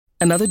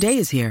Another day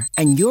is here,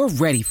 and you're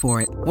ready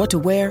for it. What to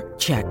wear?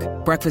 Check.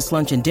 Breakfast,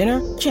 lunch, and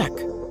dinner? Check.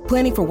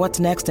 Planning for what's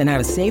next and how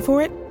to save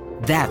for it?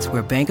 That's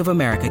where Bank of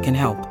America can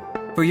help.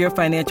 For your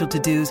financial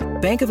to-dos,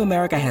 Bank of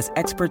America has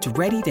experts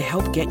ready to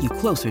help get you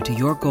closer to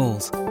your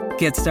goals.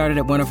 Get started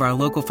at one of our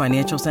local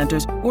financial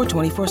centers or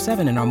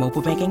 24/7 in our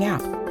mobile banking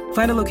app.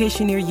 Find a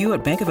location near you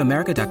at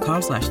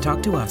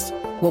bankofamerica.com/talktous.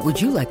 What would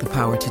you like the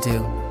power to do?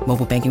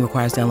 Mobile banking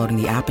requires downloading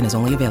the app and is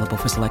only available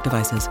for select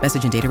devices.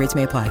 Message and data rates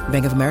may apply.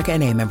 Bank of America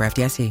N.A., member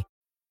FDIC.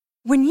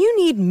 When you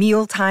need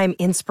mealtime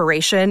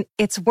inspiration,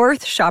 it's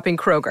worth shopping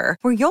Kroger,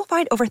 where you'll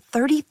find over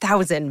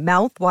 30,000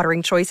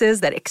 mouth-watering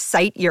choices that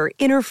excite your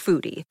inner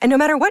foodie. And no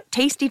matter what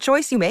tasty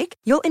choice you make,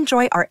 you'll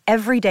enjoy our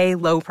everyday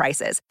low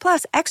prices,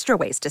 plus extra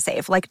ways to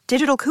save, like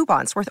digital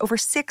coupons worth over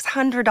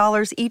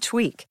 $600 each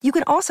week. You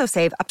can also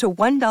save up to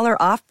 $1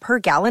 off per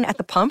gallon at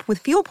the pump with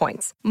fuel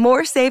points.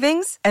 More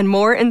savings and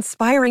more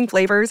inspiring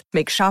flavors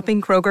make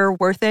shopping Kroger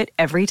worth it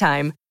every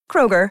time.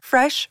 Kroger,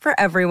 fresh for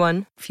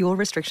everyone. Fuel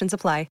restrictions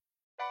apply.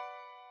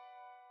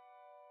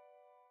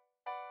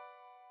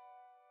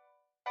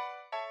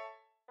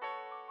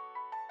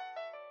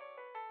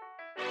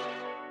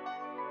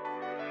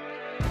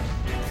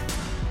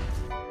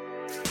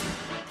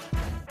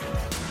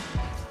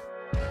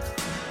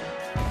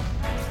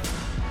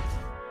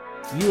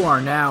 You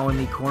are now in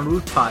the Korner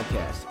Booth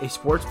Podcast, a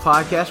sports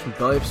podcast from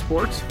Belly Up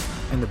Sports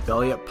and the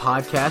Belly Up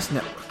Podcast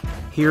Network.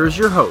 Here is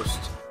your host,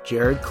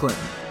 Jared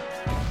Clinton.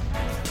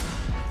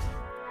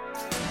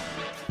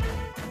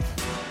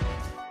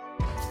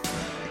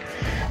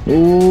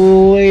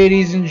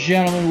 Ladies and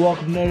gentlemen,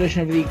 welcome to another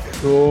edition of the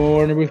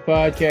Korner Booth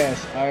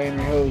Podcast. I am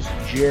your host,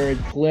 Jared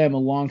Clem,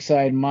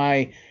 alongside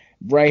my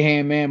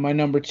right-hand man, my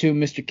number two,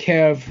 Mr.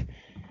 Kev,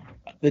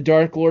 the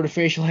Dark Lord of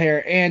facial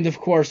hair, and, of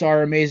course,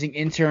 our amazing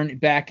intern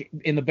back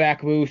in the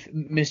back booth,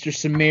 Mr.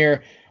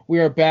 Samir.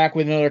 We are back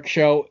with another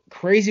show.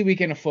 Crazy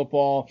weekend of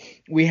football.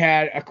 We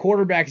had a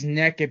quarterback's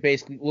neck. It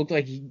basically looked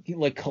like he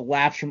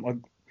collapsed from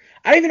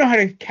I don't even know how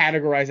to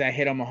categorize that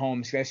hit on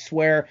Mahomes. I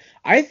swear,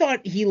 I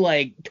thought he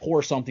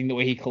tore something the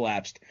way he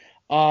collapsed.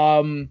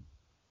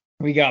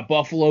 We got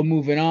Buffalo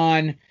moving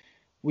on.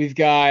 We've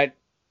got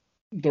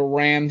the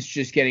Rams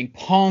just getting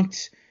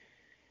punked.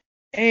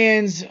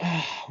 And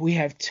we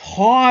have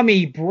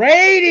Tommy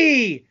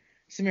Brady.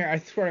 Samir, I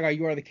swear to God,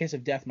 you are the kiss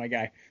of death, my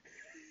guy.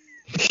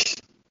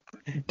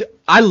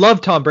 I love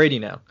Tom Brady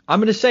now.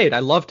 I'm going to say it. I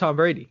love Tom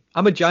Brady.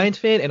 I'm a Giants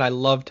fan, and I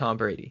love Tom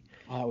Brady.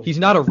 He's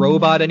not a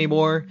robot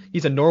anymore.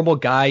 He's a normal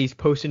guy. He's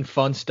posting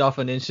fun stuff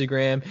on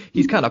Instagram.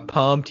 He's kind of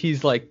pumped.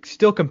 He's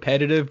still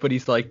competitive, but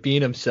he's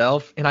being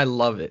himself, and I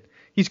love it.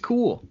 He's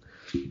cool.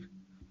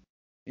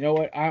 You know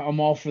what? I'm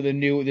all for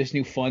this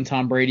new fun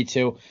Tom Brady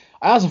too.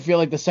 I also feel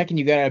like the second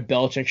you get out of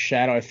Belichick's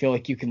shadow, I feel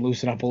like you can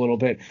loosen up a little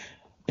bit.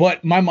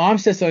 But my mom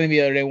said something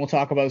the other day. We'll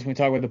talk about this when we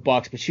talk about the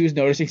Bucks. But she was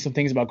noticing some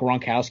things about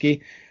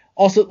Gronkowski.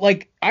 Also,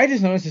 I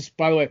just noticed this.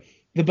 By the way,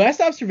 the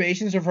best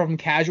observations are from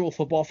casual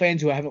football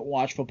fans who haven't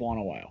watched football in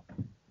a while.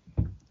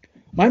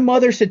 My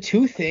mother said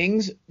two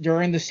things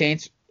during the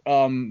Saints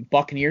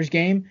Buccaneers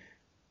game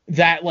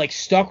that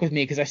stuck with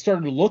me because I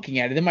started looking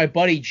at it. Then my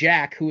buddy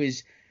Jack, who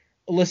is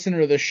a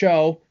listener to the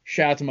show,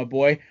 shout out to my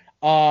boy.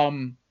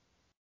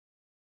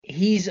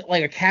 He's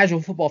a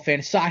casual football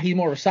fan. He's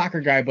more of a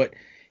soccer guy, but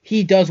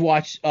he does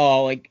watch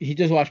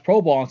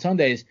pro ball on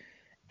Sundays.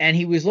 And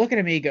he was looking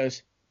at me. He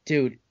goes,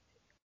 "Dude,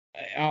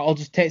 I'll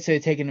just say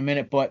taking a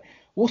minute, but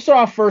we'll start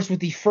off first with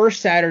the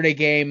first Saturday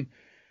game.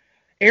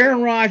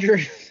 Aaron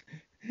Rodgers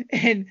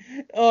and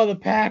the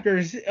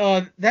Packers.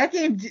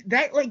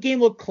 That game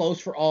looked close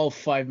for all of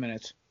 5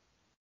 minutes.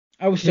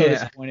 I was so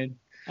disappointed.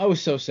 I was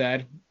so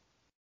sad.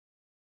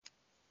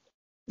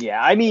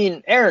 Yeah, I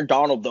mean, Aaron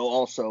Donald though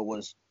also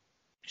was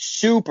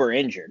super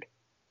injured.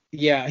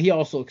 Yeah, he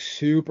also looks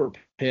super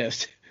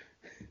pissed.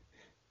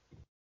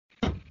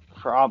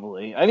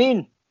 Probably. I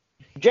mean,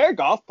 Jared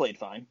Goff played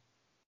fine.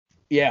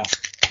 Yeah.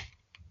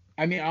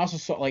 I mean, I also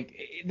saw,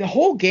 the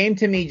whole game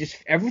to me, just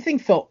everything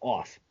felt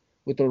off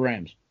with the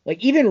Rams.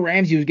 Even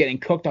Ramsey was getting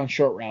cooked on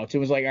short routes. It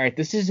was all right,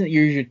 this isn't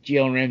your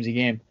Jalen Ramsey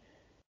game.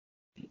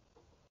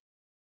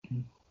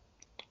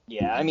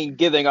 Yeah, I mean,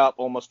 giving up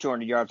almost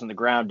 200 yards on the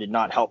ground did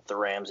not help the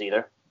Rams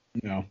either.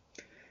 No.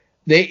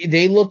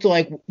 They looked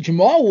like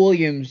Jamal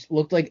Williams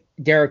looked like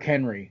Derrick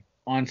Henry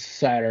on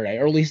Saturday,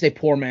 or at least a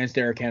poor man's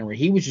Derrick Henry.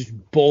 He was just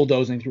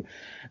bulldozing through.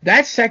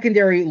 That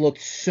secondary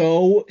looked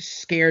so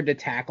scared to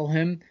tackle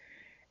him.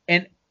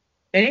 And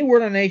any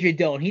word on A.J.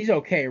 Dillon, he's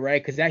okay,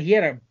 right? Because he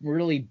had a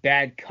really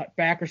bad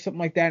cutback or something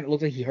like that. And it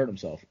looked like he hurt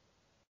himself.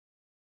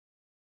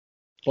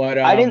 But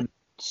I didn't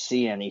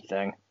see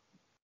anything.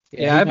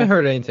 Yeah, I haven't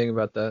heard anything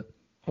about that.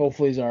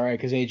 Hopefully he's all right,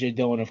 because A.J.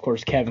 Dillon, of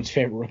course, Kevin's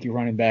favorite rookie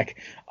running back.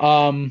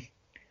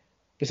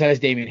 Besides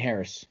Damian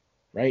Harris,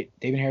 right?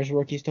 Damian Harris a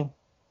rookie still?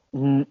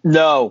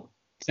 No.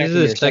 This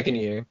is his second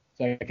year.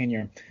 Second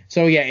year.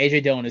 So, yeah, A.J.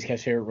 Dillon is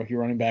Kev's favorite rookie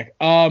running back.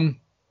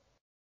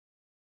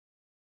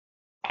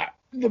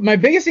 My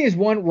biggest thing is,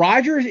 one,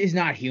 Rodgers is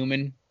not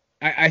human.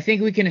 I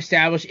think we can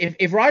establish,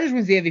 if Rodgers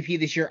wins the MVP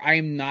this year, I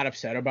am not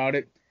upset about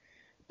it.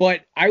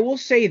 But I will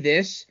say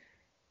this,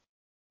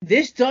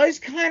 this does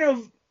kind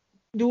of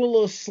do a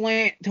little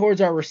slant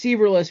towards our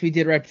receiver list we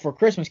did right before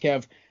Christmas,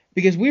 Kev,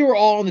 because we were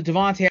all on the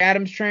Devontae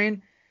Adams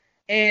train,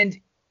 and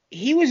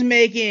he was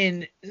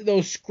making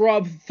those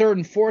scrub third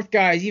and fourth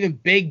guys, even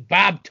Big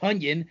Bob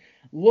Tunyon,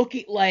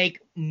 looking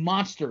like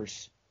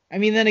monsters. I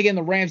mean, then again,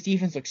 the Rams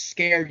defense looked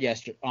scared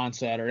on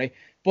Saturday,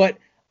 but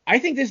I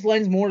think this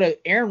lends more to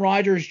Aaron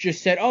Rodgers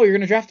just said, oh, you're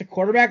going to draft a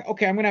quarterback?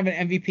 Okay, I'm going to have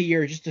an MVP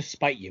year just to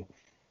spite you.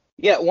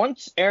 Yeah,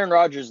 once Aaron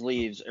Rodgers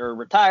leaves or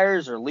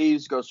retires or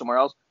leaves, goes somewhere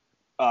else,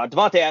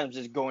 Devontae Adams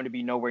is going to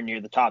be nowhere near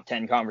the top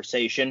 10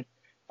 conversation.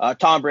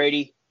 Tom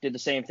Brady did the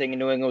same thing in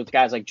New England with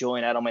guys like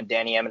Julian Edelman,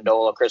 Danny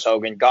Amendola, Chris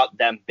Hogan, got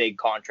them big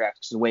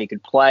contracts the way he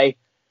could play.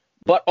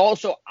 But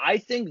also, I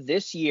think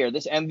this year,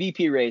 this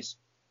MVP race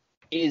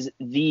is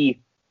the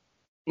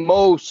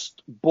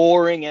most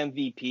boring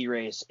MVP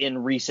race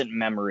in recent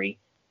memory.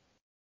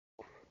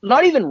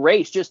 Not even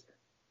race, just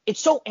it's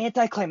so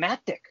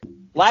anticlimactic.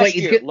 Last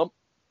year,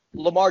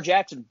 Lamar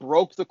Jackson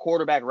broke the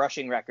quarterback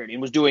rushing record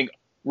and was doing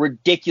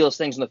ridiculous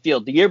things in the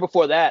field. The year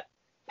before that,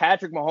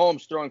 Patrick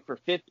Mahomes throwing for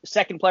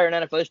second player in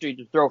NFL history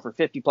to throw for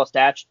 50-plus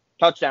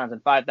touchdowns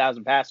and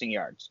 5,000 passing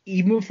yards.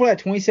 Even before that,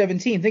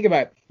 2017, think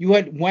about it. You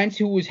had Wentz,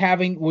 who was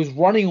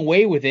running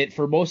away with it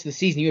for most of the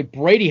season. You had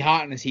Brady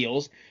hot on his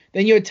heels.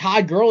 Then you had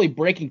Todd Gurley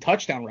breaking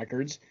touchdown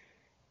records.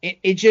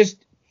 It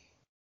just...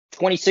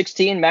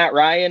 2016, Matt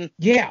Ryan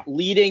yeah,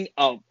 leading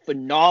a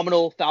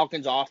phenomenal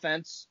Falcons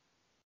offense.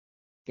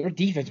 Their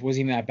defense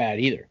wasn't even that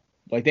bad either.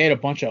 Like, they had a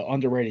bunch of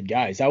underrated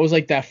guys. That was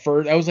like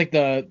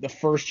the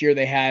first year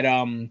they had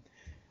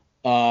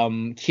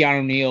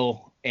Keanu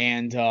Neal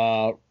and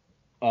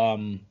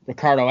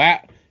Ricardo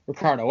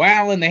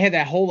Allen. They had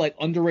that whole like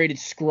underrated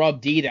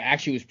scrub D that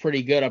actually was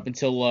pretty good up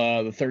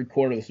until the third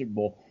quarter of the Super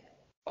Bowl.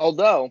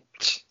 Although,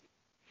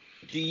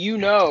 do you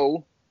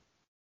know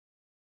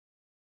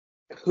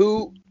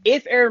who,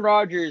 if Aaron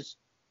Rodgers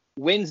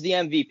wins the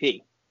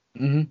MVP,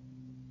 mm-hmm.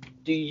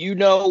 do you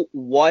know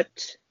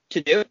what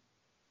to do?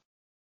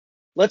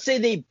 Let's say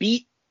they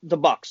beat the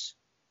Bucs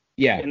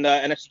in the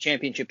NFC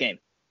Championship game.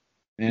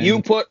 And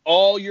you put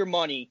all your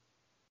money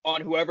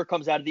on whoever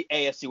comes out of the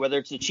AFC, whether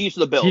it's the Chiefs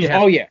or the Bills. Yeah.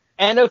 Oh, yeah.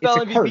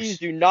 NFL MVPs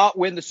do not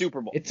win the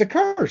Super Bowl. It's a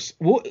curse.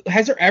 Well,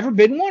 has there ever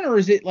been one, or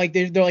is it like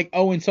they're like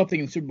 0 and something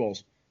in Super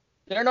Bowls?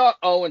 They're not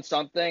 0 and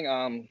something.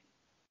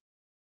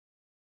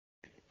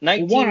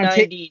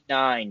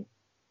 1999.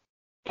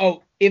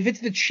 Oh, if it's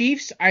the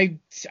Chiefs, I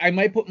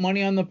might put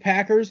money on the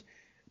Packers,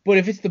 but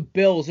if it's the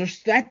Bills,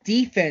 there's that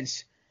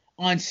defense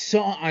on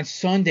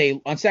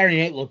Saturday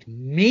night looked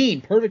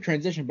mean. Perfect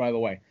transition, by the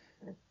way.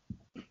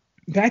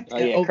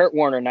 Kurt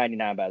Warner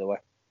 99, by the way.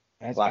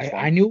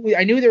 I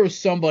knew there was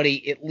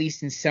somebody at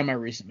least in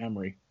semi-recent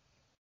memory,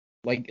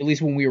 like at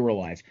least when we were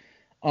alive.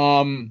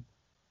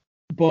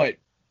 But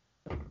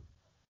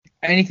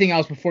anything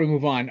else before we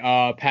move on?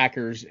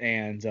 Packers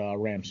and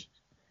Rams.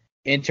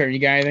 Intern, you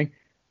got anything?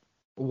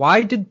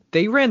 Why did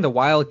they ran the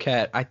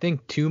Wildcat? I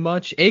think too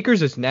much.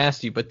 Akers is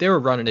nasty, but they were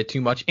running it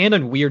too much and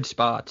in weird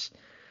spots.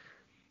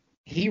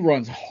 He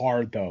runs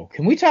hard though.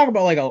 Can we talk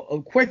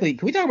about quickly?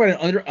 Can we talk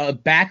about a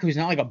back who's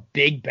not like a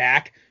big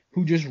back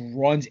who just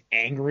runs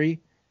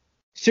angry?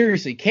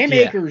 Seriously, Cam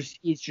Akers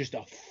is just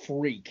a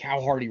freak.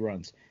 How hard he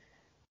runs.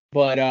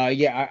 But I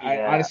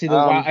honestly,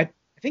 I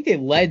think they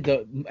led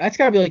that's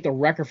got to be like the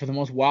record for the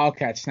most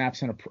Wildcat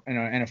snaps in an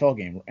NFL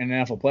game, in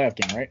an NFL playoff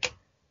game, right?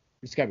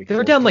 It's got to be.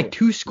 They're down like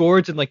 2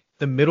 scores in like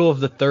the middle of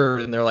the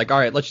third, and they're like, all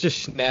right, let's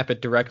just snap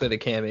it directly to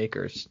Cam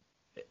Akers,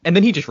 and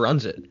then he just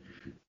runs it.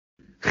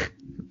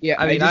 Yeah,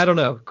 I don't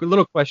know. A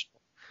little question.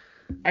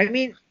 I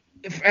mean,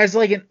 I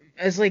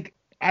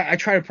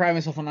try to pride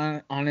myself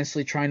on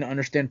honestly trying to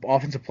understand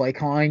offensive play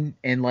calling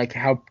and like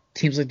how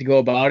teams like to go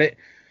about it.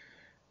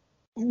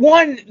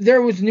 One,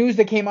 there was news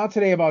that came out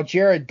today about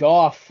Jared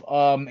Goff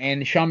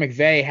and Sean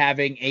McVay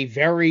having a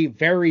very,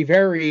 very,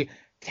 very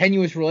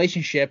tenuous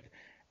relationship,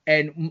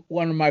 and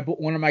one of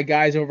my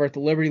guys over at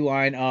the Liberty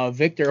Line,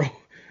 Victor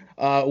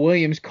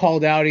Williams,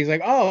 called out. He's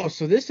like, "Oh,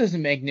 so this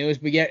doesn't make news,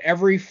 but yet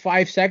every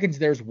 5 seconds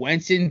there's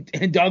Wentz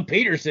and Doug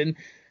Peterson."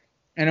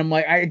 And I'm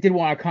like, I did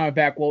want to comment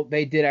back. Well,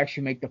 they did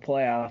actually make the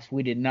playoffs.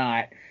 We did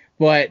not.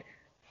 But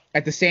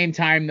at the same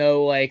time,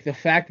 though, like the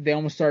fact that they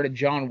almost started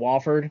John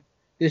Walford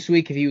this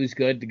week, if he was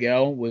good to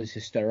go, was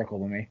hysterical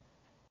to me.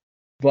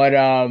 But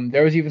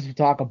there was even some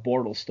talk of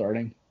Bortles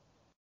starting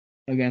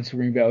against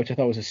Green Bay, which I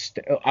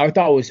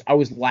thought I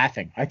was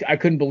laughing. I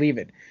couldn't believe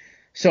it.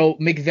 So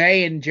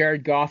McVay and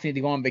Jared Goff need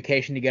to go on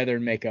vacation together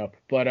and make up.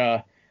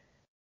 But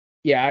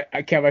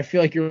Kev, I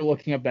feel like you're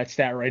looking up that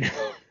stat right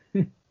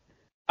now.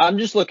 I'm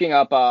just looking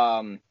up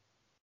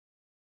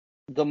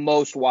the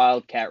most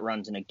Wildcat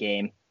runs in a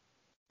game.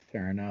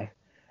 Fair enough.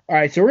 All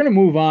right, so we're going to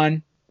move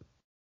on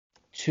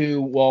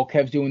to, while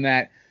Kev's doing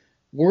that,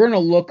 we're going to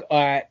look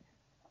at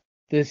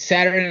the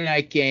Saturday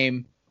night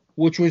game,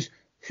 which was,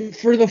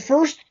 for the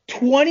first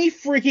 20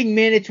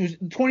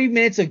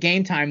 minutes of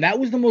game time, that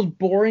was the most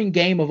boring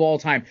game of all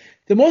time.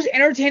 The most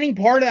entertaining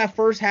part of that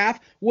first half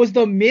was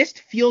the missed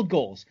field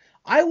goals.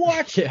 I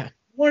watched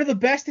one of the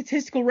best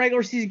statistical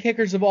regular season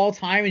kickers of all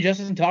time, and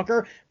Justin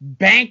Tucker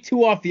banked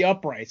 2 off the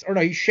uprights. Or no,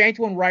 he shanked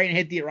one right and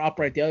hit the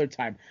upright the other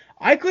time.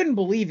 I couldn't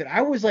believe it.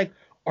 I was like,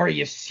 are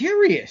you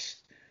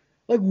serious?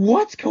 Like,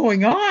 what's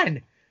going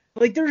on?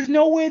 Like, there's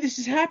no way this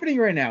is happening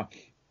right now.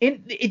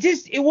 And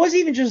it wasn't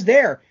even just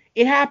there.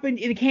 It happened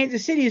in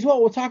Kansas City as well.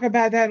 We'll talk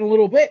about that in a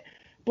little bit.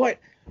 But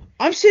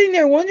I'm sitting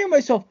there wondering to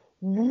myself,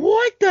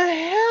 what the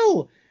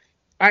hell?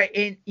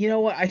 And you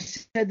know what? I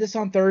said this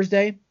on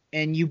Thursday,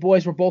 and you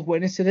boys were both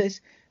witness to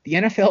this. The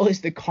NFL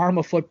is the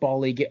karma football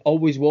league. It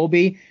always will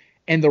be.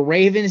 And the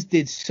Ravens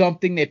did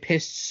something that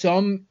pissed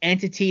some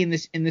entity in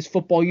this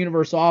football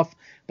universe off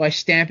by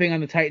stamping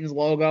on the Titans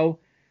logo.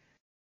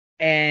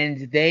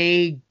 And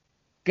they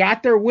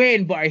got their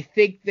win, but I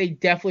think they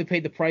definitely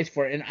paid the price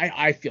for it. And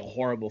I feel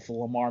horrible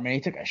for Lamar, man. He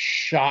took a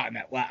shot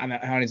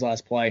on his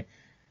last play.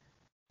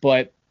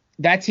 But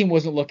that team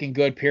wasn't looking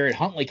good, period.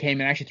 Huntley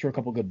came and actually threw a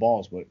couple good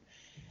balls, but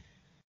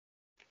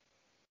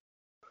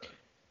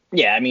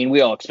yeah, I mean,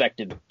 we all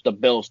expected the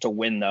Bills to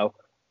win, though.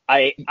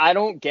 I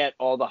don't get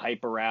all the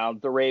hype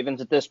around the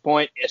Ravens at this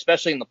point,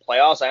 especially in the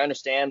playoffs. I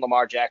understand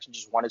Lamar Jackson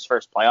just won his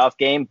first playoff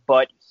game,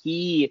 but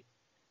they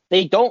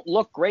don't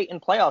look great in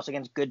playoffs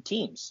against good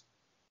teams.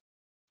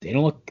 They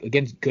don't look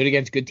against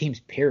good teams,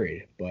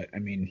 period. But, I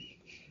mean.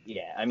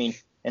 Yeah, I mean,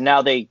 and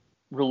now they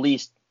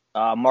released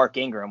Mark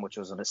Ingram, which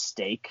was a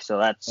mistake, so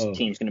that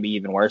team's going to be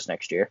even worse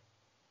next year.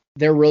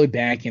 They're really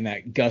banking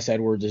that Gus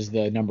Edwards is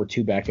the number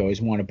 2 back they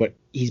always wanted, but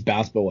he's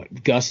bounced by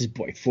what? Gus is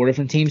like 4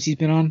 different teams he's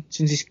been on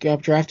since he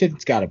got drafted?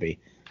 It's got to be.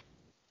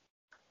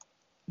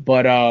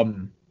 But,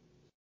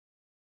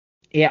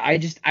 yeah,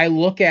 I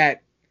look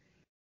at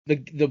the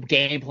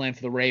game plan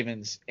for the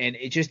Ravens, and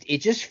it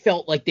just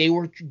felt like they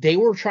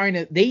were trying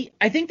to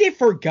I think they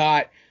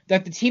forgot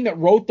that the team that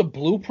wrote the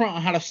blueprint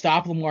on how to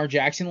stop Lamar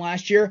Jackson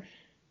last year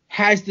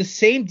has the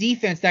same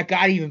defense that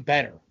got even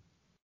better.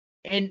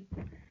 And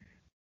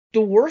the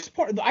worst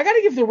part, I got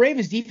to give the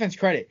Ravens defense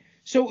credit.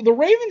 So the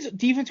Ravens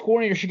defense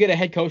coordinator should get a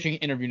head coaching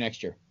interview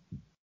next year,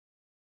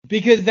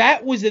 because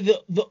that was the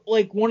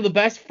like one of the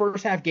best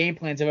first half game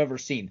plans I've ever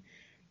seen.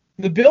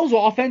 The Bills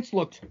offense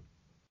looked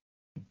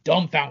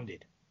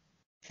dumbfounded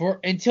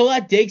until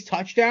that Diggs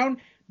touchdown.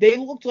 They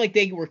looked like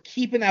they were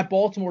keeping that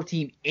Baltimore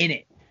team in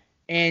it,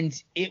 and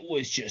it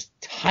was just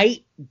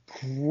tight,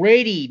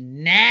 gritty,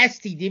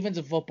 nasty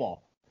defensive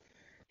football.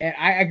 And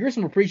I grew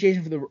some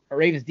appreciation for the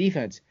Ravens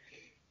defense.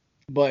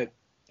 But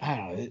I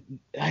don't know.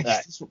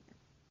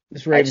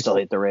 This Ravens. I still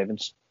hate the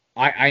Ravens.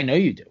 I know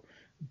you do.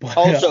 But,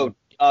 also,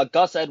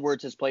 Gus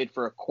Edwards has played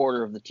for a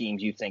quarter of the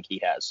teams you think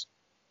he has.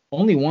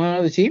 Only one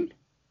other team?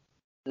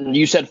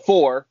 You said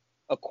 4.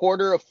 A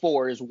quarter of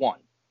 4 is 1.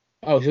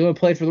 Oh, so he only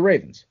played for the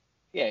Ravens?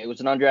 Yeah, it was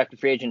an undrafted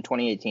free agent in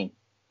 2018.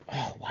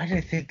 Oh, why did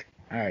I think?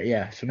 All right,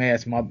 yeah. So maybe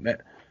that's my.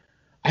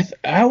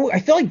 I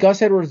feel like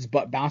Gus Edwards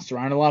bounced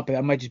around a lot, but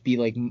that might just be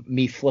like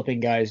me flipping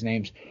guys'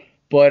 names.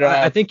 But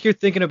I think you're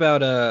thinking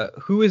about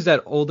who is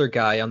that older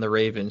guy on the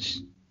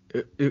Ravens?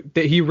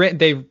 He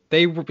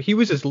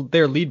was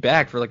their lead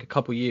back for like a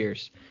couple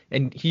years,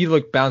 and he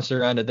bounced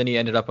around, and then he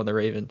ended up on the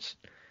Ravens.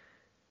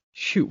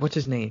 Shoot, what's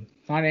his name?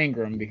 It's not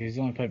Ingram, because he's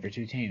only played for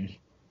 2 teams.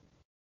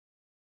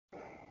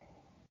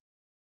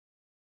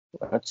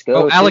 Let's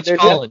go. Oh, Alex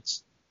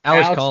Collins.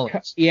 Alex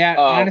Collins. Yeah,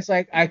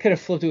 honestly, I could have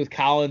flipped it with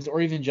Collins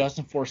or even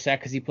Justin Forsett,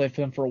 because he played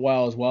for them for a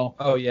while as well.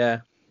 Oh yeah.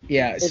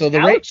 Yeah, Is so the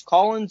Alex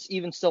Collins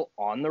even still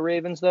on the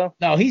Ravens though?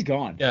 No, he's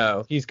gone.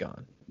 No, he's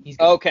gone.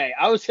 Okay,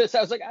 I was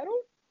like, I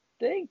don't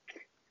think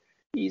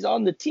he's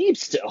on the team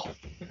still.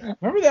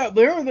 Remember that?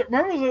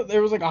 Remember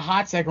there was like a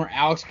hot second where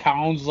Alex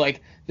Collins was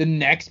like the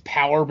next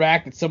power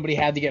back that somebody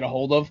had to get a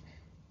hold of,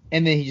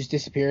 and then he just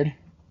disappeared.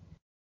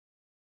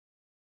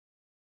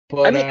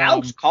 But, I mean,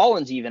 Alex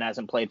Collins even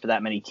hasn't played for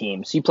that many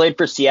teams. He played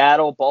for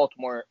Seattle,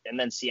 Baltimore, and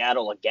then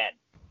Seattle again.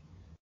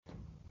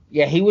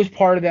 Yeah, he was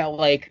part of that,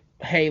 like,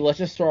 hey, let's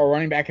just throw a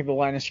running back at the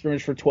line of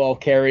scrimmage for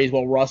 12 carries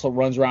while Russell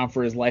runs around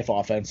for his life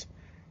offense.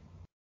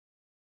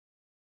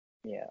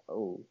 Yeah.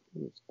 Oh,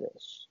 who's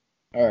this?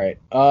 All right.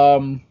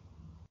 Do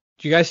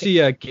you guys see?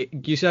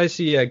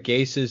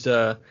 Gase is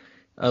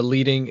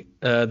leading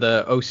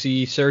the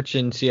OC search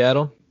in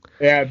Seattle?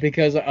 Yeah,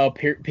 because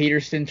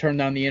Peterson turned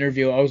down the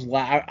interview.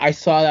 I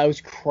saw that. I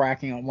was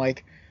cracking. I'm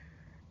like,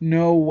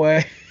 no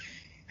way.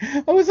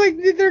 I was like,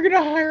 they're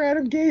gonna hire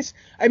Adam Gase.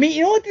 I mean,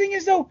 you know what the thing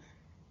is though?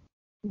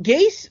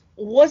 Gase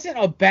wasn't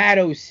a bad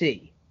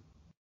OC.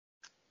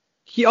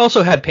 He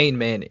also had Peyton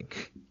Manning.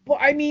 Well,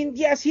 I mean,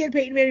 yes, he had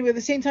Peyton Manning, but at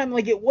the same time,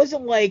 like, it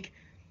wasn't like,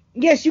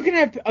 yes, you can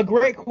have a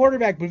great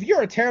quarterback, but if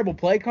you're a terrible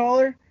play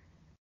caller,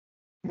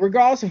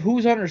 regardless of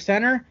who's under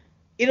center,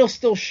 it'll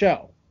still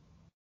show.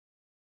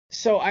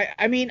 So,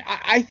 I mean,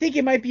 I think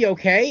it might be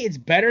okay. It's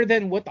better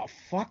than what the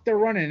fuck they're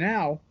running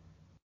now.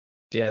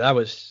 Yeah, that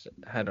was,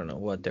 I don't know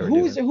what they were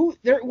doing. Who's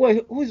their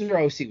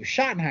OC? It was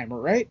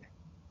Schottenheimer, right?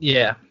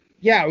 Yeah.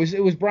 Yeah,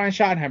 it was Brian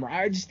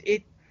Schottenheimer.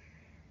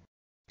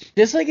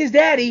 Just like his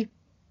daddy,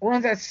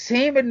 runs that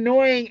same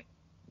annoying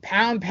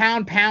pound,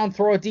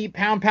 throw it deep,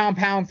 pound,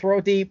 throw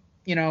it deep,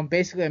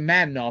 basically a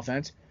Madden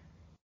offense.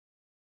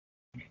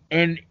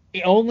 And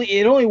It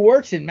only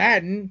works in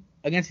Madden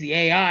against the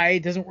AI.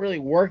 It doesn't really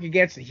work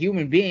against a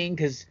human being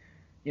because,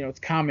 it's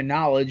common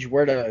knowledge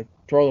where to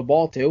throw the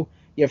ball to.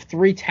 You have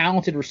 3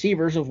 talented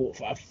receivers, of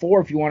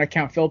 4 if you want to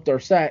count Philip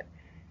Dorsett.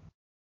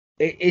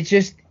 It's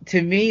just,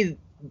 to me,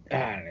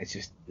 it's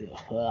just,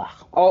 ugh.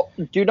 Oh,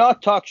 do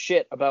not talk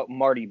shit about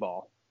Marty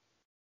Ball.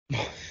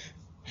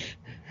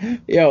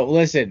 Yo,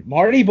 listen,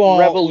 Marty Ball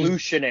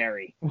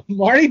revolutionary.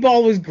 Marty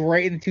Ball was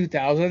great in the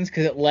 2000s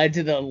because it led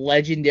to the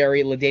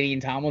legendary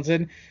LaDainian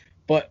Tomlinson,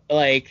 but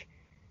like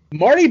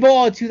Marty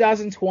Ball in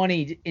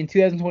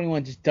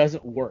 2021 just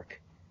doesn't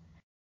work.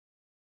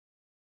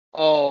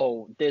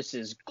 Oh, this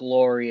is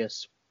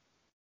glorious.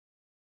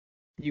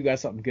 You got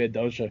something good,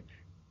 don't you?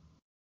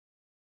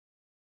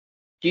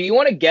 Do you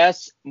want to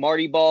guess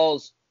Marty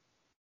Ball's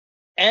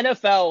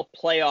NFL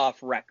playoff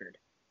record?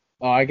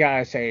 Oh, I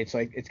gotta say,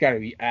 it's gotta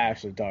be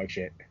absolute dog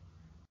shit.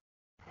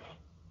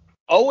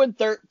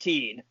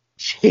 0-13.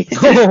 Jesus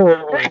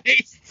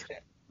Christ.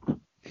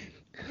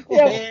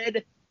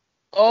 Win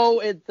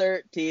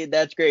 0-13.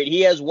 That's great.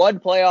 He has one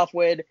playoff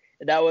win,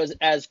 and that was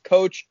as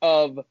coach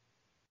of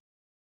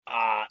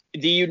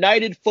the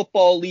United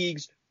Football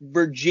League's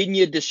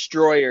Virginia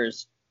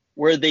Destroyers,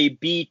 where they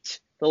beat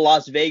the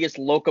Las Vegas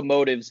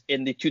Locomotives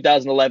in the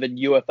 2011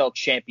 UFL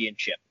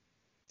Championship.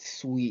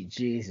 Sweet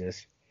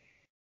Jesus.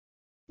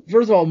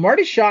 First of all,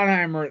 Marty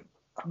Schottenheimer,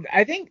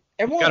 I think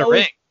everyone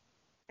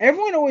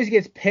always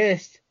gets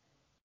pissed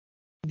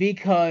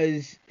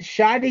because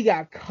Schotty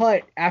got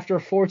cut after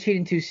a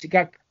 14-2,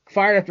 got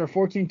fired after a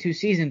 14-2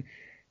 season.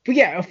 But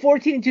yeah, a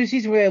 14-2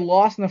 season where they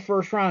lost in the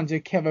first round to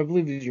Kev, I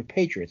believe it was your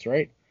Patriots,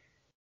 right?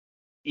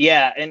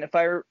 Yeah, and it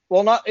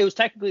was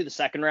technically the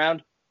second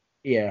round.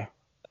 Yeah.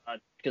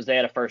 Because they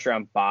had a first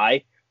round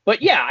bye.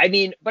 But yeah, I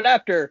mean,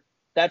 after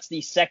that's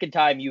the second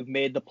time you've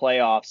made the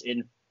playoffs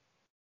in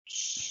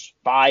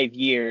 5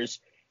 years.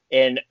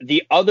 And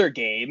the other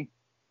game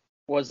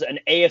was an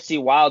AFC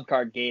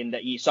wildcard game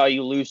that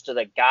you lose to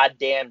the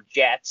goddamn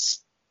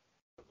Jets.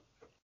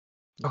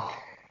 Oh,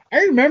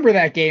 I remember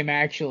that game,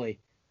 actually.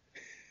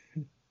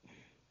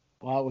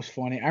 Well, it was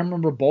funny. I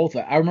remember both.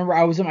 I remember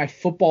I was at my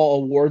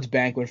football awards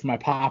banquet for my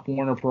Pop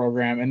Warner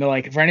program, and they're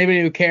like, for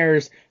anybody who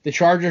cares, the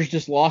Chargers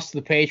just lost to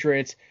the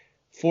Patriots,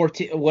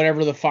 14,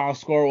 whatever the final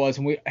score was,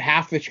 and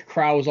half the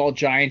crowd was all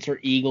Giants or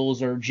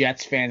Eagles or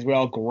Jets fans. We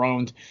all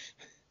groaned.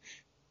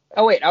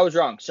 Oh, wait, I was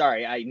wrong.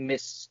 Sorry, I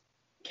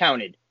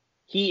miscounted.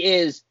 He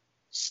is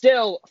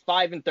still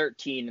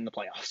 5-13 in the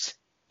playoffs.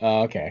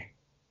 Okay.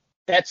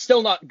 That's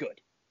still not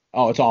good.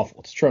 Oh, it's awful.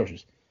 It's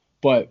atrocious.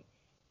 But,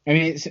 I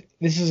mean,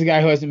 this is a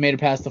guy who hasn't made it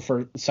past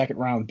the second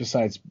round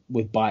besides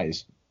with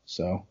buys.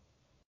 So.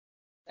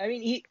 I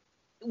mean,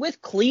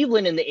 with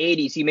Cleveland in the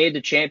 80s, he made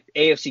the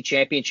AFC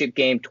Championship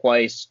game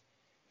twice.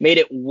 Made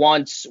it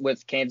once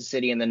with Kansas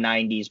City in the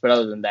 90s, but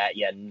other than that,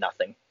 yeah,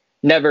 nothing.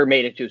 Never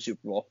made it to a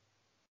Super Bowl.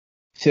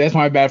 See, that's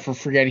my bad for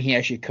forgetting he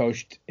actually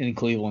coached in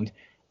Cleveland.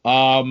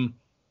 All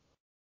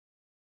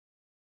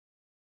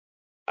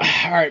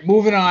right,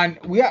 moving on.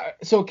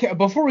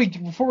 Before we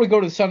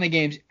go to the Sunday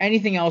games,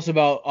 anything else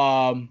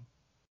about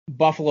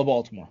Buffalo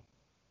Baltimore?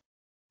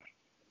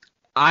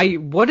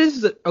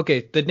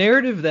 The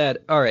narrative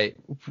that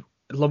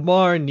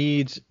Lamar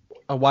needs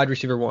a wide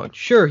receiver one.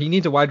 Sure, he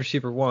needs a wide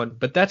receiver one,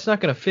 but that's not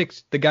going to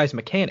fix the guy's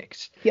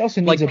mechanics. He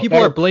also needs people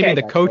are blaming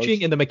the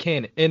coaching and the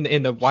mechanic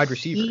in the wide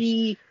receivers.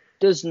 He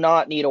does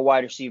not need a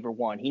wide receiver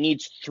one. He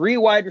needs 3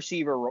 wide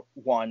receiver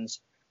ones,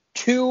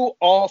 2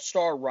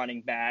 all-star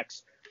running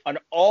backs, an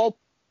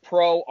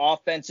all-pro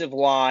offensive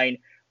line,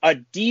 a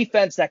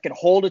defense that can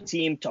hold a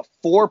team to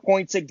 4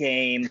 points a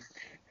game.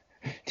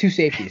 2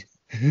 safeties.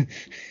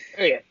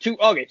 Yeah,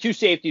 2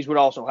 safeties would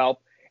also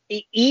help.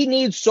 He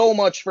needs so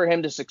much for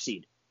him to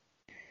succeed.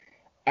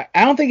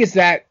 I don't think it's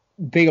that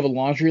big of a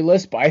laundry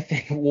list, but I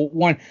think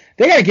one,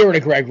 they got to get rid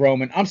of Greg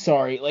Roman. I'm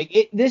sorry,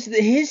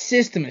 his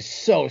system is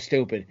so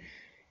stupid.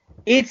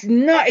 It's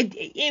not.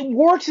 It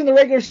works in the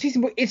regular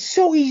season, but it's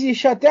so easy to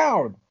shut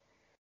down.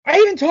 I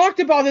even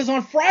talked about this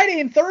on Friday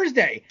and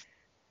Thursday.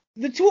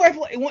 If you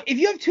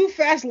have 2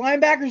 fast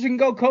linebackers who can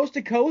go coast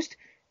to coast,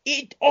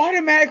 it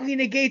automatically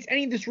negates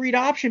any of this read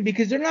option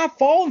because they're not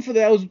falling for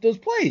those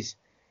plays.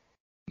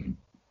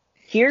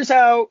 Here's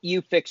how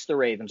you fix the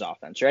Ravens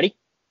offense. Ready?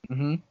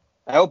 Mm-hmm.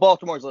 I hope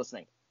Baltimore's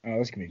listening. Oh,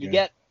 this can be good. You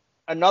get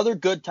another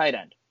good tight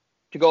end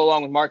to go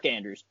along with Mark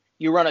Andrews.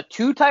 You run a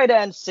 2 tight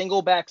end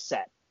single back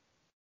set.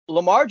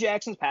 Lamar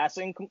Jackson's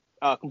passing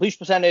completion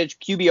percentage,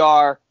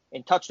 QBR,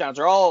 and touchdowns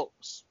are all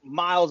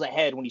miles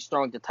ahead when he's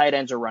throwing to tight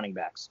ends or running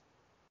backs.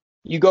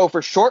 You go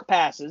for short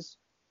passes,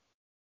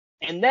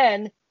 and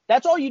then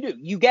that's all you do.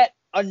 You get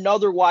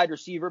another wide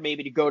receiver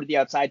maybe to go to the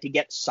outside to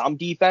get some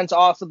defense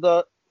off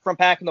of from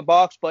packing the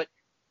box, but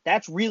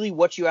that's really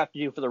what you have to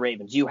do for the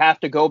Ravens. You have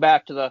to go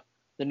back to the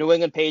New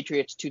England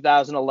Patriots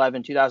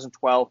 2011,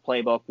 2012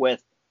 playbook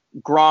with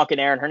Gronk and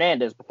Aaron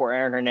Hernandez before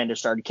Aaron Hernandez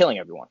started killing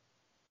everyone.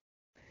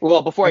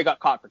 Well, before he got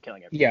caught for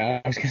killing everyone. Yeah,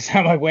 I was going to say,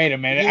 I'm like, wait a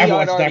minute. I've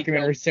watched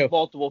documentaries too.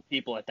 Multiple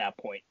people at that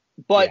point.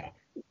 But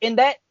in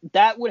that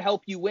would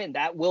help you win.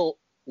 That will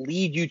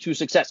lead you to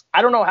success.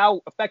 I don't know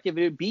how effective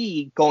it would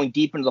be going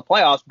deep into the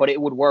playoffs, but it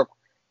would work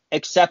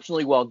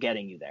exceptionally well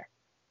getting you there.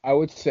 I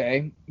would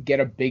say get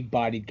a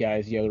big-bodied guy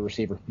as the other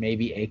receiver,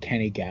 maybe a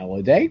Kenny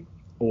Galladay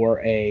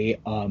or a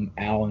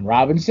Allen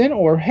Robinson,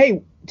 or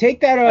hey,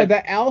 take that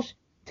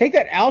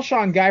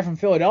Alshon guy from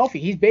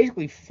Philadelphia. He's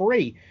basically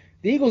free.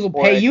 The Eagles will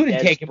pay you to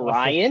take him.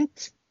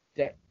 Bryant.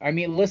 I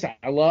mean, listen,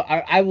 I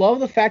love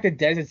the fact that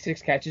Dez had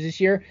 6 catches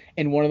this year,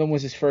 and one of them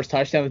was his first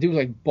touchdown. The dude was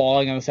like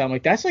bawling on the side. I'm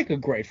like, that's like a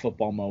great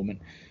football moment.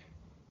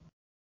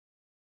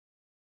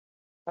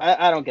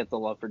 I don't get the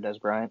love for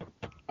Dez Bryant.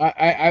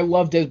 I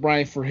love Dez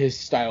Bryant for his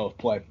style of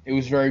play. It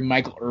was very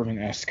Michael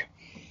Irvin-esque.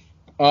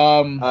 Do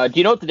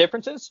you know what the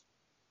difference is?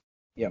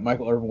 Yeah,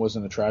 Michael Irvin was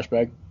in the trash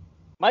bag.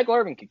 Michael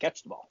Irvin could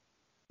catch the ball.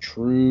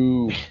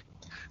 True.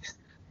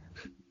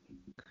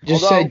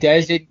 Just say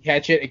Dez didn't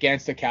catch it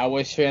against a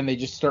Cowboys fan. They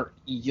just start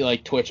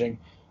like twitching.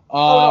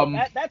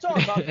 No, that's all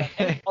I'm talking about.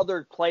 Any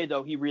other play,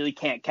 though, he really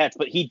can't catch,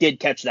 but he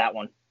did catch that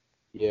one.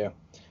 Yeah.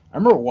 I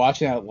remember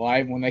watching that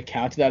live when they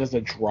counted that as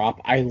a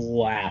drop. I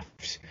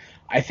laughed.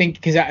 I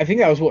think that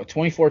was,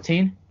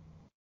 2014?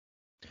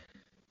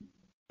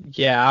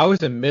 Yeah, I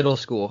was in middle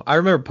school. I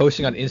remember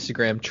posting on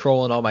Instagram,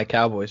 trolling all my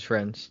Cowboys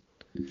friends.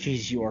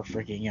 Jeez, you are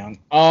freaking young.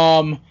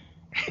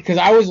 Because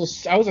I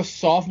was a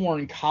sophomore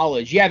in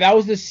college. Yeah, that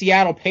was the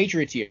Seattle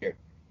Patriots year,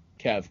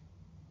 Kev.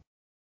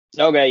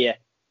 Okay, yeah.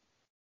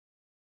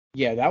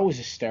 Yeah, that was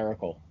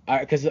hysterical.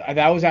 Because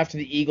that was after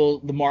the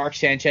Mark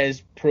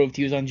Sanchez proved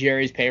he was on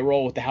Jerry's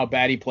payroll with how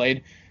bad he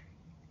played.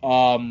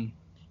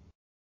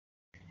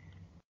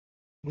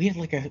 We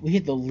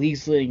had the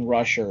league's leading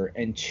rusher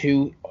and a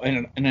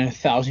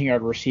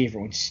 1,000-yard receiver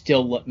and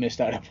still missed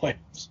out on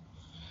playoffs.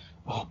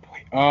 Oh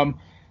boy.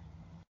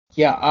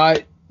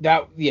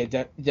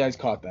 Dad's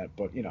caught that,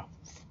 but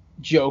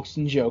jokes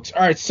and jokes.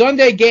 All right,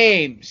 Sunday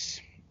games.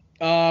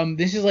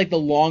 This is like the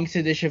longest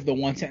edition of the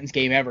one sentence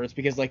game ever. It's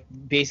because like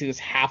basically this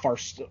half our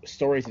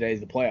story today is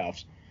the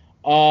playoffs.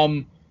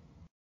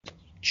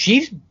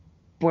 Chiefs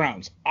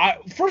Browns.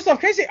 First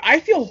off, can I say I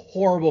feel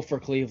horrible for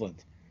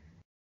Cleveland.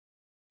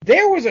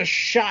 There was a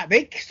shot.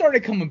 They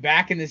started coming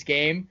back in this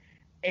game,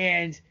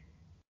 and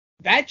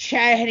that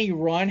Chad Henne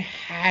run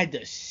had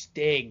to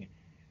sting.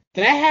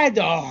 That had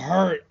to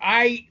hurt.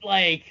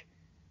 That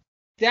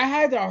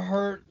had to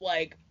hurt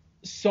like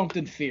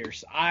something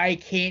fierce. I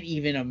can't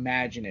even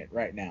imagine it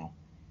right now.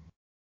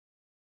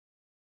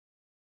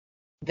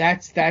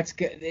 That's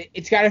good.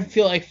 It's got to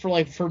feel like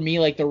for me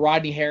like the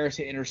Rodney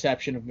Harrison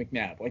interception of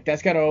McNabb. Like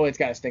it's got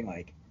to sting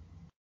like.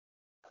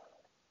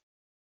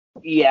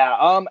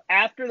 Yeah,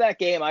 after that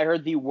game, I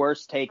heard the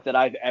worst take that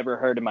I've ever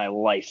heard in my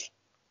life.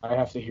 I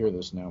have to hear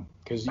this now,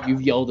 because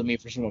you've yelled at me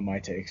for some of my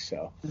takes.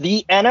 So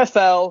the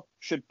NFL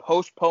should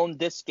postpone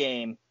this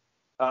game,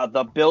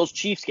 the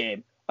Bills-Chiefs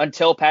game,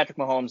 until Patrick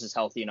Mahomes is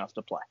healthy enough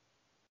to play.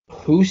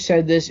 Who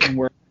said this and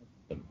where?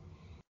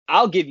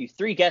 I'll give you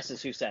 3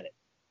 guesses who said it.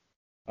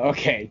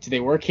 Okay, do they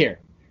work here?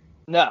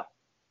 No.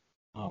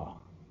 Oh.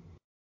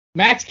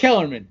 Max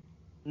Kellerman.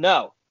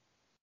 No.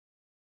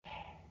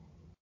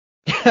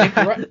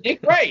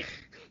 Nick Wright.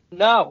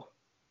 No.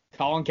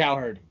 Colin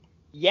Cowherd.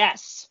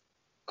 Yes.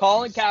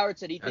 Colin Cowherd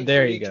said he thinks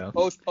we should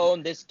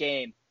postpone this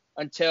game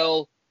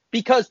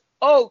because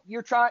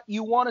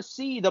you want to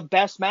see the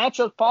best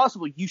matchup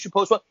possible. You should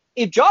postpone.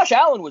 If Josh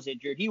Allen was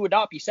injured, he would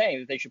not be saying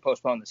that they should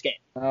postpone this game.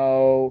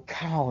 Oh,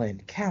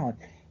 Colin.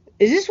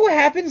 Is this what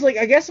happens? Like,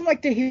 I guess I'm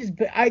like his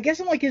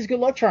good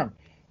luck charm.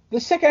 The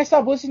second I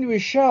stop listening to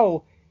his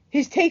show,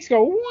 his takes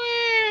go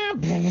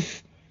wah.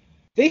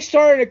 They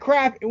started to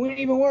crap. It went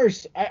even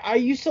worse. I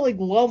used to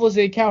love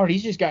listening to Cowherd.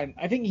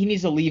 I think he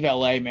needs to leave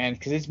LA, man,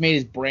 because it's made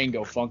his brain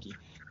go funky.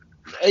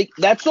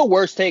 That's the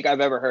worst take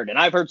I've ever heard, and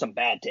I've heard some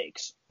bad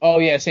takes. Oh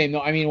yeah, same.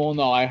 No,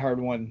 I heard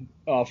one.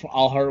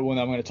 I'll heard one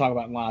that I'm going to talk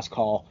about in last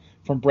call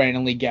from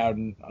Brandon Lee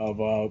Gowden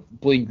of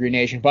Bleeding Green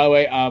Nation. By the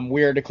way,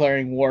 we are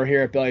declaring war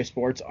here at Belly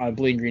Sports on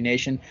Bleeding Green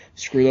Nation.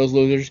 Screw those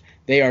losers.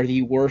 They are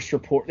the worst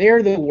They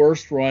are the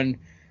worst run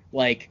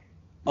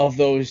of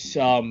those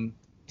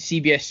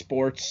CBS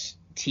Sports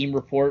team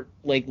report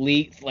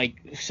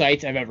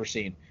sites I've ever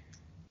seen.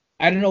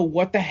 I don't know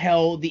what the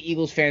hell the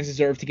Eagles fans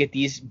deserve to get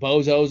these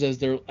bozos as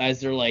they're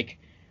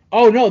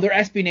oh no, they're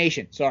SB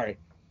Nation. Sorry.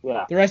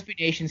 Yeah. They're SB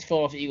Nation's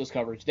Philadelphia Eagles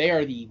coverage. They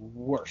are the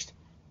worst.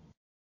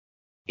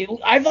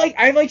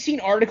 I've seen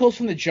articles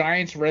from the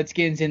Giants,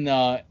 Redskins, and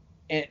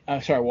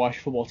Washington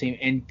football team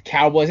and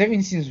Cowboys. I've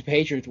even seen some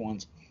Patriots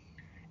ones.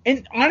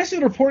 And honestly,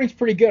 the reporting's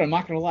pretty good. I'm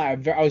not going to lie.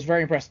 I was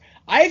very impressed.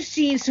 I've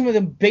seen some of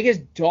the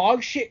biggest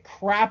dog shit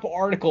crap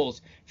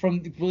articles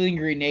from the Bleeding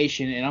Green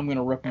Nation, and I'm going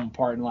to rip them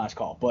apart in the last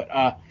call. But,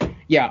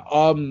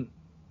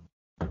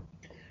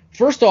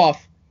 first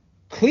off,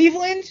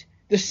 Cleveland,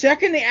 the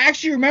second they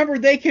actually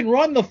remembered they can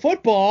run the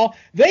football,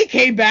 they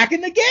came back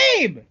in the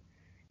game.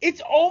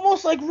 It's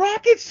almost like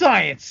rocket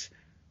science.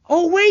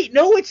 Oh, wait,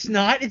 no, it's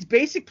not. It's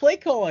basic play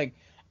calling.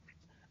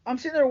 I'm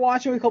sitting there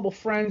watching with a couple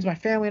friends, my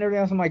family, and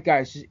everything else. I'm like,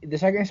 guys, the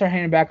second I start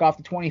handing back off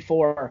to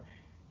 24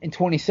 and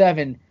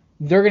 27,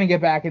 they're going to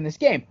get back in this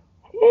game.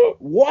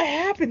 What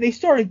happened? They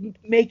started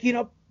making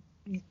up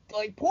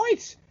like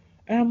points,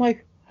 and I'm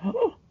like,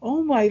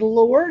 oh my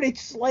Lord,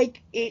 it's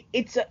like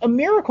it's a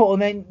miracle.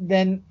 And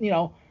then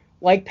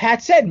like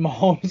Pat said,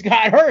 Mahomes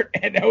got hurt,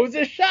 and that was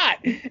a shot,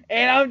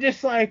 and I'm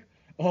just like,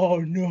 oh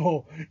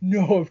no,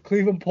 if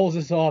Cleveland pulls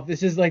this off,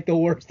 this is like the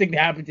worst thing to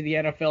happen to the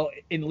NFL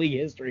in league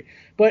history.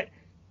 But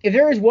if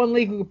there is one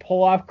league who could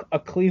pull off a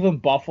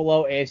Cleveland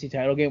Buffalo AFC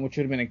title game, which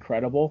would have been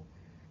incredible,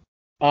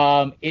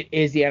 it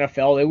is the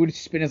NFL. They would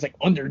spin as like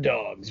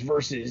underdogs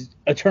versus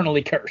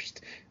eternally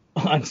cursed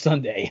on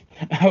Sunday.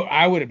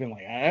 I would have been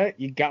like,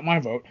 you got my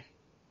vote.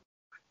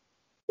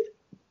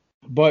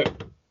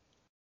 But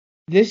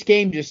this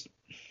game this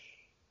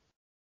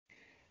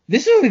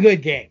was a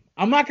good game.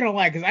 I'm not gonna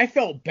lie, because I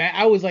felt bad.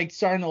 I was like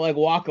starting to like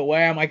walk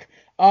away. I'm like,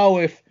 oh,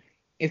 if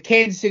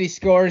Kansas City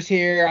scores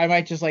here, I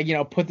might just like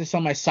put this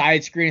on my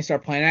side screen and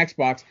start playing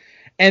Xbox.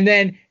 And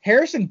then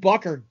Harrison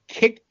Butker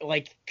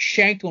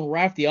shanked one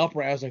right off the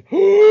upright. I was like,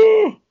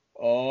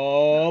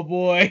 oh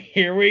boy,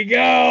 here we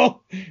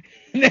go.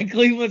 And then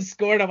Cleveland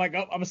scored. I'm like,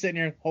 oh, I'm sitting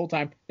here the whole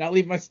time, not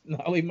leave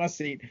my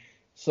seat.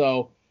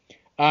 So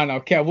I don't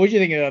know, Kev, what did you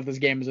think of this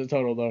game as a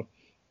total though?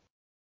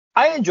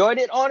 I enjoyed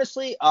it,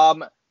 honestly.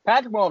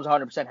 Patrick Mahomes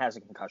 100% has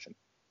a concussion.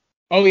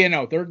 Oh yeah,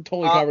 no, they're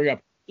totally covering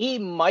up. He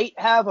might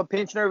have a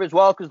pinch nerve as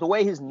well, because the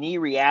way his knee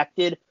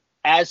reacted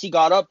as he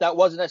got up, that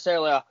wasn't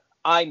necessarily a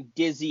I'm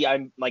dizzy,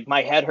 I'm like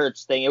my head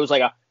hurts thing. It was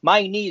like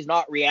my knee's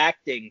not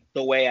reacting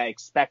the way I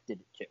expected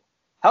it to.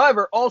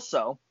 However,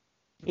 also,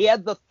 he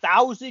had the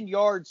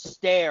 1,000-yard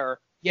stare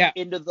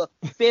into the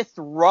 5th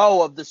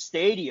row of the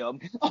stadium.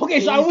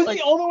 Okay, so I wasn't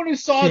the only one who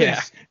saw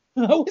this.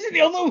 I wasn't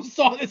the only one who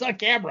saw this on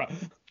camera.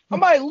 Oh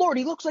my Lord,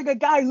 he looks like a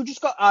guy who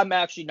just got... I'm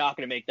actually not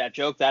going to make that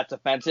joke. That's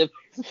offensive.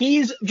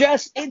 He's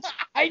just...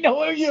 I know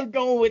where you're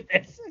going with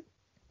this.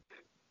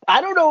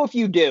 I don't know if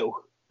you do.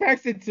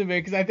 Text it to me,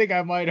 because I think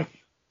I might have.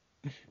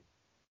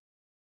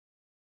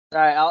 All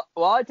right,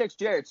 I text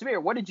Jared.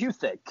 Samir, what did you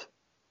think?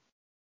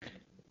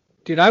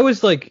 Dude, I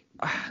was like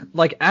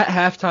at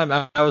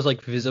halftime, I was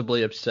like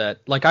visibly upset.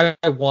 Like I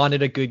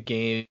wanted a good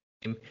game,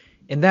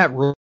 and that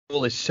rule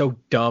is so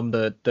dumb,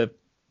 the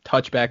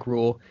touchback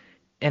rule.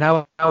 And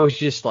I was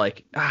just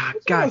like,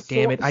 god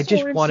damn it! I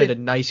just wanted a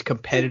nice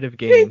competitive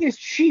game. Biggest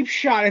cheap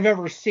shot I've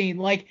ever seen.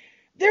 Like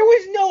there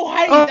was no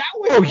height. That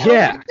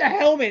was the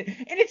helmet,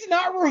 and it's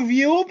not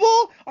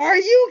reviewable. Are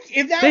you?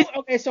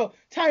 Okay, so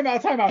time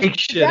out.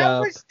 If that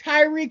was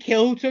Tyreek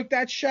Hill who took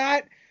that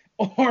shot,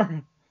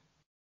 or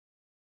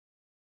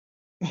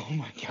oh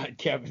my god,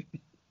 Kevin,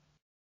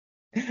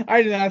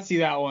 I did not see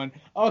that one.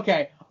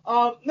 Okay,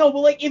 no, but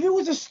like if it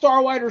was a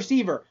star wide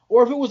receiver,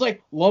 or if it was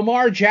like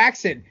Lamar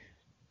Jackson.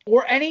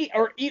 Or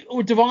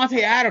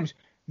Devontae Adams.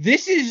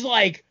 This is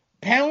like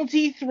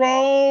penalty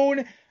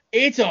thrown.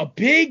 It's a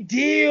big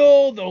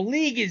deal. The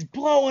league is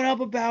blowing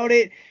up about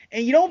it.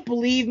 And you don't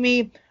believe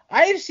me?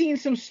 I have seen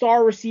some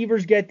star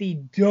receivers get the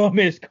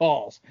dumbest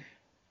calls.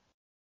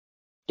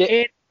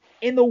 And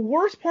the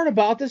worst part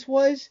about this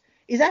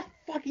is that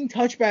fucking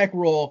touchback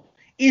rule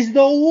is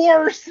the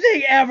worst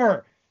thing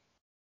ever.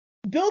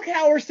 Bill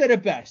Cowher said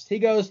it best. He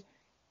goes,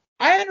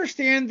 I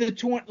understand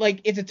it's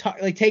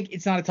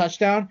not a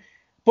touchdown,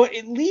 but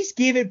at least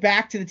give it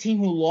back to the team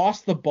who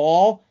lost the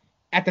ball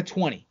at the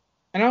 20.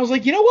 And I was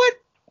like, you know what?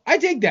 I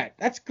dig that.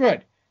 That's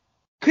good.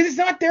 Because it's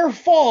not their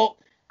fault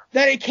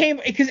that it came,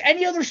 because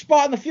any other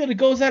spot in the field that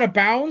goes out of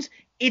bounds,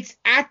 it's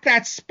at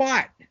that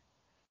spot.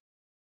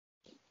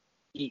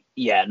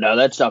 Yeah, no,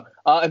 that's dumb.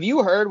 Have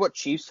you heard what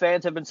Chiefs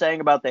fans have been saying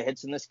about the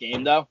hits in this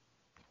game, though?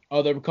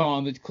 Oh, they're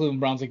calling the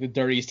Cleveland Browns like the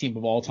dirtiest team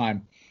of all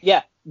time.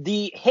 Yeah,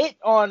 the hit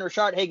on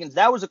Rashard Higgins,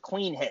 that was a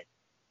clean hit.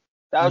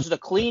 That was just a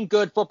clean,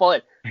 good football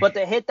hit. But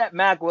the hit that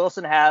Mac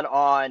Wilson had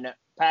on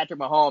Patrick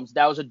Mahomes,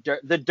 that was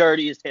the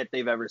dirtiest hit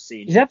they've ever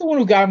seen. Is that the one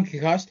who got him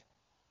concussed?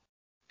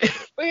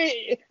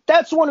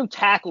 That's the one who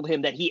tackled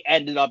him that he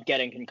ended up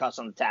getting concussed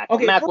on the tackle.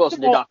 Okay, Mac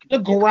Wilson did not. The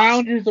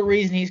ground is the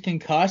reason he's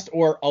concussed,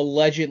 or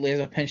allegedly has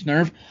a pinched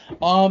nerve.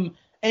 And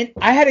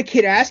I had a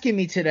kid asking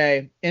me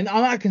today, and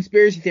I'm not a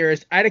conspiracy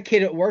theorist. I had a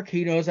kid at work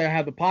who knows I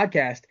have the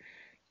podcast.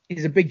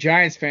 He's a big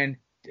Giants fan.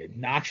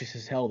 Obnoxious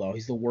as hell, though.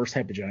 He's the worst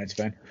type of Giants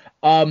fan.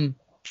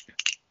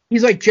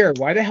 He's like, Jared,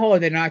 why the hell are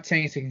they not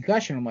saying it's a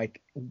concussion? I'm like,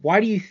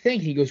 why do you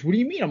think? He goes, what do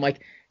you mean? I'm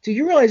like, do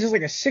you realize there's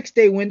like a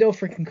 6-day window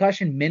for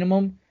concussion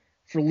minimum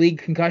for league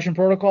concussion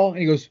protocol? And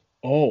he goes,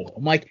 oh.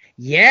 I'm like,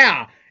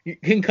 yeah.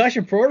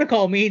 Concussion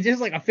protocol means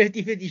it's like a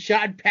 50-50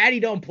 shot.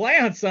 Patty don't play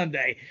on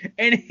Sunday.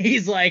 And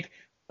he's like,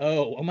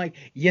 oh. I'm like,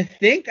 you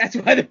think? That's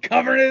why they're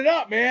covering it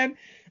up, man.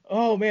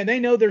 Oh, man, they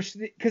know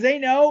because they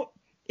know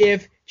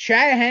if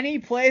Chad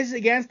Henne plays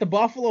against the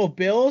Buffalo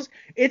Bills,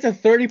 it's a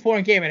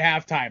 30-point game at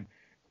halftime.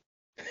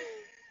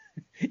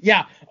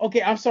 Yeah,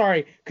 okay, I'm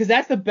sorry, because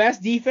that's the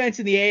best defense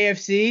in the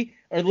AFC,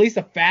 or at least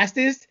the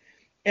fastest.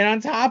 And on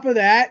top of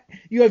that,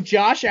 you have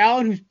Josh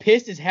Allen, who's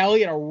pissed as hell.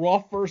 He had a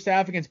rough first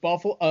half against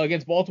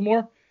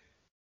Baltimore.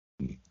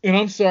 And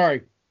I'm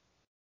sorry,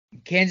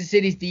 Kansas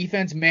City's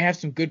defense may have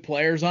some good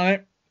players on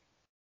it.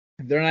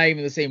 They're not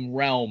even the same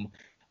realm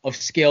of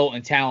skill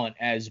and talent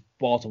as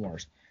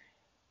Baltimore's.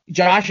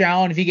 Josh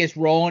Allen, if he gets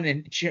rolling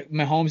and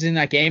Mahomes in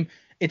that game,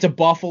 it's a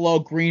Buffalo,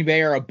 Green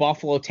Bay, or a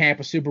Buffalo,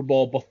 Tampa Super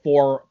Bowl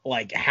before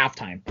like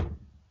halftime.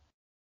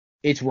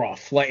 It's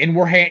rough.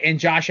 And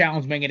Josh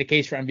Allen's making a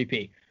case for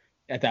MVP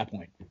at that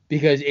point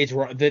because it's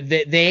rough.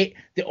 The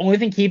only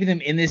thing keeping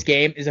them in this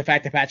game is the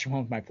fact that Patrick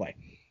Mahomes might play.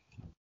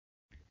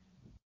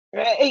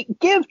 Hey,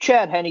 give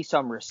Chad Henne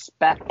some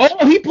respect.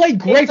 Oh, he played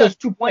great those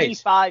 2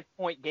 plays.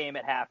 25-point game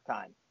at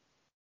halftime.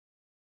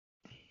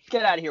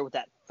 Get out of here with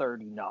that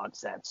 30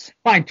 nonsense.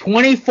 Fine,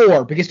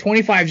 24, because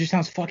 25 just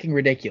sounds fucking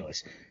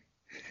ridiculous.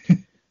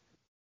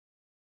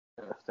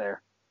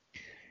 Fair.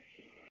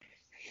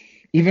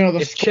 Even though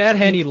if Chad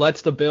Henne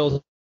lets the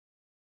Bills...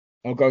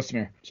 Oh,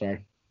 Ghostmere,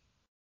 sorry.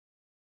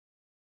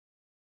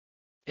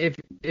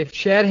 If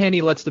Chad Henne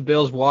lets the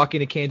Bills walk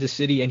into Kansas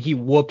City and he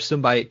whoops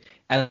them by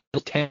at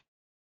 10,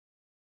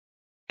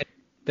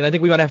 then I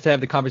think we might have to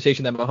have the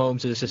conversation that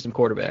Mahomes is a system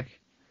quarterback.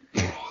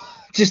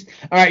 Just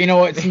all right, you know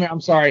what? Samir, I'm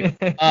sorry.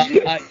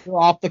 You're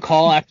off the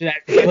call after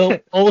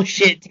that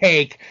bullshit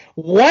take.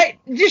 What?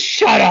 Just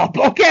shut up,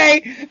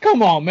 okay?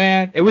 Come on,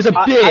 man. It was a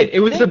bit.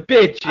 It was a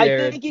bit,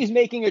 Jared. I think he's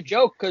making a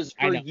joke because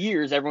for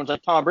years everyone's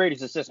like Tom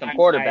Brady's a system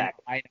quarterback.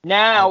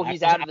 Now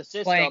he's out of the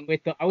system.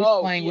 I was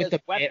playing with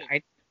the bit.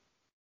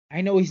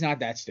 I know he's not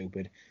that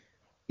stupid.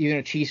 Even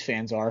though Chiefs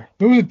fans are.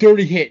 It was a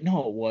dirty hit.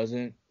 No, it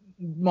wasn't.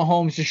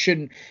 Mahomes just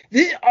shouldn't.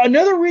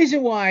 Another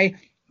reason why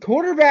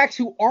quarterbacks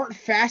who aren't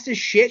fast as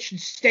shit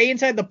should stay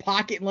inside the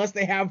pocket unless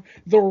they have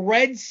the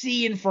Red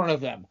Sea in front of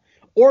them.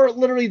 Or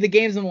literally the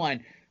game's on the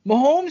line.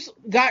 Mahomes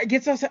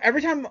gets us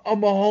every time a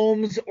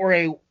Mahomes or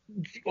a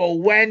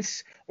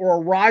Wentz or a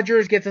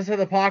Rodgers gets us out of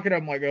the pocket,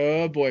 I'm like,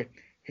 oh boy,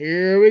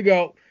 here we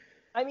go.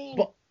 I mean,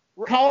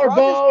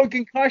 collarbone,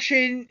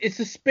 concussion, it's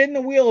the spin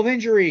the wheel of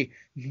injury.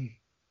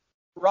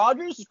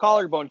 Rodgers'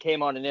 collarbone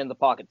came on and in the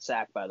pocket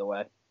sack, by the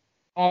way.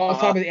 Oh, I was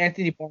talking about the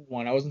Anthony Barr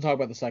one. I wasn't talking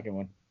about the second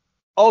one.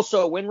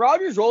 Also, when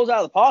Rodgers rolls out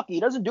of the pocket, he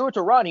doesn't do it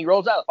to run. He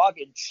rolls out of the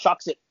pocket and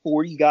chucks it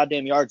 40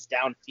 goddamn yards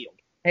downfield.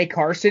 Hey,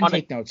 Carson,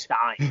 take notes.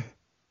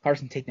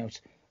 Carson, take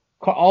notes.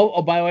 By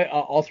the way,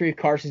 all three of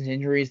Carson's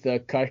injuries, the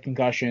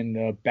concussion,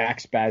 the back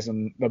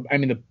spasm,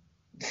 the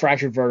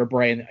fractured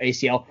vertebrae and the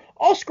ACL,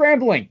 all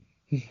scrambling.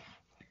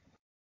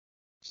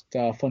 Just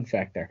a fun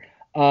fact there.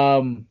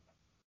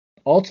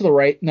 All to the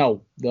right.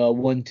 No, the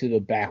one to the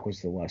back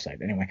was the left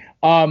side. Anyway.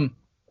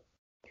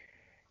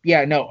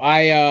 Yeah, no,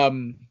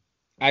 I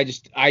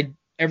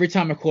every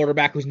time a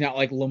quarterback who's not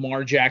like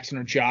Lamar Jackson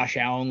or Josh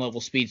Allen level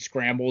speed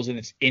scrambles and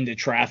it's into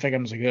traffic,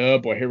 I'm just like, oh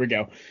boy, here we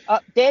go.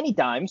 Danny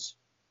Dimes.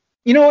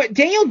 You know what?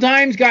 Daniel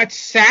Dimes got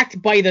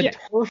sacked by the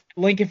turf at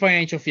Lincoln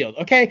Financial Field.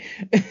 Okay.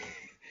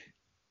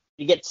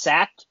 You get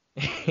sacked?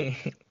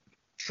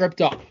 Tripped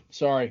up.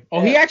 Sorry.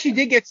 Oh, he actually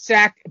did get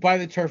sacked by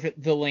the turf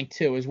at the Link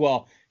too, as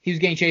well. He was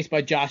getting chased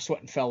by Josh Sweat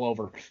and fell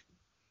over.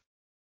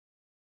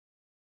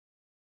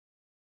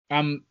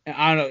 I don't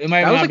know. It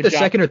might that was like the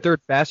second or third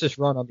fastest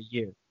run on the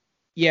year.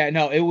 Yeah,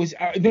 no, it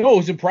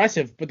was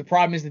impressive, but the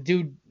problem is the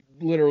dude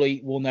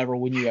literally will never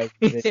win you guys.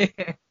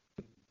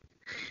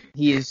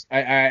 He is.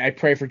 I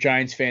pray for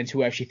Giants fans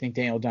who actually think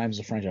Daniel Dimes is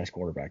a franchise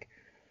quarterback.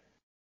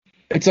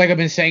 It's like I've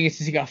been saying it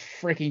since he got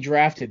freaking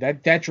drafted.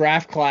 That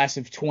draft class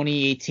of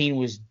 2018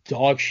 was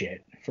dog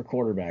shit for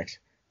quarterbacks.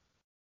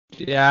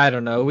 Yeah, I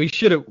don't know. We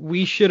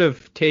should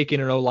have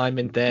taken an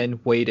O-lineman then,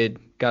 waited,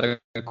 got a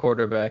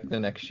quarterback the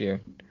next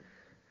year.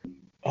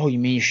 Oh, you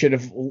mean you should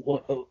have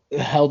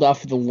held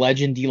off the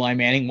legend Eli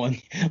Manning one,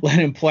 let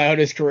him play out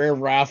his career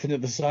right off into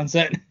the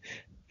sunset?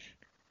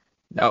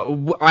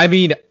 No, I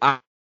mean, I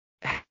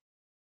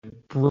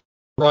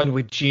run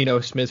with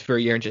Geno Smith for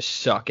a year and just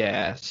suck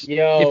ass.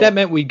 Yo. If that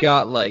meant we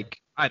got, like,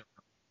 I don't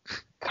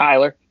know.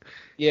 Kyler.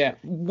 Yeah.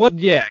 What?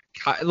 Yeah,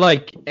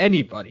 like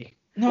anybody.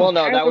 No, well,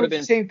 no, that would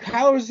have been...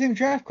 Kyler was the same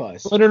draft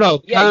class.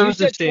 No. Yeah, Kyler you was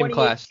said the same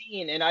class.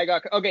 And I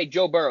got... Okay,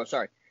 Joe Burrow,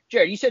 sorry.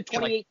 Jared, you said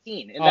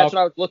 2018, and that's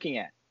what I was looking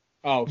at.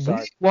 Oh,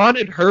 sorry. We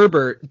wanted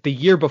Herbert the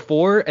year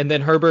before, and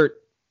then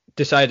Herbert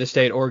decided to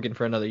stay at Oregon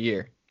for another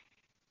year.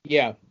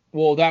 Yeah,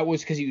 well, that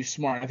was because he was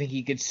smart. I think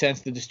he could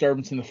sense the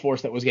disturbance in the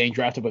force that was getting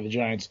drafted by the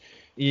Giants.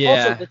 Yeah.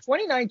 Also, the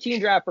 2019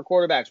 draft for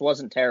quarterbacks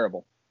wasn't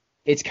terrible.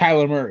 It's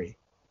Kyler Murray.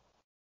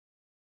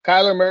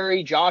 Kyler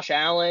Murray, Josh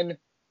Allen.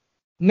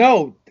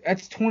 No,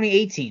 that's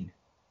 2018.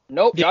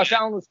 Nope, Josh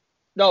Allen was...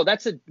 No,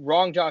 that's the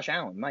wrong Josh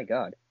Allen. My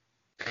God.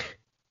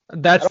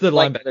 That's the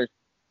linebacker.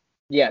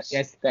 Yes,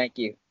 thank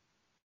you.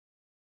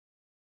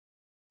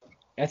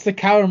 That's the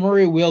Kyler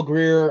Murray, Will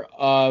Grier,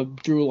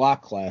 Drew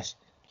Lock class.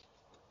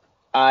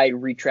 I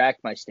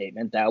retract my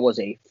statement. That was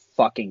a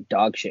fucking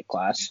dog shit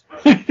class.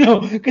 No,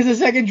 because the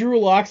second Drew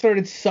Lock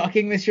started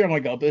sucking this year, I'm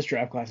like, oh, this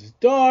draft class is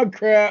dog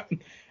crap.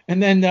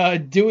 And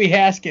then Dewey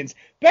Haskins,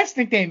 best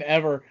nickname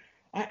ever.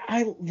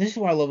 This is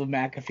why I love the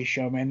McAfee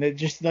show, man. They're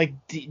just like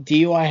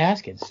DUI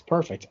Haskins,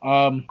 perfect.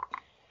 I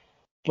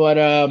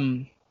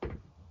don't.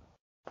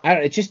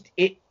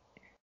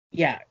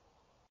 Yeah.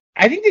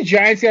 I think the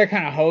Giants got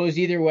kind of hosed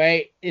either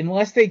way.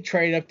 Unless they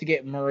traded up to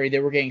get Murray, they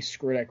were getting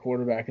screwed at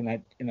quarterback in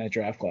that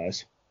draft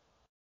class.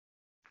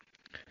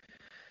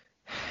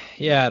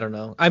 Yeah, I don't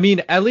know. I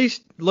mean, at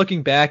least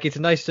looking back, it's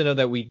nice to know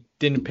that we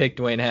didn't pick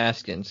Dwayne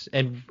Haskins,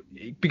 and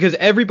because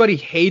everybody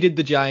hated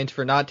the Giants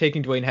for not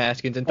taking Dwayne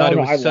Haskins and thought it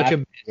was such a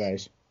miss.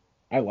 Guys.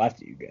 I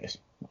laughed at you guys.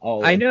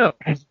 Oh, I know.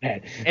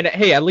 Bad. And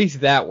hey, at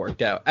least that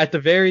worked out. At the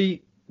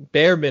very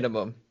bare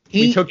minimum,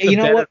 we took the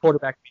better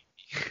quarterback.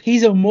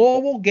 He's a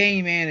mobile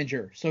game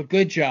manager, so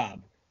good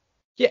job.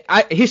 Yeah,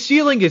 his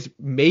ceiling is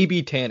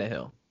maybe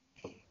Tannehill.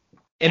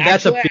 And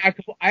actually,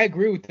 I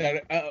agree with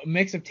that. A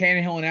mix of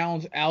Tannehill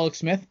and Alex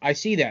Smith. I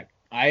see that.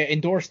 I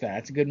endorse that.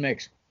 It's a good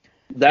mix.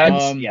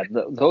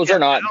 Those are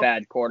not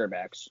bad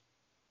quarterbacks.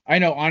 I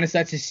know. Honest,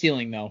 that's his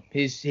ceiling though.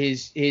 His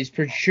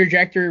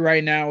trajectory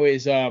right now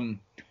is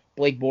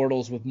Blake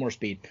Bortles with more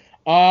speed.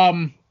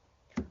 Also,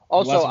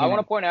 I want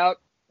to point out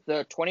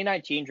the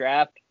 2019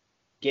 draft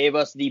gave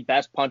us the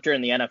best punter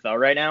in the NFL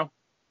right now.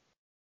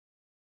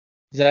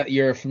 Is that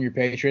from your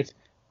Patriots?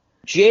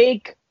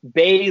 Jake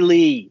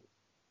Bailey.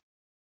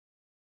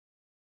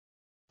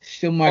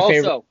 Still my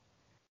favorite. Also,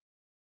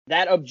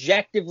 that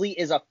objectively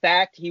is a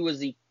fact. He was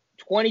the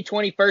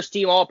 2020 first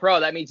team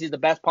All-Pro. That means he's the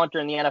best punter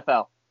in the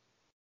NFL.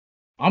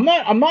 I'm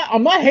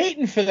not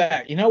hating for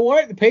that. You know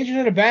what? The Patriots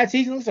had a bad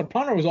season. Listen,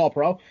 punter was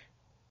All-Pro.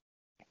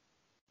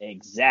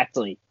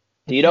 Exactly.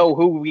 Do you know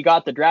who we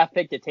got the draft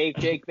pick to take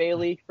Jake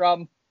Bailey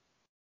from?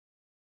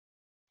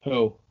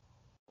 Who?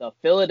 The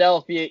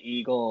Philadelphia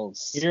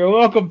Eagles. You're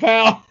welcome,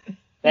 pal.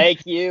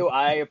 Thank you.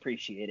 I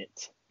appreciate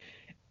it.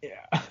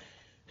 Yeah.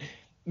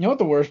 You know what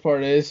the worst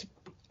part is?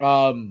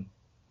 My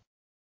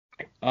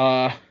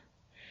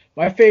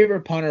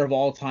favorite punter of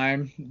all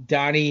time,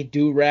 Donnie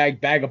Durag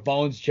Bag of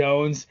Bones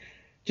Jones.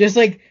 Just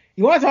like,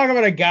 you want to talk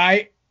about a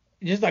guy,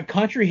 just a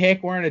country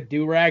hick wearing a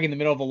do-rag in the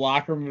middle of a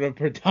locker room in a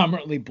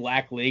predominantly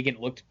black league, and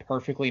it looked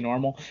perfectly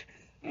normal.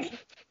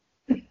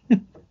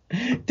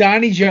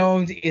 Donnie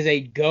Jones is a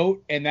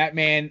GOAT, and that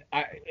man,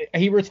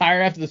 he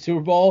retired after the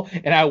Super Bowl,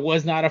 and I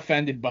was not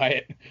offended by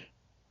it.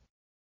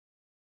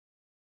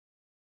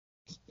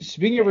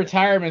 Speaking of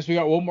retirements, we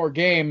got one more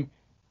game.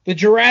 The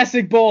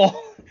Jurassic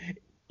Bowl,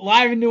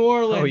 live in New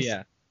Orleans. Oh,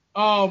 yeah.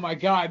 Oh, my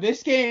God.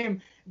 This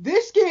game,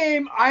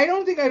 I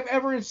don't think I've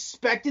ever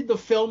inspected the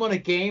film on a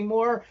game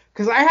more,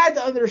 because I had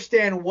to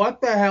understand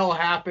what the hell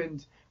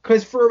happened.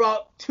 Because for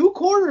about 2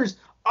 quarters,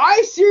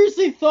 I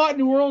seriously thought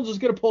New Orleans was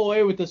going to pull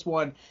away with this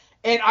one.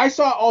 And I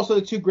saw also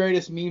the 2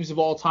 greatest memes of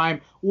all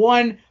time.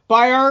 One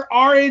by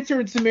our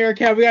intern, Samir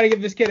Kev. We got to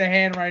give this kid a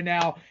hand right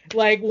now.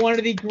 Like, one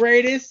of the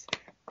greatest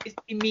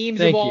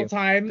memes of all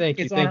time. Thank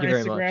you. It's on our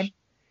Instagram.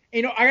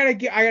 You know, I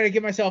gotta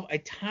give myself a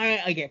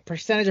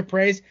percentage of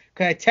praise,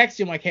 because I text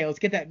you, I'm like, hey, let's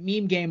get that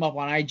meme game up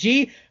on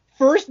IG.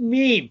 First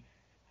meme,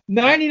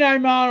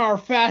 99-mile-an-hour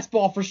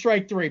fastball for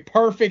strike 3,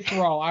 perfect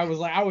throw. I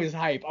was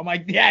hype. I'm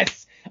like,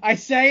 yes. I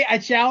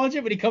challenge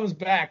it, but he comes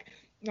back.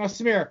 Now,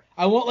 Samir,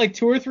 I want like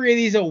 2 or 3 of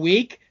these a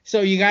week.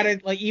 So you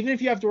gotta, like, even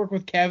if you have to work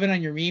with Kevin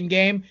on your meme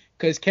game,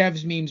 because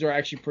Kev's memes are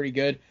actually pretty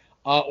good,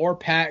 or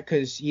Pat,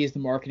 because he is the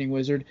marketing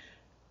wizard.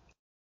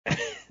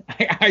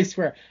 I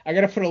swear, I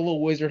gotta put a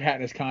little wizard hat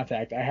in his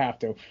contact. I have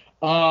to.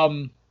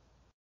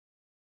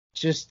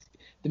 Just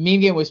the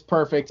meme game was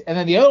perfect, and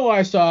then the other one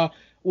I saw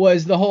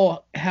was the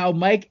whole how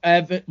Mike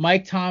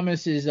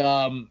Thomas's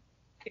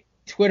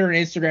Twitter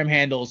and Instagram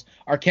handles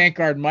are can't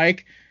guard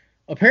Mike.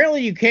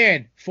 Apparently you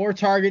can. 4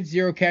 targets,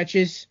 0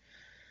 catches,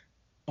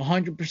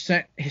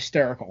 100%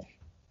 hysterical.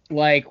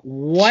 Like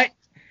what?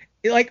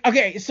 Like,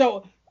 okay,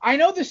 so I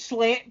know the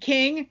slant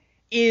king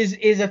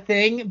is a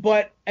thing,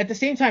 but at the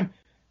same time,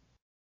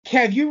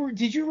 Kev,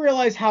 did you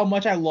realize how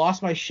much I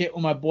lost my shit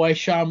when my boy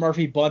Sean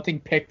Murphy Bunting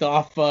picked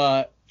off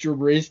Drew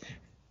Brees?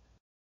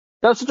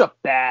 That's such a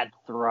bad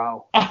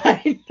throw.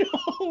 I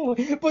know,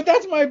 but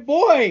that's my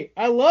boy.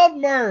 I love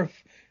Murph.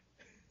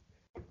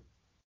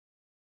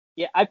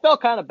 Yeah, I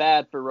felt kind of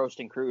bad for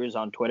roasting Cruz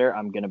on Twitter,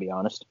 I'm going to be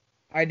honest.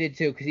 I did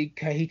too,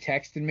 because he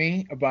texted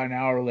me about an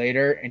hour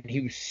later, and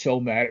he was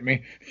so mad at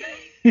me.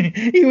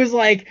 He was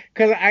like,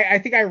 because I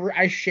think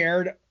I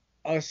shared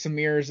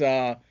Samir's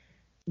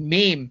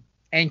meme,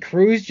 and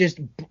Cruz just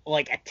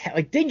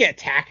didn't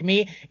attack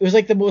me. It was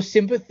like the most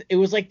it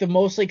was like the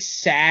most like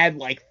sad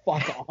like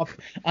fuck off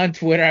on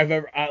Twitter I've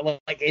ever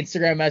like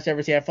Instagram mess I've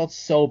ever seen. I felt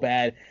so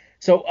bad.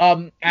 So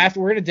after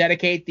we're gonna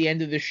dedicate the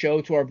end of the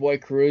show to our boy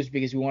Cruz,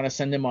 because we want to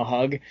send him a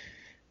hug.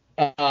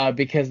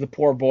 Because the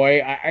poor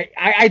boy,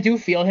 I do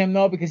feel him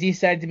though, because he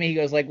said to me, he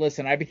goes like,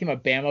 listen, I became a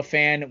Bama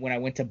fan when I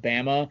went to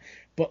Bama,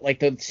 but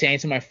like the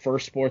Saints are my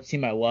first sports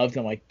team I loved.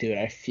 I'm like, dude,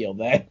 I feel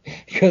that,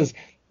 because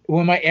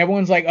when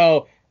everyone's like,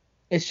 oh,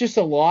 it's just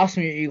a loss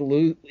when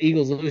your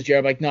Eagles lose,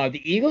 Jared. I'm like, no,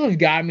 the Eagles have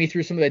gotten me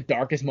through some of the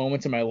darkest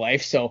moments in my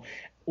life, so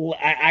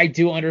I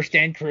do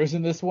understand Cruz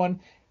in this one.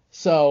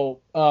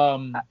 So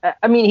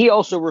I mean, he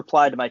also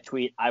replied to my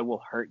tweet, I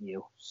will hurt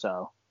you,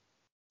 so.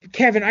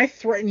 Kevin, I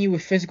threaten you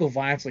with physical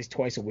violence at least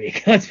twice a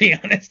week. Let's be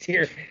honest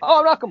here. Oh,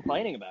 I'm not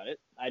complaining about it.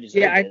 I just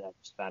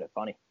found it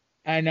funny.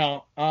 I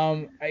know.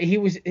 He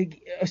was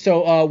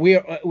so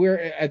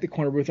we're at the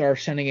corner booth are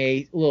sending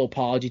a little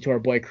apology to our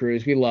boy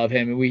Cruz. We love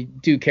him and we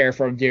do care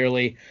for him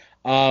dearly.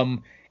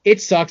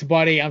 It sucks,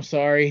 buddy. I'm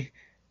sorry.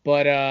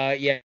 But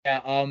yeah.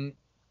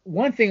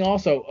 One thing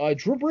also,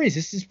 Drew Brees.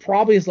 This is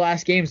probably his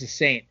last game as a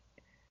Saint.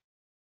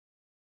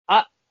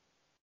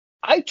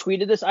 I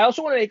tweeted this. I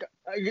also want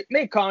to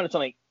make a comment on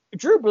something.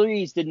 Drew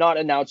Brees did not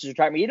announce his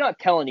retirement. He did not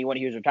tell anyone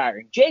he was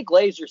retiring. Jay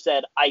Glazer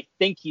said, I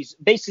think he's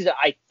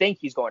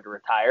going to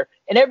retire.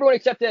 And everyone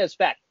accepted it as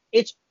fact.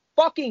 It's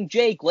fucking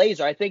Jay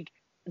Glazer. I think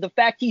the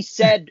fact he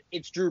said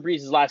it's Drew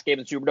Brees' last game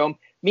in the Superdome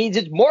means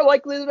it's more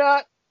likely than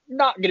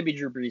not going to be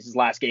Drew Brees'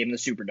 last game in the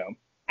Superdome.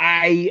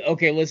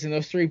 Listen,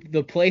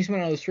 the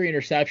placement on those 3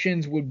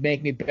 interceptions would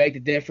make me beg to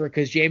differ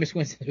because Jameis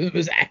Winston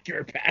was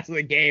accurate pass of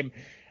the game.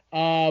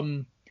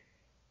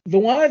 The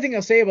one other thing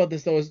I'll say about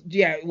this, though, is,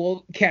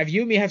 Kev,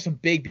 you and me have some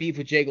big beef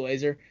with Jay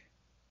Glazer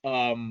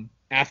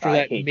after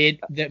that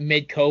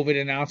mid-COVID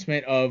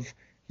announcement of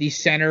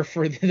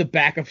the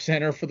backup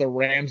center for the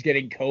Rams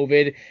getting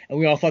COVID, and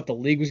we all thought the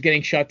league was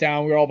getting shut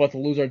down. We were all about to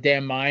lose our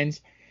damn minds.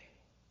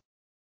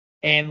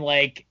 And,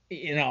 I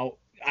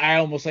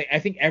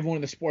think everyone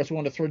in the sports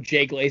wanted to throw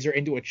Jay Glazer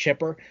into a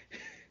chipper.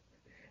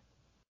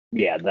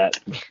 Yeah,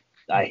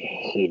 I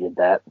hated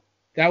that.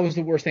 That was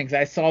the worst thing, because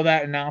I saw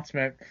that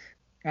announcement.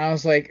 I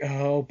was like,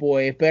 oh,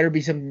 boy, it better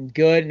be something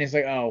good. And it's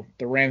like, oh,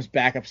 the Rams'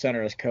 backup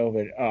center has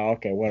COVID. Oh,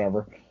 okay,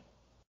 whatever.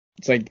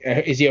 It's like,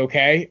 is he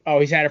okay?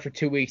 Oh, he's had it for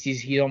 2 weeks.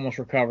 He's almost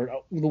recovered.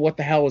 Oh, what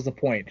the hell was the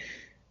point?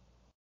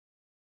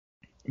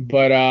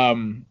 But,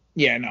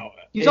 yeah, no.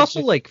 He's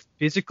also,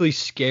 physically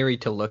scary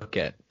to look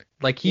at.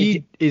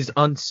 He is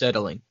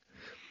unsettling.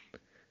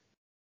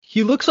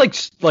 He looks like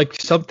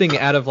something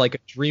out of, a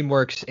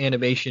DreamWorks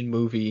animation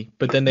movie,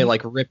 but then they,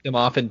 ripped him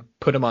off and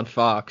put him on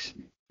Fox.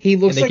 He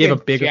looks like he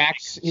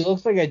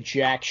looks like a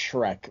Jack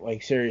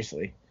Shrek,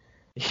 seriously.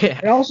 Yeah.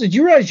 And also, do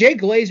you realize Jay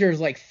Glazer is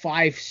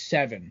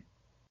 5'7",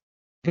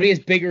 but he has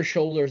bigger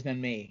shoulders than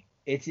me.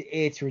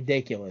 It's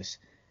ridiculous.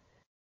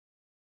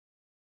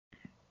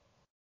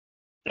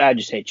 I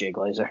just hate Jay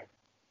Glazer.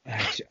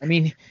 I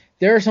mean,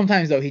 there are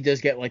sometimes though he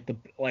does get the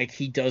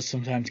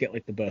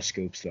best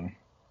scoops though.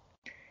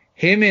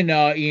 Him and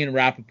Ian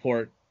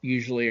Rappaport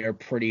usually are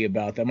pretty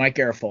about that. Mike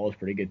Garafolo is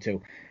pretty good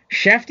too.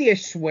 Shefty, I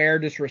swear,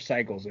 just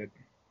recycles it.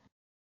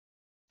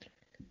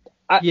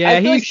 He's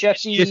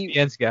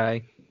ESPN's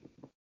guy.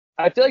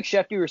 I feel like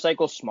Shefty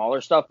recycles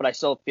smaller stuff, but I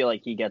still feel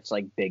like he gets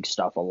big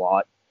stuff a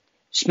lot.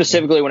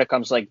 Specifically when it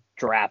comes to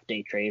draft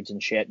day trades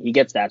and shit. He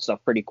gets that stuff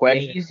pretty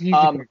quick. Yeah, he's the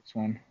quickest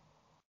one.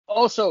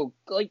 Also,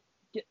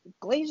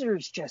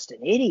 Glazer's just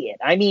an idiot.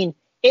 I mean,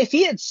 if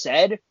he had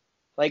said,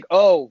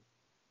 oh,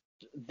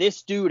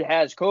 this dude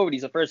has COVID,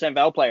 he's a first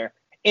NFL player,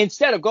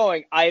 instead of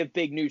going, I have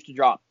big news to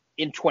drop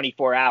in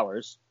 24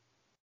 hours.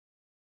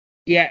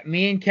 Yeah,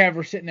 me and Kev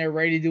were sitting there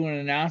ready to do an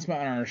announcement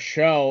on our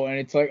show, and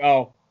it's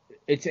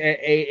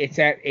it's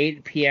at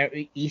 8 p.m.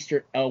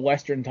 Eastern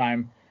Western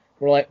time.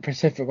 We're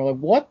Pacific. We're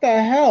what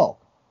the hell?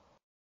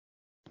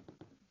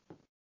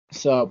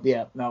 So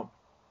yeah, no.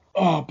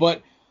 Oh,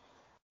 but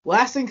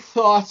lasting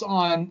thoughts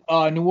on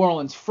New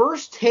Orleans.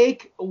 First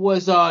take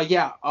was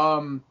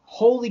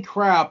holy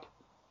crap.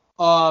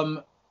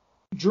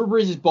 Drew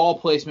Brees' ball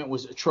placement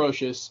was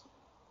atrocious.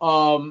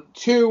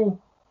 2,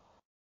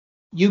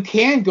 you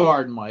can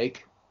guard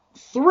Mike.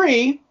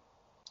 3,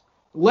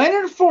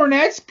 Leonard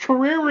Fournette's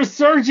career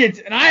resurgence,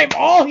 and I am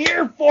all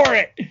here for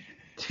it.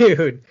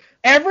 Dude,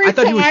 I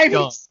thought he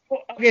was dumb.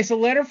 Okay, so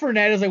Leonard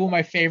Fournette is one of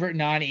my favorite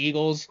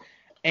non-Eagles,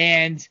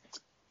 and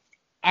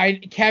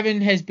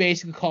Kevin has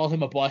basically called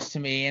him a bust to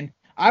me, and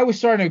I was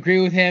starting to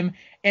agree with him.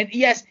 And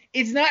yes,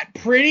 it's not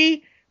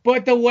pretty,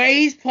 but the way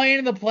he's playing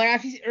in the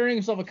playoffs, he's earning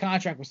himself a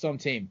contract with some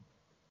team.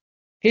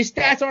 His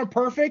stats aren't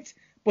perfect,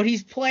 but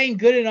he's playing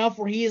good enough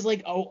where he is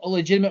a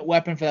legitimate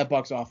weapon for that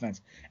Bucs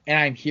offense, and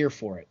I'm here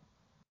for it.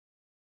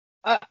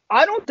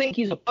 I don't think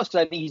he's a bust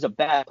because I think he's a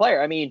bad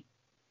player. I mean,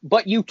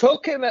 but you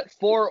took him at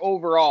 4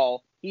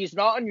 overall. He's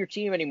not on your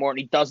team anymore, and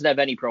he doesn't have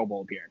any Pro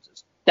Bowl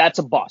appearances. That's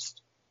a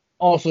bust.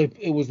 Also,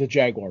 it was the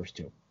Jaguars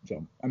too.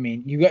 So I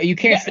mean, you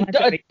can't.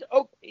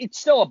 It's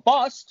still a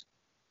bust.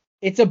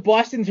 It's a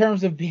bust in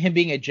terms of him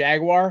being a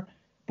Jaguar,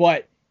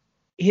 but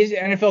his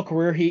NFL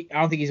career, I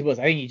don't think he's a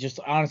bust. I think he just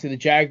honestly the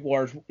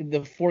Jaguars,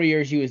 the 4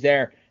 years he was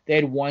there, they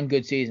had one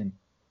good season.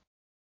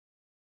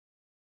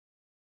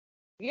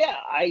 Yeah,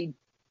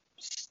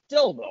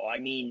 though, I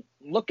mean,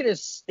 look at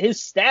his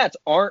stats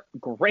aren't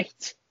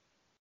great.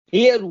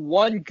 He had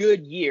one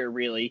good year,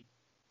 really,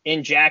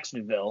 in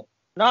Jacksonville.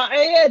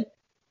 He had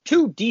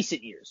 2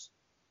 decent years.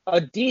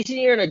 A decent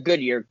year and a good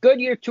year. Good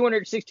year,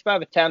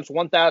 265 attempts,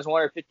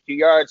 1,152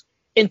 yards,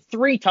 and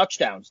 3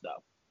 touchdowns,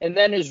 though. And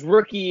then his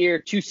rookie year,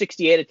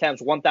 268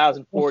 attempts,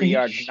 1,040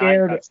 yards,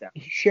 9 touchdowns.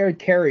 He shared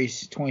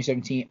carries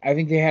 2017. I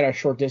think they had a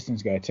short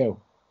distance guy, too.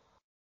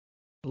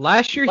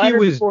 Last year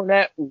Leonard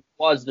Fournette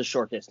was the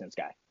short distance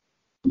guy.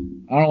 I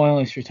don't know why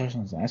only 3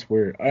 touchdowns. That's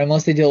weird.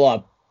 Unless they did a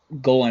lot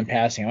of goal line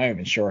passing. I'm not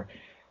even sure.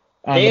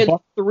 They had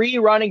 3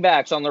 running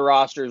backs on the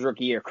roster his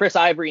rookie year. Chris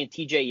Ivory and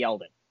TJ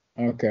Yeldon.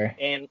 Okay.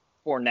 And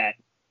Fournette.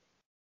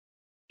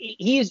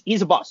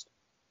 He's a bust.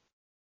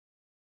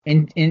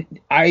 And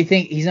I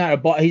think he's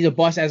not he's a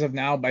bust as of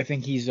now, but I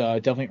think he's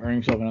definitely earning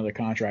himself another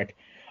contract.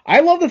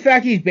 I love the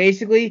fact he's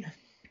basically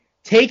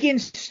taking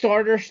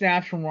starter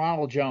snaps from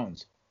Ronald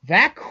Jones.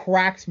 That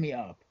cracks me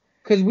up.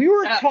 Because we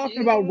were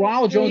talking about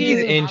Ronald Jones. He's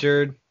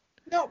injured.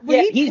 No,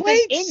 but he's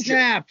played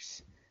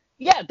snaps.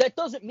 Yeah, that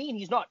doesn't mean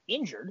he's not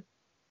injured.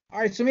 All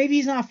right, so maybe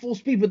he's not full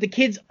speed, but the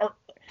kids are.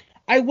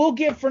 I will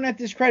give Fournette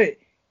this credit.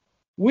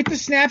 With the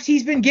snaps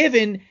he's been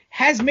given,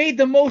 has made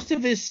the most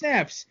of his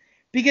snaps.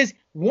 Because,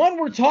 one,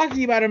 we're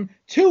talking about him.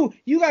 Two,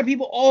 you got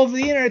people all over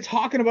the internet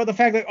talking about the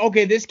fact that,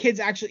 okay, this kid's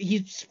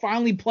he's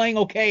finally playing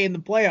okay in the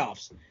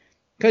playoffs.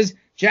 Because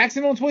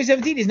Jacksonville in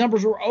 2017, his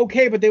numbers were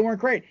okay, but they weren't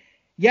great.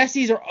 Yes,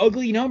 these are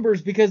ugly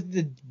numbers because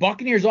the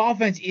Buccaneers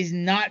offense is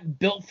not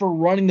built for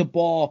running the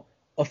ball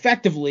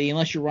effectively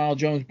unless you're Ronald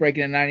Jones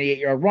breaking a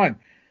 98-yard run.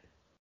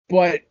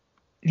 But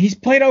he's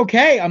played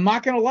okay. I'm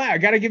not going to lie. I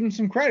got to give him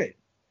some credit.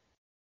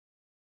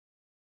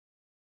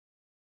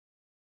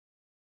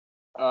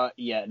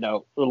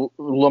 Leonard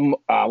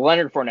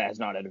Fournette has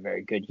not had a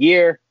very good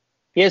year.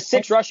 He has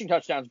 6 rushing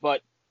touchdowns,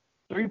 but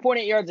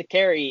 3.8 yards a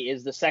carry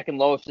is the second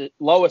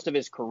lowest of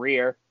his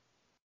career.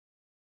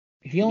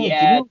 He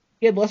had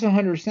less than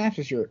 100 snaps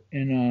this year.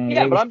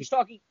 But I'm just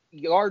talking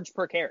yards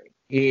per carry.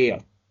 Yeah.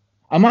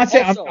 I'm not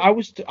saying also, I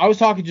was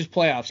talking just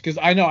playoffs because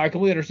I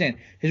completely understand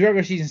his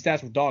regular season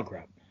stats were dog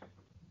crap.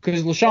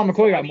 Because LaShawn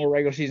McCoy got more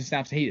regular season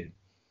snaps than he did.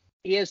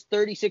 He has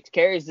 36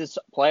 carries this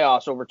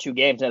playoffs over 2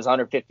 games and has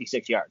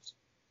 156 yards.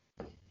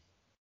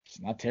 It's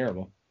not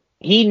terrible.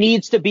 He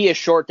needs to be a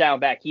short down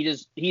back.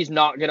 He's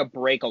not going to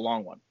break a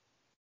long one.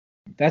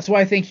 That's why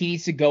I think he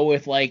needs to go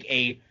with like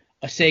a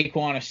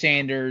Saquon, a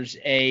Sanders,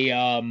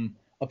 a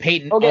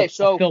Peyton, a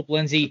Philip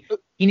Lindsay.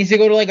 He needs to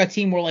go to like a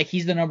team where like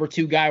he's the number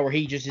 2 guy where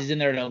he just is in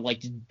there to like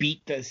just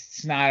beat the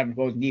snot of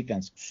opposing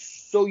defense.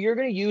 So you're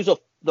going to use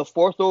the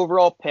 4th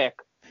overall pick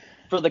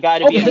for the guy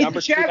to be a number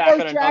 2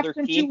 back on another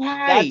team?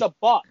 That's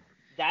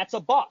a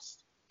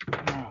bust.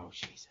 Oh,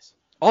 Jesus.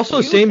 Also,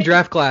 same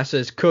draft class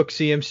as Cook,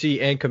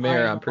 CMC, and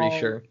Kamara, I'm pretty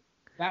sure.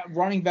 That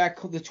running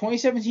back, the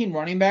 2017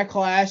 running back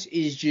class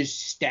is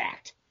just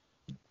stacked.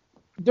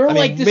 They're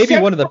maybe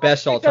one of the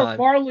best all time.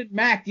 Marlon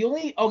Mack.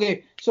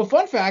 So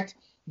fun fact,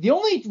 the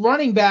only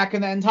running back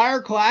in the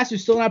entire class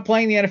who's still not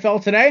playing the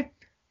NFL today,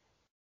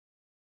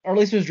 or at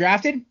least was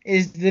drafted,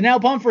 is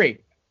Donnell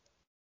Pumphrey.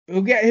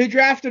 Who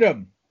drafted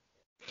him?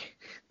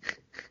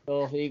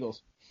 Philadelphia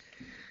Eagles.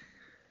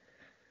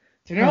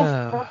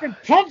 Donnell fucking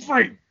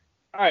Pumphrey.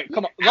 All right,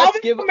 come on. Let's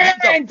give him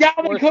and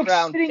Dalvin Cook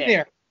sitting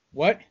there.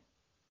 What?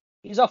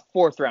 He's a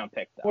 4th round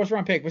pick, though. 4th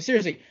round pick, but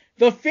seriously,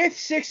 the 5th,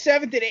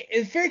 6th,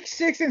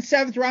 6th, and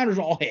 7th rounders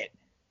all hit.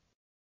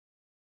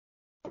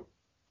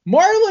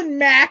 Marlon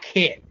Mack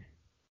hit.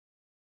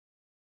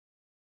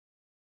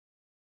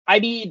 I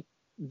mean,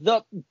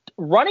 the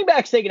running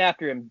backs taken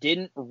after him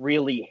didn't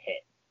really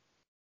hit.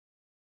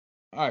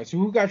 All right, so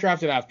who got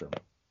drafted after him?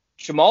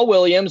 Jamal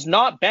Williams,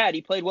 not bad.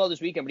 He played well this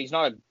weekend, but he's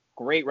not a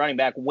great running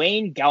back.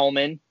 Wayne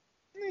Gellman.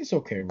 He's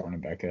okay running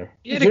back there.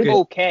 He's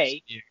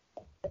okay. He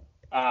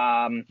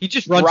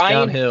just runs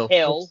Ryan downhill.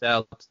 Hill.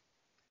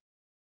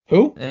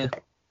 Who?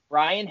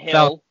 Ryan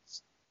Hill.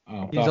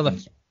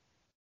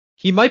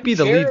 He might be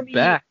the lead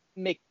back.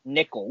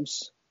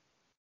 McNichols.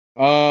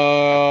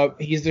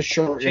 He's the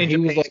short. Change he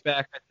was like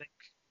back, I think.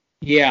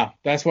 Yeah,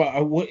 that's what.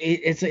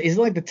 Is it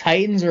like the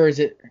Titans or is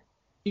it?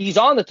 He's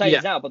on the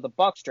Titans now, but the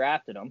Bucks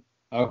drafted him.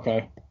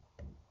 Okay.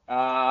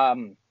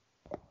 TJ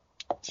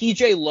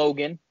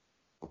Logan.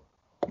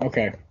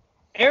 Okay.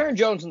 Aaron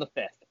Jones in the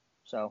 5th,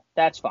 so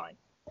that's fine.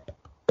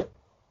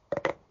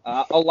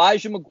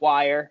 Elijah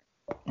McGuire.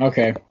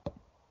 Okay.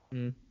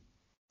 Mm.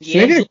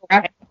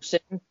 So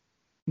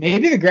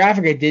maybe the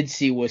graphic I did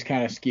see was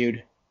kind of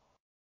skewed.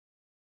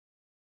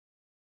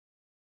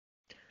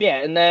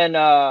 Yeah, and then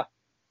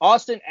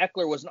Austin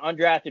Eckler was an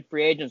undrafted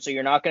free agent, so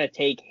you're not going to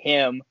take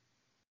him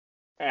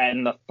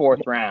in the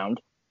 4th round.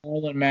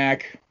 Marlon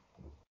Mack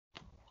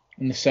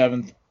in the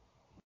 7th.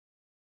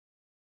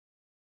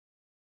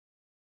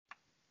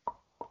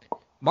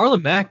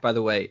 Marlon Mack, by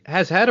the way,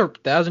 has had a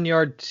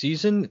 1,000-yard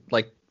season.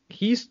 Like,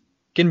 he's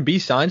can be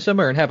signed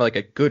somewhere and have like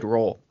a good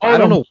role. I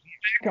don't know.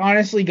 Mack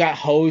honestly got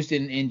hosed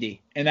in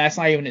Indy, and that's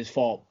not even his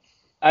fault.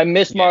 I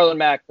miss Marlon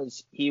Mack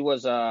because he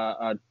was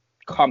a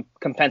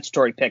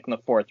compensatory pick in the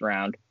 4th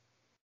round.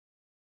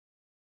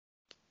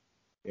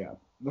 Yeah,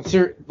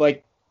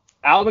 but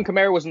Alvin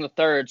Kamara was in the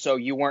 3rd, so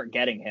you weren't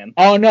getting him.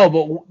 Oh no,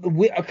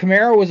 but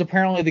Kamara was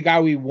apparently the guy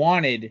we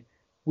wanted.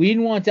 We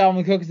didn't want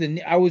Dalvin Cook.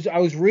 I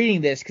was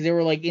reading this because they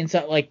were like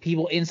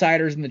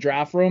insiders in the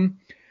draft room.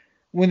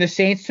 When the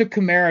Saints took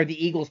Kamara,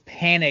 the Eagles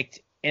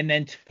panicked and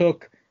then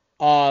took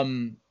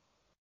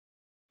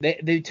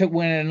they took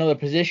win at another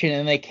position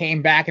and they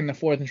came back in the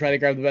 4th and tried to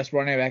grab the best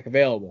running back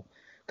available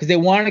because they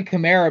wanted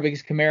Kamara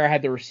because Kamara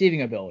had the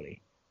receiving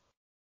ability.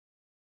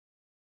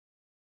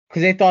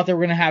 Because they thought they were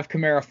going to have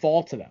Kamara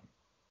fall to them.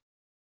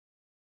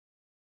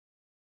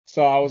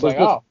 So I was like,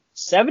 oh.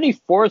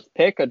 74th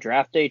pick, a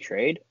draft day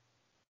trade?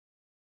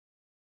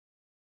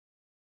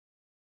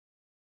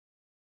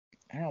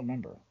 I don't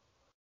remember.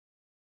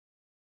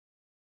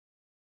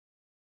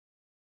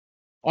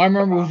 All I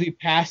remember was we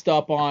passed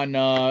up on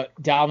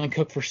Dalvin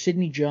Cook for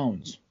Sidney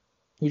Jones,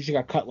 who just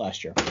got cut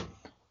last year.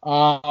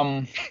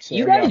 So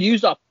you guys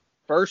used a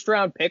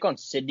first-round pick on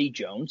Sidney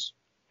Jones?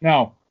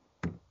 No.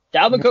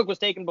 Dalvin Cook was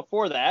taken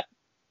before that.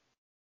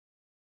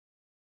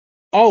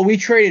 Oh, we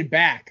traded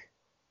back,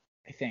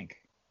 I think.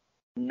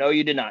 No,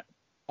 you did not.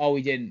 Oh,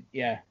 we didn't.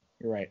 Yeah,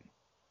 you're right.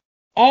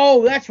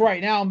 Oh, that's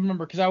right. Now I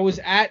remember because I was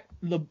at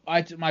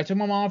I took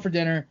my mom for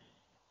dinner,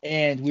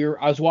 and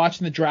I was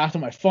watching the draft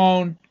on my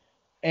phone,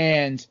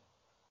 and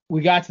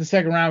we got to the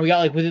second round. We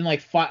got within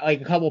a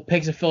couple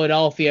picks of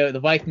Philadelphia. The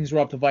Vikings were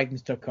up. The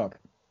Vikings took Cook.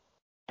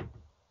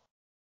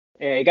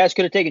 Yeah, you guys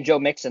could have taken Joe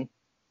Mixon.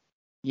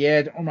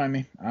 Yeah, don't mind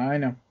me. I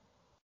know.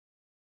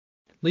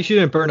 At least you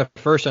didn't burn a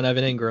first on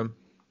Evan Ingram.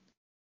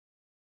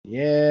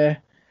 Yeah.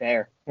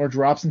 Fair. Or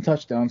drops and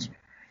touchdowns.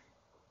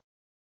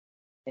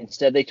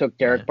 Instead, they took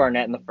Derek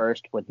Barnett in the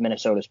first with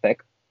Minnesota's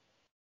pick.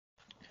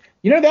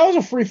 That was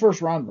a free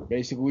first rounder,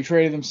 basically. We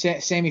traded them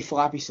Sammy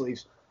Floppy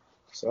Sleeves.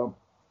 So.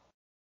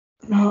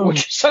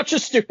 Which is such a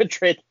stupid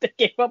trade. They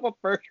gave up a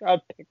first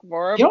round pick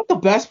for him. You know what the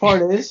best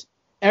part is?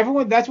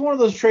 That's one of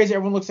those trades that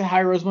everyone looks at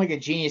High Rosen like a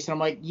genius, and I'm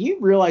like, you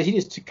realize he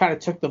just kind of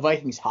took the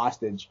Vikings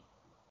hostage.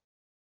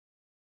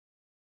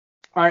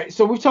 All right,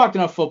 so we've talked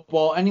enough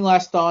football. Any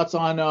last thoughts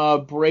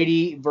on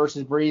Brady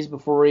versus Breeze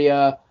before we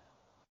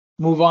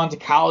move on to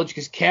college?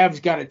 Because Kev's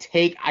got a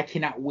take I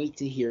cannot wait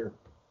to hear.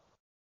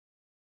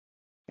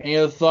 Any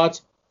other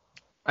thoughts?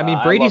 I mean,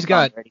 Brady's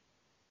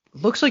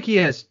looks like he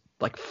has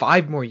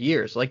 5 more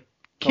years.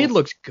 Kid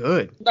looks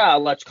good.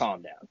 Let's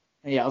calm down.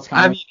 Yeah, let's calm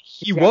down. I mean,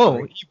 he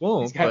won't.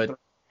 But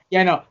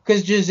yeah, no,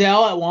 because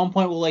Giselle at one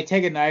point will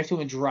take a knife to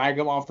him and drag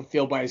him off the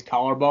field by his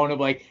collarbone and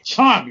be like,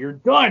 Tom, you're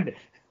done.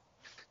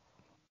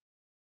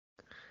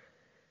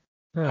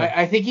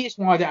 I think he just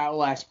wanted to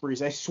outlast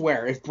Breeze. I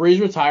swear, if Breeze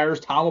retires,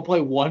 Tom will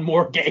play one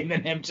more game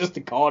than him just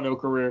to call it a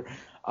career.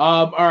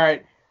 All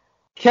right.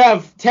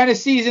 Kev,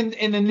 Tennessee's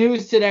in the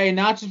news today,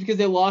 not just because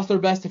they lost their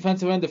best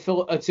defensive end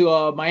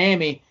to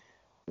Miami.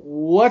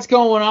 What's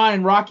going on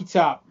in Rocky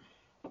Top?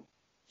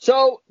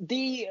 So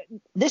this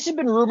has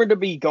been rumored to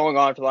be going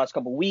on for the last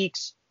couple of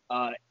weeks.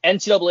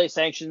 NCAA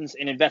sanctions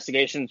and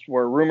investigations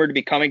were rumored to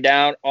be coming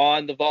down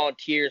on the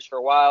Volunteers for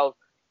a while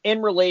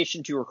in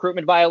relation to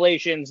recruitment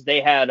violations.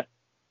 They had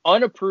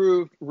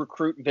unapproved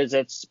recruit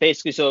visits,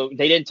 basically, so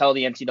they didn't tell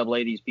the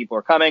NCAA these people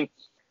are coming.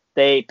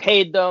 They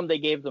paid them. They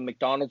gave them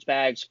McDonald's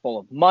bags full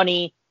of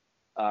money.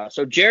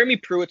 So Jeremy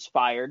Pruitt's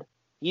fired.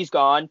 He's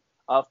gone.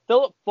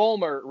 Philip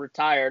Fulmer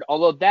retired,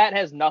 although that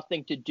has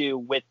nothing to do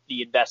with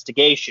the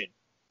investigation.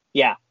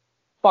 Yeah.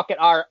 Fuck it.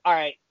 All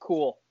right,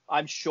 cool.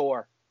 I'm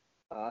sure.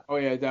 Oh,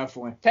 yeah,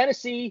 definitely.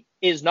 Tennessee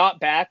is not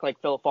back, like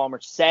Philip Fulmer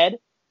said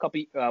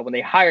when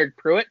they hired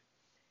Pruitt.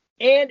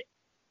 And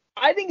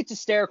I think it's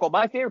hysterical.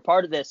 My favorite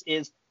part of this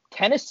is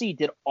Tennessee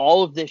did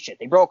all of this shit.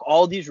 They broke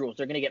all these rules.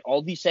 They're going to get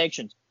all these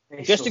sanctions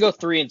just to go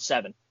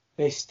 3-7.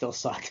 They still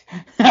suck.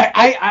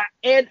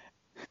 And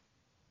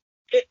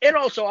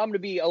also, I'm going to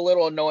be a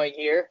little annoying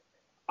here.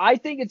 I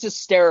think it's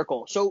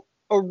hysterical. So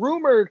a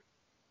rumored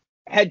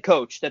head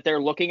coach that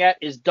they're looking at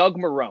is Doug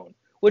Marrone,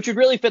 which would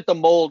really fit the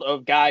mold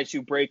of guys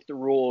who break the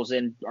rules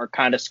and are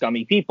kind of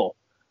scummy people.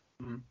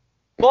 Mm-hmm.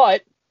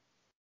 But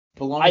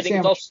I think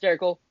it's also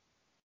hysterical.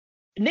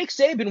 Nick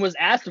Saban was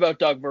asked about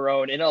Doug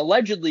Marrone, and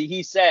allegedly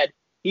he said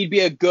he'd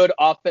be a good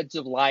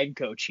offensive line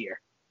coach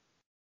here.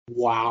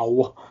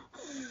 Wow.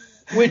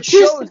 Which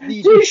shows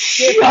the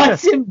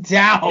shuts him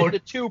down. The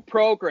two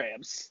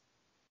programs.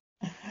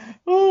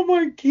 Oh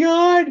my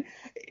God.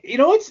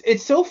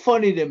 It's so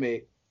funny to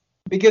me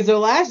because their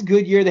last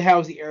good year they had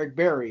was the Eric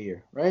Berry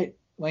year, right?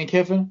 Lane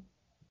Kiffin.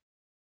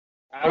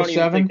 I don't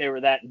even think they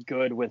were that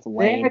good with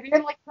Lane. They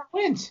had 10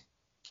 wins.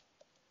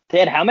 They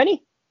had how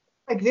many?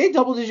 They had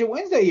double-digit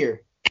wins that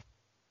year.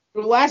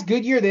 For the last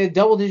good year, they had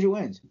double-digit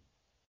wins.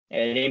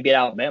 Yeah, they didn't beat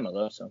Alabama,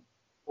 though, so.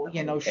 Well,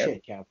 yeah, no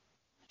shit, Cap.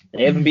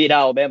 They haven't beat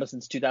Alabama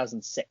since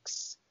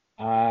 2006.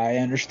 I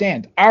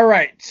understand. All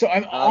right, so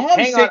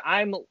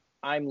I'm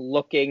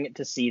looking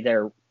to see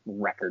their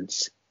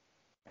records.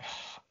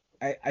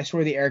 I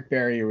swear the Eric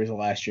Berry year was the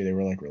last year they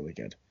were, really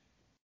good.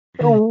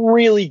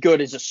 Really good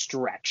is a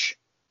stretch.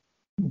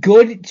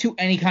 Good to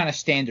any kind of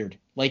standard.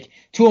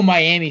 To a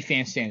Miami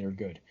fan standard,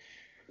 good.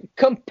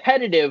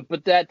 Competitive,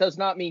 but that does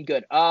not mean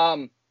good.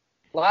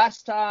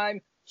 Last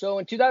time, so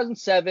in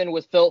 2007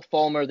 with Philip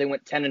Fulmer, they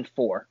went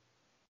 10-4.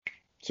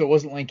 So it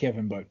wasn't Lane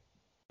Kiffin, but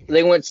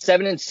they went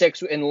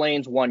 7-6 in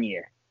Lane's 1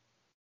 year.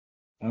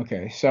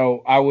 Okay,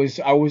 so I was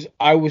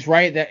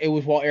right that it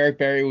was while Eric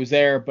Berry was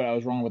there, but I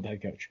was wrong with the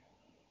head coach.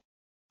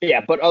 Yeah,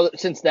 but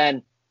since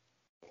then,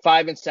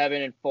 5-7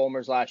 in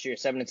Fulmer's last year,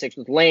 7-6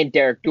 with Lane.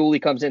 Derek Dooley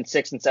comes in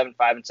 6-7,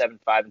 5-7,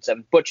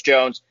 5-7. Butch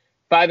Jones,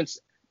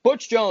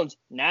 Butch Jones,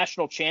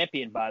 national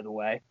champion, by the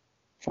way.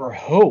 For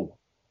who?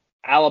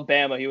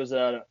 Alabama. He was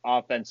an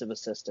offensive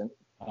assistant.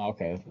 Oh,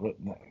 okay.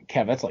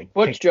 Kev, that's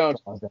Butch Jones.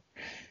 5-7,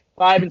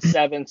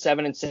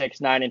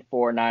 7-6, 9-4,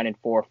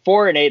 9-4,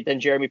 4-8. Then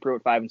Jeremy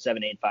Pruitt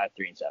 5-7, 8-5,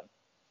 3-7.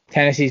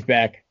 Tennessee's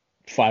back.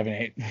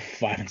 5-8,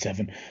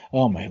 5-7.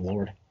 Oh my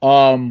lord.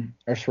 Or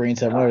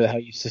 3-7, whatever the hell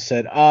you used to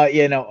said. I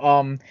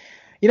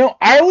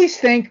always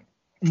think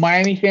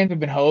Miami fans have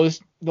been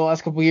hosed the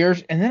last couple of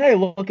years, and then I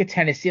look at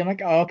Tennessee. I'm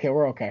like, oh, okay,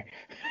 we're okay.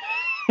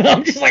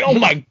 I'm just like, oh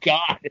my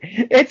god.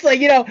 It's like,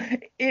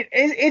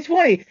 it's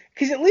funny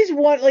because at least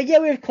one, like, yeah,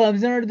 we have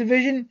Clemson in our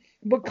division,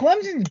 but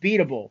Clemson's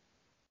beatable.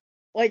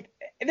 Like,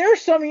 there are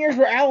some years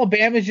where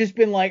Alabama's just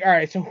been like, all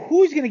right, so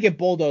who's gonna get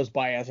bulldozed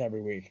by us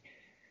every week?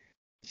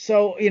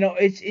 So,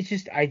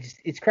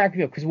 it's cracking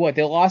me up because what,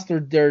 they lost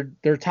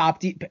their top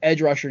deep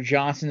edge rusher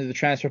Johnson to the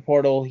transfer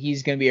portal.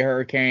 He's gonna be a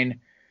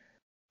hurricane.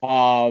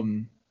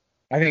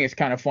 I think it's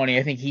kind of funny.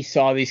 I think he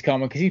saw these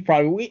coming because he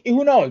probably,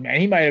 who knows, man,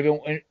 he might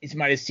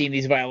have seen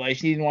these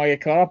violations. He didn't want to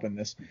get caught up in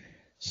this.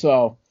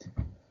 So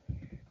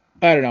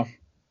I don't know.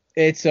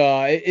 It's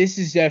this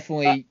is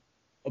definitely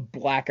a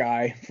black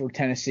eye for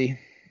Tennessee.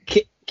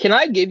 Can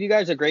I give you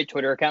guys a great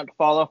Twitter account to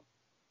follow?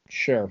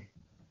 Sure.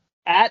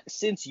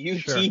 Since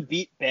UT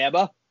beat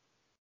Bama.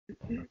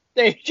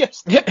 They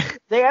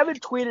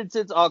haven't tweeted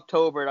since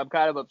October, and I'm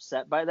kind of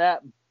upset by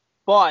that.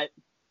 But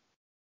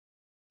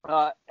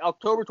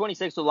October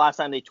 26th was the last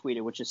time they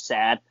tweeted, which is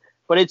sad.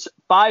 But it's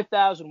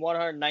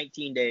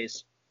 5,119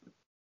 days.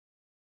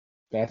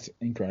 That's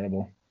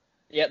incredible.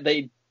 Yeah,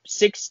 they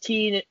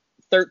 16-13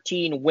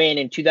 win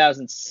in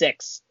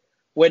 2006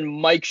 when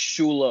Mike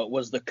Shula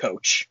was the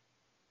coach.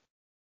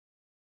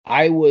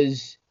 I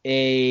was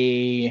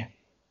a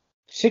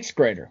 6th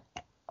grader.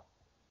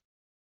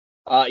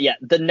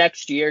 The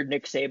next year,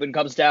 Nick Saban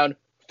comes down,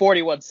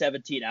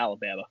 41-17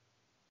 Alabama.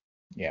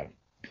 Yeah.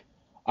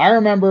 I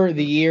remember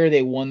the year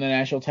they won the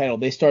national title.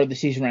 They started the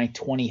season ranked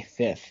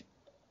 25th.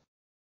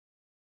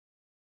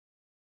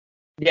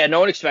 Yeah, no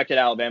one expected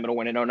Alabama to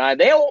win in 09.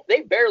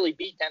 They barely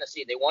beat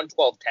Tennessee. They won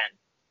 12-10.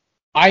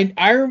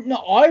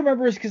 All I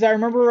remember is because I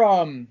remember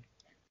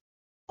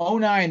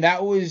 09,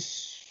 that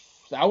was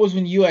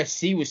when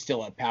USC was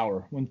still at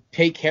power, when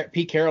Pete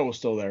Carroll was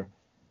still there.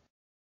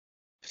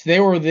 So they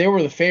were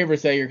the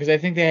favorites that year because I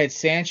think they had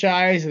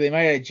Sanchez, or they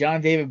might have had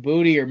John David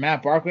Booty or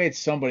Matt Barkley. It's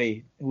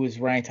somebody who was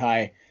ranked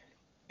high.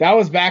 That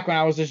was back when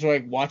I was just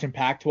like watching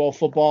Pac-12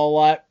 football a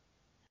lot.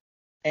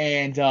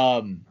 And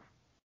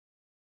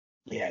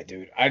yeah,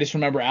 dude, I just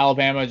remember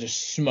Alabama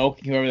just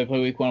smoking whoever they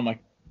played week 1. I'm like,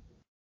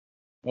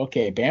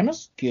 okay,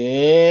 Bama's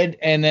good.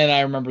 And then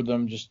I remember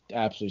them just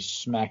absolutely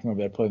smacking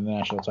whoever they played in the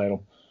national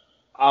title.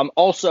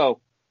 Also,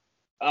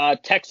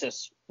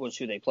 Texas was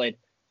who they played.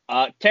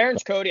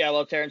 Terrence Cody, I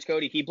love Terrence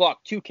Cody. He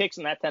blocked 2 kicks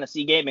in that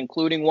Tennessee game,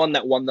 including one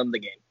that won them the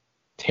game.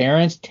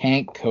 Terrence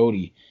Tank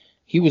Cody.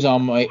 He was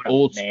on my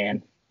old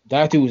man.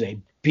 That dude was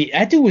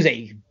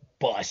a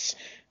bus.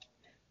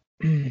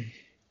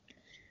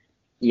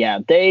 Yeah,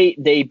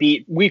 they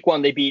beat week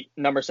 1. They beat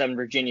number 7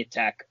 Virginia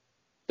Tech,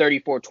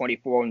 34-24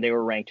 when they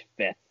were ranked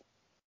 5th.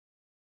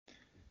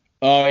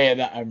 Oh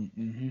yeah,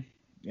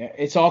 yeah,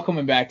 it's all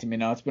coming back to me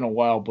now. It's been a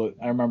while, but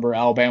I remember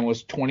Alabama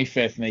was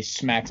 25th and they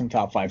smacked some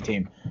top 5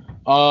 team.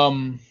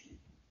 Alrighty.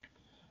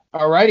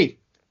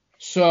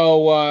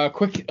 So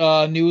quick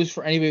news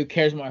for anybody who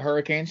cares about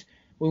Hurricanes.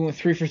 We went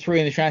 3 for 3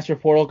 in the transfer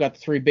portal. Got the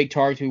 3 big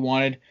targets we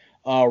wanted.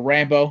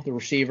 Rambo, the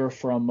receiver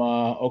from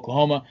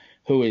Oklahoma,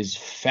 who is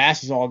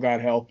fast as all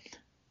God hell.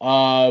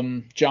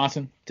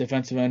 Johnson,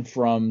 defensive end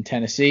from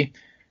Tennessee.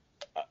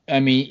 I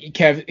mean,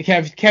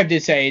 Kev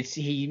did say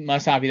he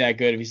must not be that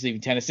good if he's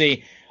leaving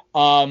Tennessee.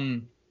 I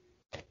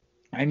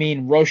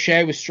mean,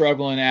 Roche was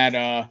struggling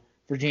at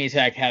Virginia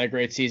Tech, had a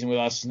great season with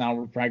us. Now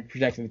we're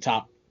projected the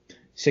top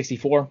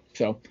 64.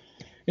 So,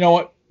 you know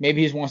what? Maybe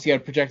he just wants to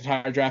get a projected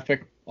higher draft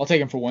pick. I'll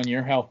take him for 1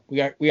 year. Hell, we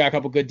got a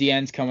couple good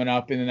DNs coming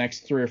up in the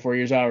next 3 or 4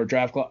 years out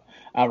of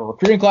our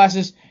recruiting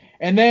classes.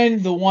 And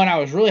then the one I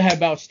was really hyped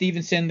about,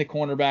 Stevenson, the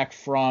cornerback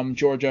from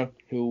Georgia,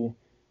 who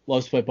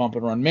loves to play bump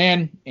and run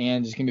man,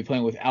 and is going to be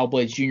playing with Al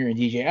Blades Jr. and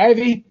DJ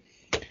Ivey.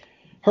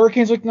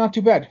 Hurricanes look not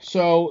too bad.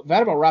 So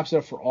that about wraps it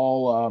up for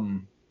all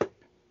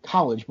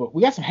college. But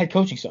we got some head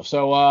coaching stuff.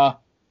 So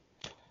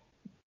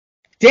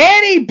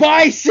Danny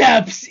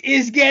Biceps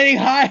is getting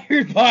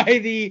hired by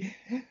the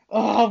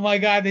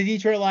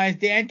Detroit Lions.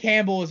 Dan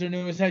Campbell is their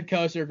newest head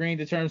coach. They're agreeing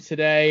to terms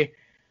today.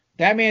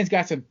 That man's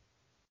got some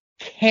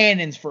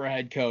cannons for a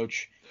head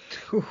coach.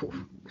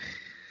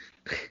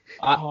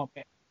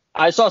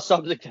 I saw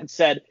something that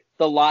said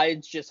the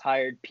Lions just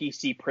hired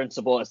PC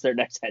Principal as their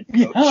next head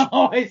coach.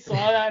 Oh, I saw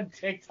that on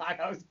TikTok.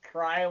 I was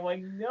crying. I'm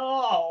like,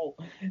 no.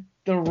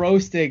 The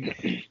roasting.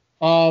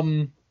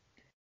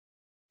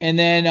 And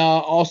then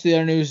also the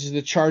other news is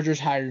the Chargers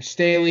hired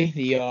Staley,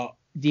 the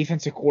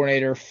defensive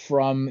coordinator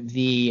from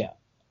the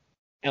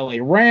LA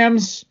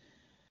Rams.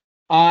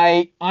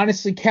 I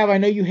honestly, Kev, I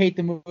know you hate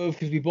the move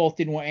because we both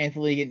didn't want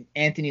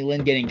Anthony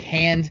Lynn getting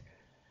canned.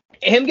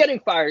 Him getting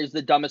fired is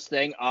the dumbest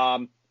thing.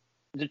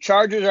 The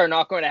Chargers are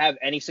not going to have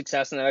any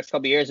success in the next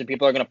couple of years, and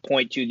people are going to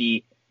point to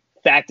the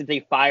fact that they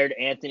fired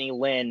Anthony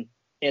Lynn,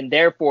 and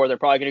therefore they're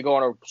probably going to go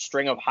on a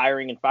string of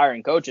hiring and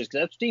firing coaches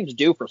because that's what teams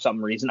do for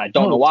some reason. I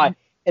don't know why.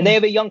 And they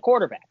have a young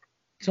quarterback.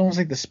 It's almost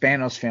like the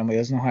Spanos family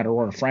doesn't know how to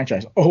run a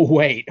franchise. Oh,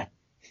 wait.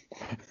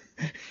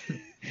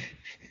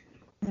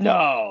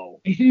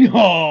 No.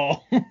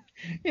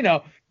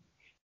 No.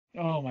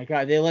 Oh my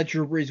God, they let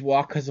Drew Brees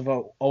walk because of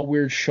a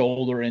weird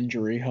shoulder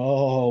injury.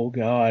 Oh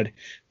God.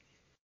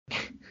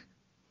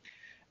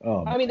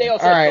 Oh, I mean, they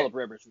also all had right. Phillip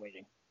Rivers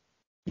waiting.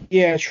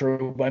 Yeah,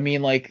 true. I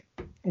mean, like,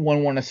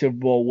 one won a Super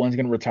Bowl, one's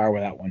gonna retire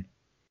with that one.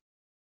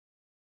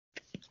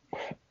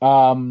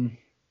 All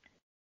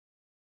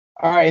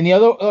right, and the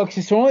other.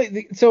 Okay,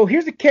 so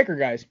here's the kicker,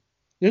 guys.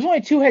 There's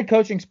only 2 head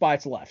coaching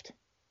spots left.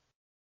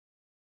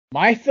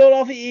 My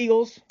Philadelphia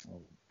Eagles.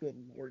 Oh, good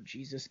Lord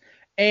Jesus.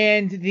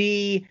 And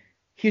the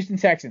Houston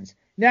Texans.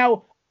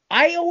 Now,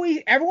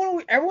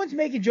 everyone's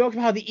making jokes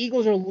about how the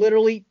Eagles are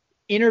literally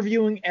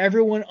interviewing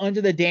everyone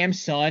under the damn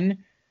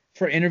sun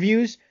for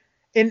interviews.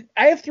 And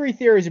I have 3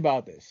 theories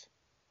about this.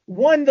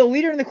 One, the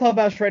leader in the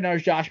clubhouse right now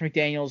is Josh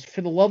McDaniels.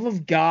 For the love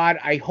of God,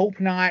 I hope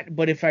not,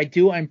 but if I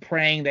do, I'm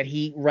praying that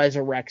he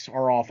resurrects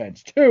our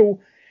offense. 2,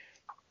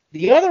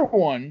 the other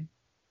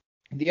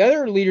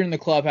leader in the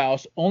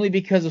clubhouse, only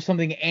because of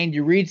something Andy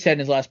Reid said in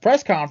his last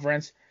press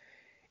conference,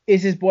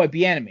 is his boy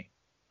Bieniemy.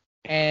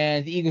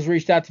 And the Eagles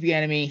reached out to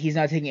Bieniemy. He's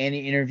not taking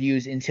any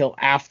interviews until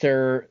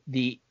after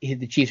the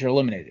Chiefs are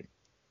eliminated.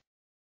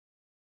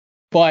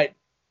 But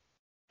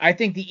I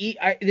think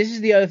this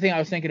is the other thing I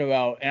was thinking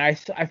about, and I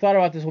thought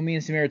about this when me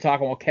and Samir were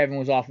talking while Kevin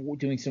was off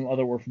doing some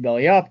other work for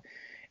Belly Up,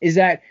 is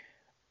that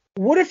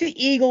what if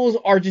the Eagles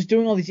are just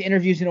doing all these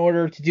interviews in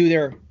order to do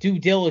their due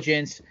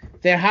diligence?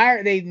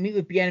 They meet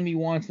with Bieniemy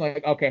once,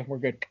 like, okay, we're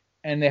good,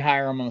 and they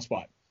hire him on the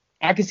spot.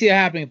 I could see that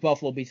happening if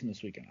Buffalo beats them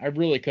this weekend. I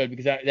really could,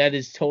 because that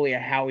is totally a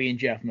Howie and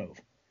Jeff move.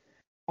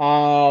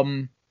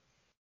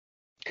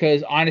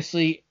 Because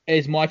honestly,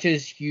 as much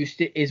as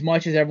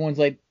everyone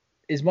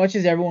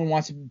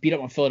wants to beat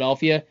up on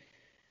Philadelphia,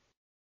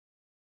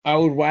 I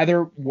would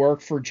rather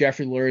work for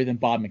Jeffrey Lurie than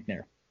Bob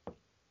McNair.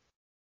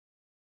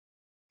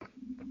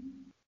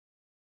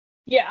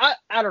 Yeah,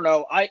 I don't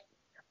know.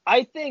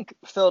 I think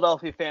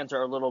Philadelphia fans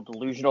are a little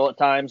delusional at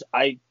times.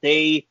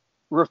 They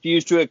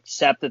refuse to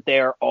accept that they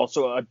are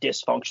also a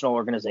dysfunctional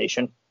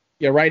organization.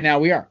 Yeah, right now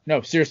we are. No,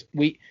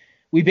 seriously,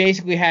 we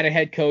basically had a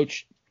head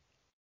coach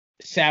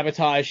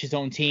sabotage his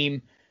own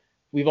team.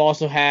 We've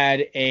also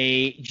had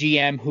a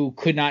GM who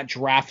could not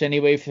draft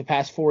anybody for the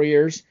past 4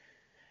 years.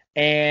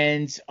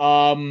 And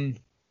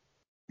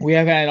we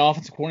have had an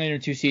offensive coordinator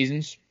in 2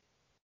 seasons.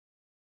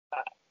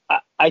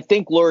 I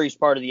think Lurie's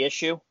part of the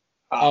issue.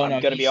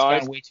 I'm going to be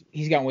honest.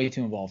 He's gotten way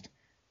too involved.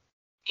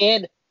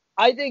 And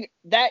I think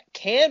that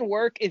can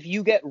work if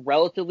you get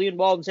relatively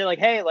involved and say, like,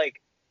 hey,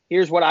 like,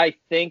 here's what I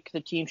think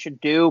the team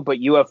should do, but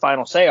you have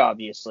final say,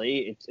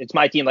 obviously. It's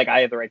my team. Like, I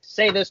have the right to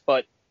say this,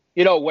 but,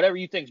 whatever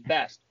you think's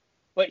best.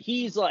 But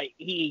he's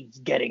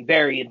getting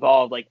very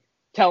involved, like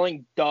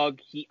telling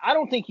Doug I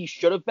don't think he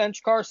should have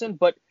benched Carson,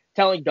 but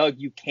telling Doug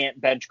you can't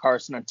bench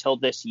Carson until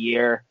this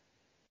year.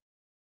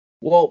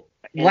 Well,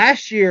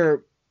 last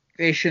year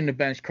they shouldn't have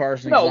benched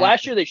Carson. No,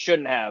 last year they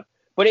shouldn't have.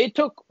 But it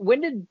took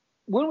when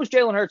was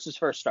Jalen Hurts'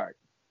 first start?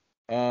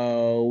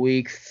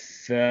 Week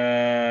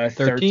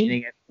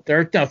 13.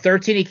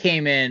 13 he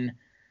came in.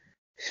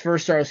 His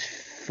first start was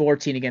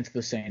 14 against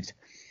the Saints.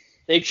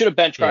 They should have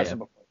benched Carson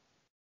before.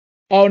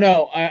 Oh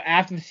no!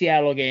 After the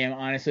Seattle game,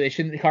 honestly,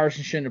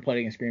 Carson shouldn't have played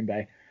against Green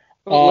Bay.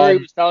 But Lurie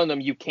was telling them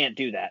you can't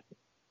do that.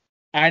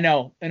 I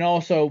know, and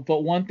also,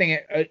 but one thing,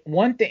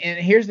 and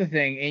here's the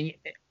thing,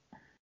 and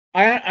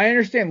I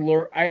understand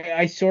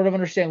I sort of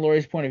understand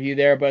Lurie's point of view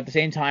there, but at the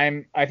same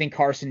time, I think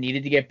Carson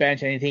needed to get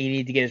benched. I think he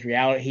needed to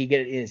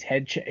get his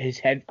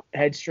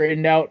head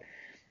straightened out.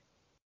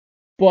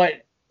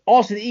 But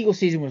also, the Eagles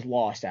season was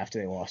lost after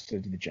they lost to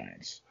the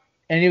Giants.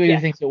 Anybody who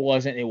thinks it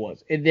wasn't, it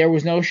was. There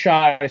was no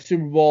shot at a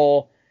Super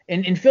Bowl.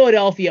 In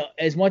Philadelphia,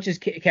 as much as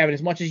Kevin,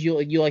 as much as you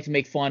like to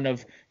make fun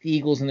of the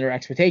Eagles and their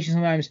expectations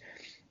sometimes,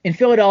 in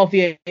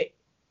Philadelphia,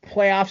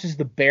 playoffs is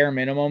the bare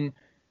minimum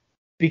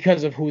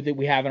because of who that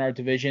we have in our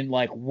division.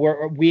 Like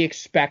we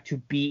expect to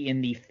be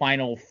in the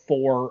final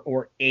 4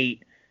 or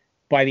 8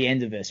 by the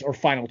end of this, or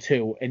final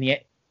 2, and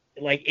yet,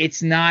 like,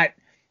 it's not.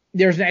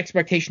 There's an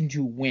expectation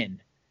to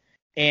win,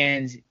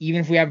 and even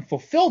if we haven't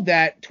fulfilled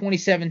that,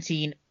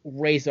 2017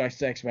 raised our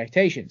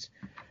expectations.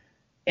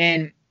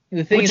 And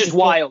the thing which is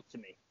wild to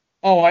me.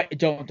 Oh,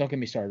 don't get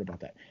me started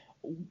about that.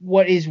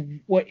 What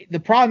the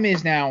problem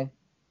is now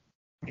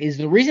is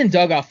the reason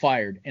Doug got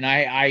fired, and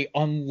I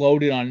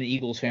unloaded on an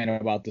Eagles fan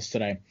about this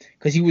today,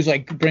 because he was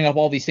like bringing up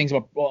all these things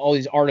about all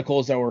these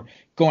articles that were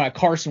going at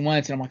Carson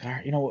Wentz, and I'm like, all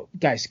right, you know what,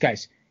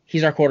 guys,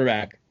 he's our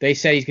quarterback. They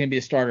say he's going to be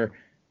the starter.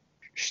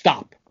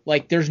 Stop.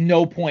 Like, there's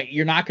no point.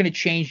 You're not going to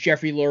change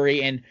Jeffrey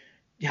Lurie and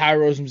Howie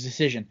Roseman's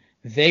decision.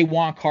 They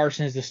want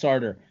Carson as the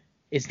starter.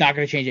 It's not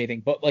going to change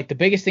anything. But, like, the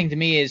biggest thing to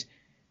me is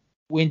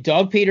when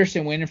Doug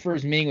Peterson went in for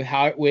his meeting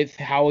with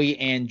Howie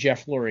and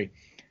Jeff Lurie,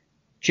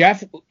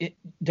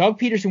 Doug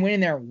Peterson went in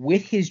there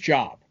with his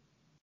job.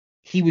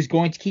 He was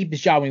going to keep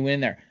his job when he went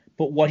in there.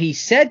 But what he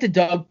said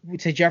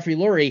to Jeffrey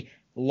Lurie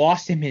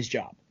lost him his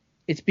job.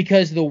 It's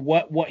because of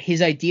what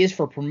his ideas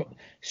for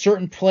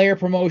certain player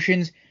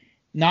promotions,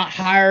 not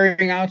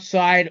hiring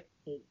outside,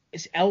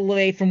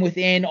 elevate from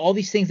within, all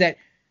these things that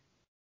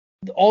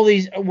all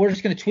these, we're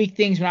just going to tweak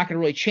things. We're not going to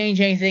really change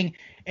anything.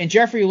 And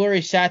Jeffrey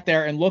Lurie sat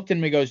there and looked at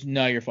him and goes,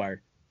 "No, you're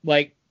fired."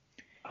 Like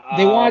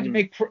they wanted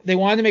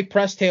to make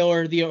Press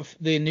Taylor the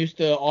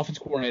offense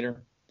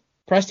coordinator.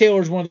 Press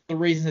Taylor is one of the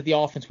reasons that the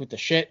offense went to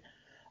shit.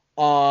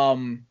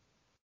 On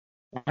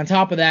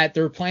top of that,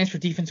 their plans for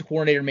defensive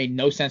coordinator made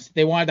no sense.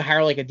 They wanted to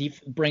hire like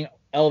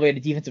elevate a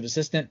defensive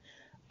assistant.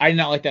 I did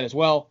not like that as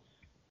well.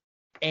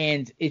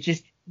 And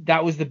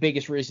that was the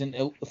biggest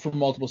reason from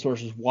multiple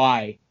sources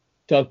why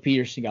Doug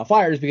Peterson got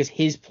fired, is because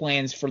his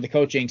plans for the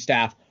coaching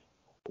staff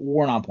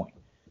weren't on point.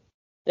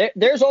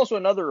 There's also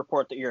another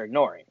report that you're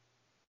ignoring.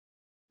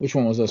 Which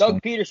one was this Doug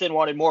one? Peterson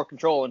wanted more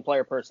control in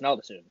player personnel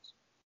decisions.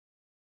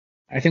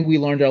 I think we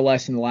learned our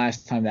lesson the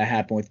last time that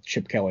happened with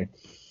Chip Kelly.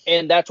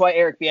 And that's why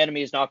Eric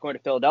Bieniemy is not going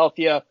to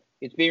Philadelphia.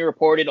 It's being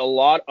reported a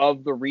lot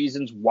of the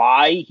reasons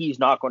why he's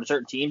not going to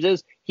certain teams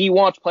is he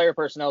wants player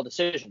personnel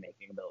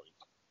decision-making abilities.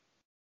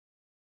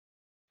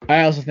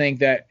 I also think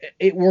that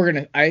I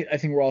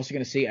think we're also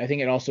going to see, I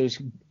think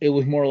it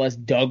was more or less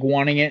Doug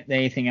wanting it than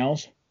anything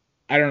else.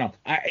 I don't know.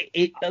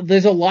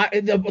 There's a lot.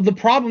 The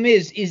problem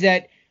is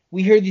that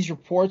we hear these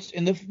reports,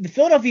 and the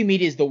Philadelphia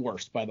media is the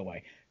worst, by the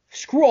way.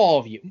 Screw all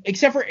of you,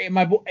 except for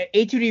my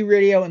A2D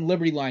Radio and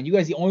Liberty Line. You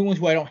guys are the only ones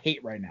who I don't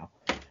hate right now.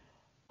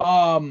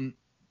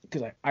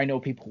 Because I know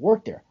people who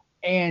work there.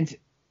 And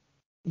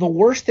the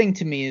worst thing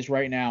to me is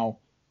right now,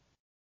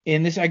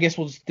 and this, I guess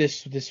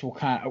this will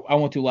kind of, I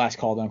won't do last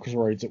call down because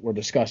we're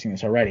discussing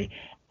this already.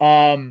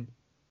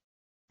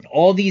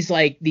 All these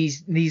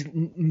these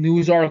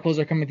news articles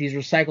are coming with these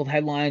recycled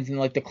headlines and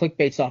like the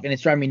clickbait stuff, and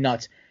it's driving me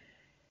nuts.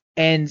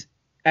 And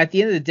at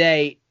the end of the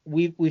day,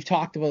 we've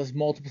talked about this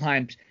multiple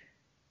times.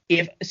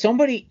 If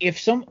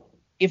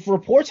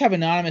reports have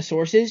anonymous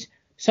sources,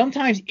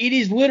 sometimes it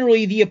is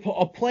literally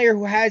a player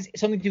who has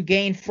something to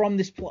gain from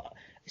this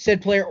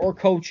said player or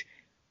coach,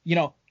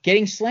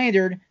 getting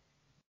slandered.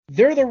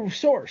 They're the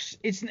source.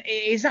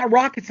 It's not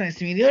rocket science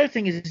to me. The other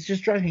thing is, it's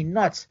just driving me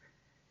nuts,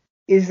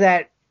 is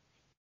that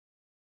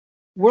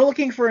we're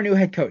looking for a new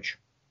head coach.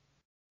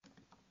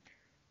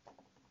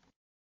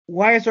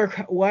 Why is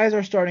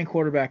our starting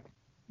quarterback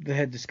the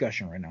head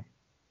discussion right now?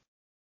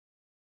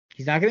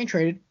 He's not getting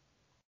traded.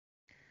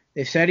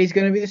 They said he's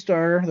going to be the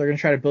starter. They're going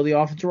to try to build the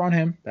offense around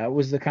him. That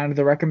was the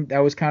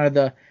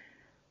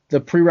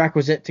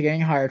prerequisite to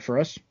getting hired for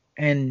us.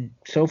 And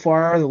so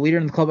far, the leader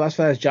in the clubhouse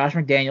for that is Josh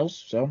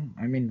McDaniels. So,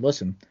 I mean,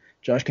 listen,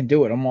 Josh can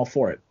do it. I'm all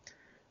for it.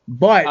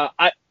 But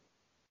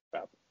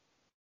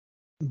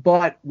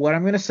what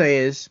I'm going to say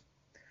is,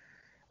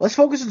 let's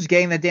focus on just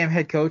getting that damn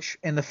head coach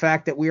and the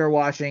fact that we are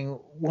watching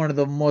one of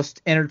the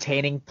most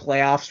entertaining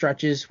playoff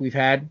stretches we've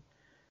had,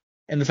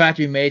 and the fact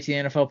that we made it to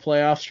the NFL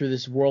playoffs through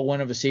this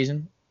whirlwind of a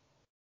season.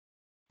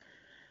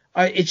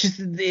 It's just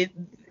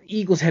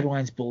Eagles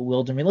headlines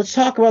bewilder me. Let's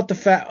talk about the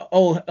fact.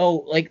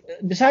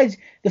 Besides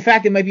the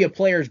fact it might be a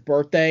player's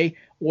birthday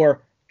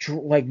or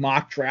like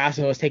mock drafts,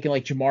 and I was taking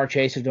like Jamar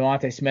Chase or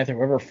Devontae Smith or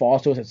whoever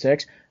falls to us at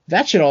 6.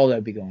 That should all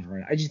that be going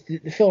on.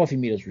 The Philadelphia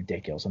media is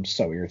ridiculous. I'm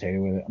so irritated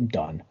with it. I'm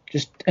done.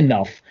 Just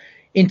enough.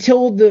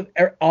 Until the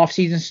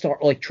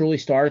offseason truly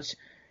starts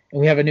and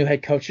we have a new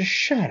head coach, just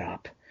shut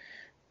up.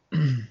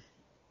 I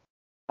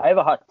have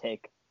a hot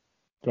take.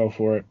 Go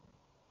for it.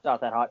 It's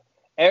not that hot.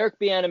 Eric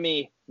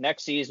Bieniemy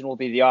next season will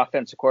be the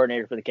offensive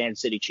coordinator for the Kansas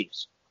City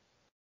Chiefs.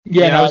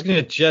 Yeah, I was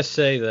going to just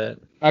say that.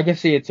 I can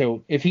see it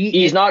too.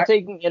 He's not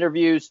taking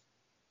interviews,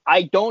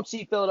 I don't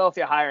see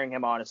Philadelphia hiring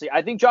him, honestly.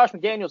 I think Josh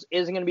McDaniels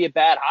isn't going to be a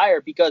bad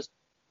hire because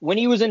when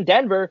he was in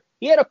Denver,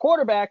 he had a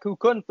quarterback who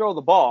couldn't throw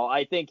the ball.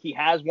 I think he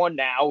has one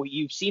now.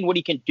 You've seen what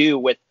he can do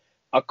with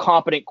a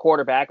competent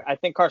quarterback. I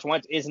think Carson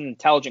Wentz is an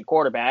intelligent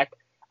quarterback.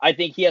 I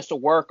think he has to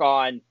work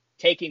on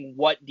taking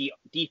what the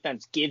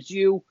defense gives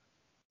you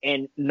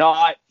and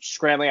not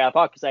scrambling out of the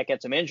pocket because that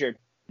gets him injured.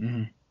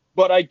 Mm-hmm.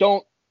 But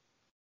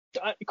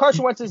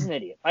Carson Wentz is an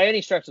idiot by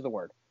any stretch of the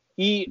word.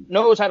 He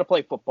knows how to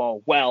play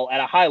football well at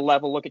a high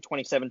level. Look at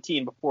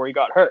 2017 before he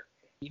got hurt.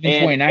 Even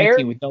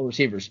 2019 with no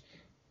receivers.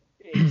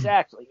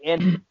 Exactly.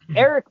 And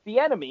Eric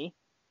Bieniemy,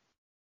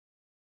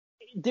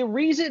 the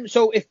reason,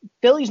 so if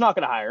Philly's not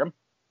going to hire him,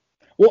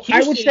 well,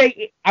 I would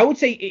say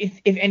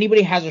if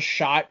anybody has a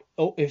shot,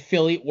 if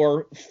Philly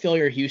or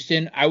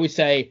Houston, I would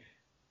say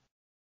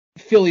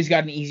Philly's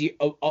got an easy.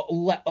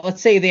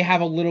 Let's say they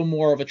have a little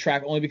more of a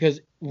track, only because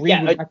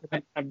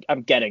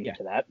I'm getting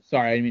into that.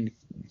 Sorry, I mean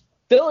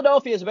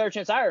Philadelphia has a better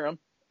chance to hire him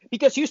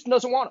because Houston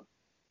doesn't want him.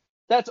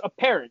 That's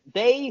apparent.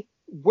 They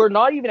were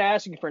not even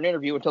asking for an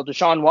interview until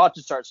Deshaun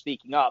Watson started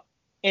speaking up,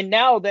 and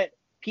now that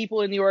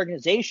people in the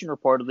organization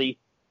reportedly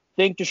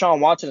think Deshaun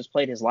Watson has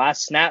played his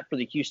last snap for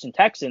the Houston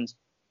Texans,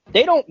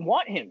 they don't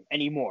want him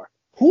anymore.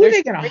 Who are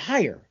they going to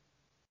hire?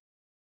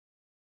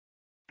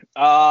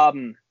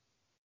 I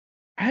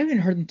haven't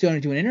heard them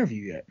do an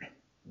interview yet.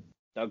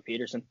 Doug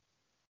Peterson.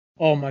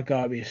 Oh my God,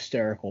 it'd be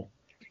hysterical.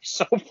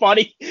 So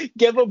funny.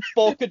 Give him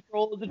full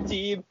control of the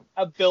team.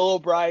 Have Bill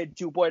O'Brien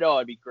 2.0.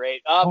 It'd be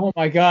great. Oh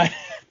my God.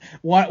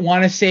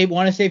 Want to save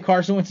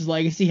Carson Wentz's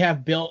legacy? Have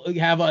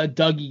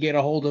Dougie get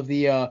a hold of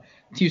the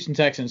Houston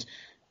Texans.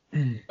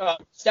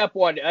 Step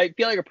one, I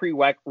feel like a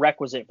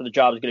prerequisite for the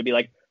job is going to be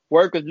like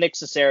work with Nick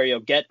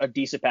Caserio, get a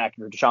decent package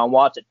for Deshaun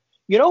Watson.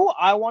 You know who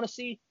I want to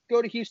see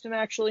go to Houston,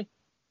 actually?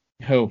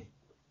 Who?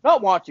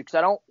 Not want to,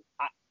 because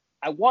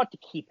I want to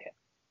keep him.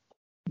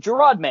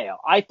 Gerard Mayo.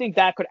 I think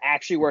that could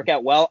actually work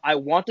out well. I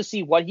want to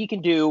see what he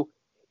can do.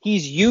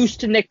 He's used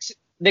to Nick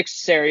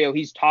Caserio.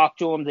 He's talked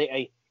to him.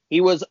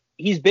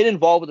 He's been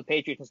involved with the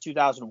Patriots since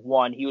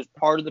 2001. He was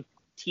part of the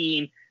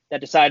team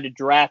that decided to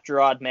draft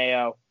Gerard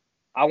Mayo.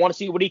 I want to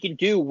see what he can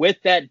do with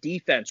that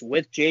defense,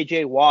 with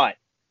J.J. Watt.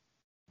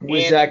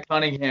 With Zach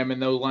Cunningham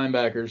and those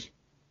linebackers.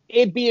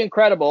 It'd be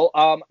incredible.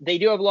 They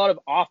do have a lot of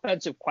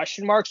offensive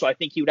question marks, so I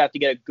think he would have to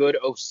get a good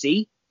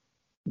OC.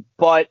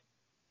 But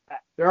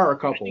there are a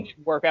couple. I think it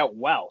would work out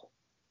well.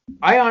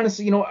 I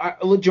honestly,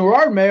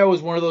 Gerard Mayo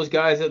was one of those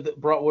guys that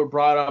were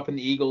brought up in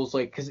the Eagles,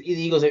 like, because the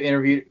Eagles have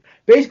interviewed.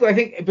 Basically, I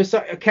think,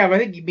 Kev, I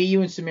think me,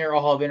 you, and Samir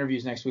all have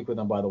interviews next week with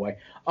them, by the way.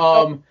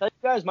 Tell you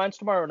guys, mine's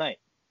tomorrow night.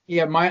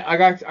 Yeah, I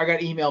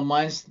got email.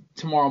 Mine's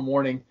tomorrow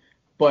morning,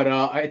 but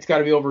it's got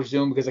to be over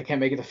Zoom because I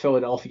can't make it to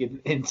Philadelphia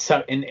in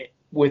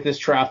with this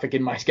traffic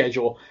in my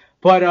schedule.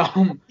 But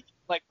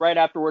like right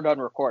after we're done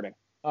recording.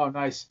 Oh,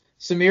 nice.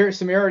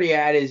 Samir already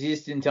had his. He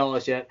just didn't tell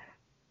us yet.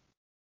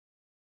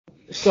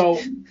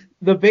 So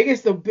the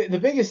biggest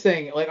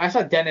thing, like I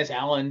saw Dennis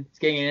Allen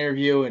getting an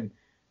interview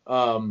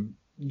and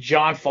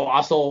John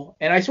Fossil,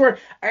 and I swear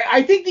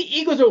I think the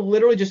Eagles are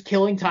literally just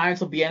killing time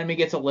until Bieniemy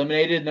gets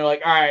eliminated, and they're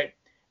like, all right,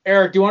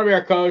 Eric, do you want to be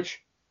our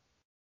coach?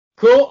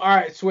 Cool. All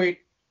right,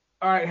 sweet.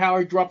 All right,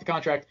 Howard, drop the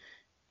contract.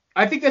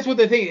 I think that's what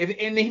they're thinking.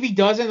 And if he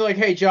doesn't, they're like,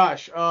 hey,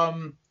 Josh, you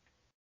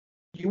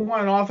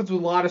want an offense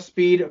with a lot of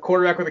speed, a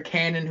quarterback with a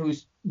cannon who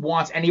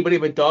wants anybody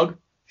but Doug?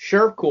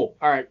 Sure, cool.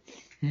 All right.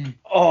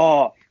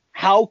 Oh,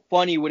 how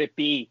funny would it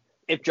be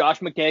if Josh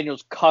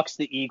McDaniels cucks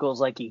the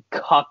Eagles like he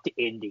cucked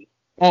Indy?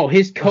 Oh,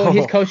 his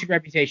coaching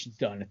reputation's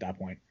done at that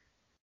point.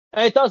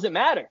 And it doesn't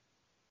matter.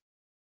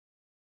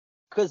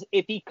 Because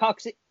if he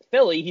cucks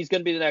Philly, he's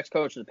going to be the next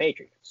coach of the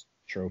Patriots.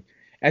 True.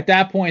 At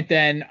that point,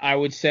 then, I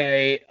would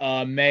say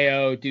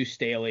Mayo, Deuce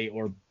Staley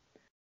would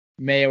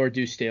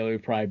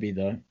probably be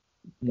the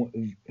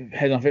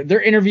head on.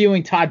 They're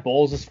interviewing Todd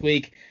Bowles this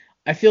week.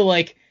 I feel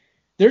like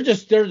they're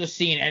just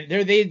seeing, and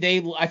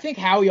I think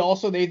Howie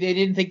also they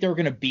didn't think they were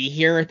going to be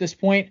here at this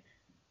point,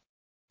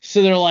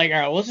 so they're like, all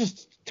right, let's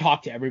just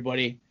talk to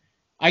everybody.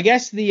 I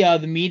guess the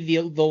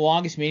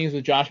longest meetings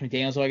with Josh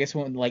McDaniels, so I guess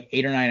went like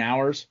 8 or 9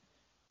 hours,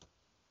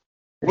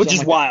 which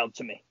is wild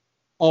to me.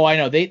 Oh, I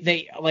know.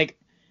 They like.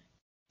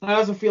 I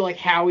also feel like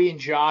Howie and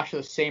Josh are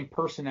the same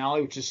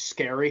personality, which is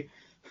scary.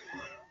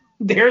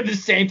 They're the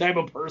same type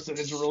of person.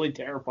 It's really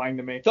terrifying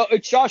to me. So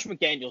it's Josh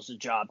McDaniels'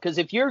 job, because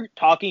if you're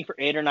talking for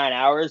 8 or 9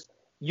 hours,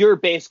 you're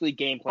basically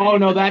game planning. Oh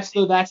no, that's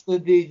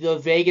the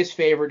Vegas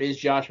favorite is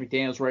Josh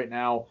McDaniels right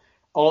now.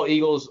 All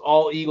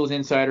Eagles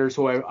insiders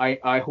who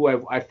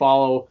I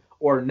follow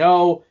or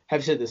know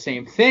have said the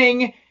same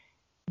thing.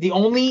 The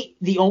only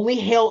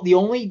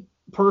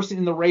person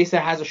in the race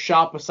that has a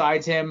shot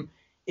besides him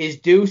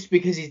is Deuce,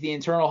 because he's the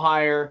internal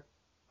hire,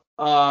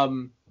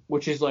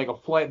 which is like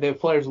the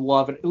players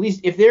love it. At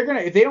least if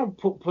they don't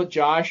put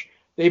Josh,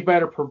 they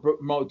better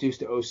promote Deuce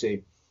to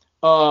OC,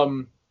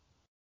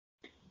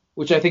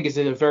 which I think is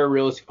a very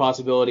realistic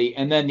possibility.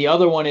 And then the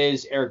other one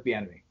is Eric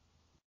Bieniemy,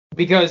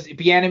 because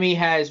Bieniemy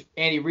has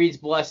Andy Reid's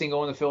blessing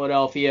going to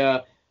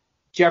Philadelphia.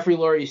 Jeffrey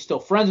Lurie is still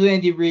friends with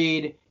Andy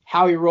Reid.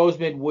 Howie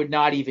Roseman would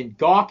not even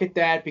gawk at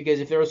that, because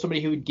if there was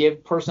somebody who would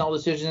give personnel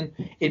decision,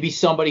 it'd be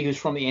somebody who's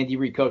from the Andy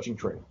Reid coaching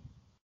tree.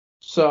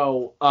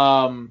 So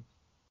I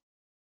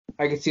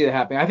could see that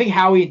happening. I think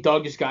Howie and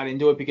Doug just got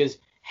into it because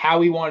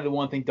Howie wanted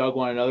one thing, Doug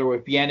wanted another.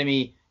 With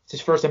Bieniemy, it's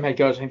his first time head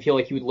coach, I feel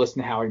like he would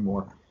listen to Howie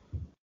more.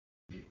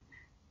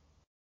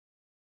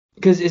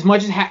 Because as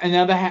much as I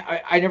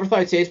never thought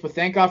I'd say this, but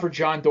thank God for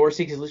John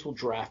Dorsey, because at least we'll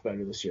draft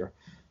better this year.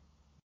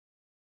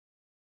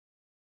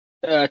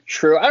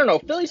 True. I don't know.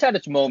 Philly's had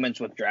its moments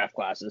with draft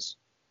classes.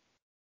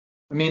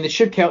 I mean, the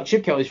Chip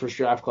Kelly's first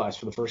draft class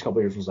for the first couple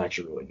of years was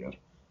actually really good.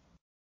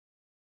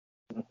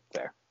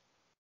 Fair.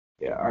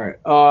 Yeah, all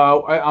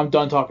right. I'm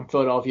done talking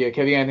Philadelphia.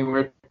 Kevin, anything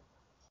weird?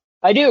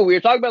 I do. We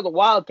were talking about the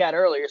Wildcat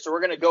earlier, so we're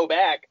going to go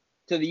back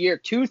to the year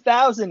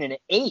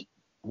 2008.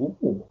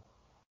 Ooh.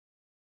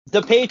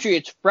 The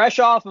Patriots, fresh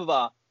off of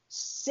a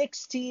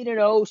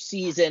 16-0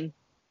 season.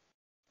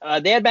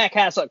 They had Matt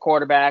Castle at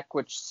quarterback,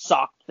 which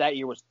sucked. That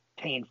year was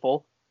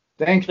painful.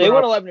 Thanks. They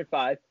went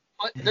 11-5.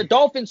 But the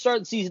Dolphins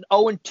started the season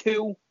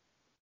 0-2.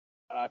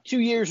 2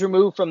 years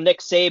removed from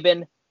Nick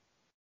Saban.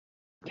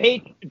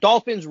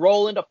 Dolphins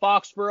roll into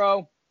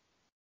Foxborough,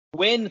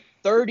 win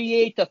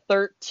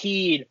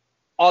 38-13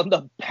 on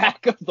the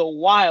back of the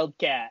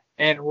Wildcat.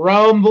 And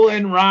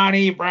rumbling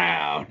Ronnie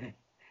Brown.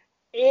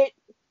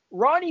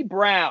 Ronnie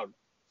Brown,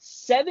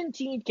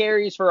 17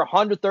 carries for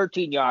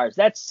 113 yards.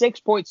 That's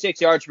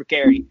 6.6 yards per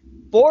carry.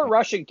 4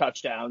 rushing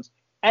touchdowns,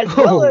 as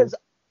well as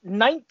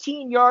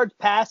 19 yards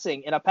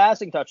passing in a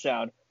passing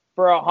touchdown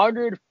for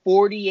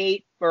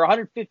 158 or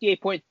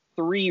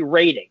 158.3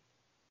 rating.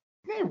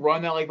 They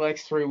run that like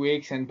 3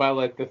 weeks, and by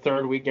like the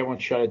third week, everyone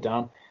shut it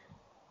down.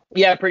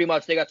 Yeah, pretty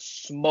much. They got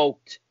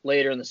smoked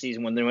later in the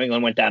season when New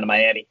England went down to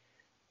Miami.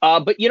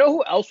 But you know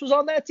who else was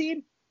on that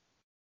team?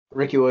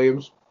 Ricky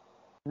Williams.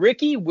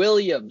 Ricky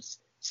Williams,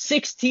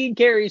 16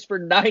 carries for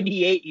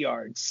 98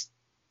 yards.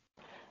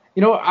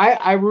 You know,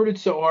 I rooted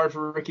so hard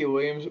for Ricky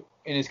Williams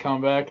in his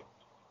comeback.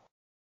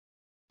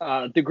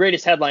 The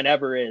greatest headline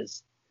ever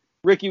is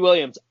Ricky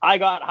Williams, I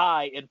got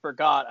high and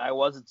forgot I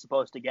wasn't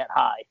supposed to get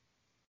high.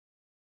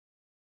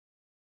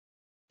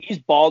 He's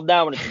bald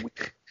now and it's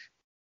weird.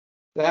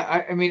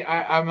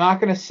 I'm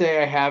not going to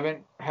say I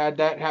haven't had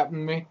that happen to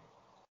me.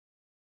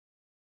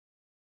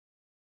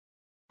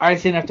 I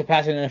just didn't have to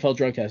pass an NFL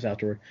drug test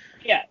afterward.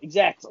 Yeah,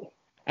 exactly.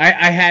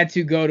 I had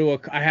to go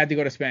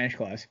to Spanish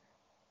class.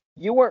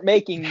 You weren't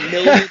making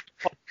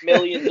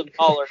millions of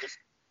dollars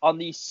on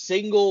the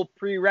single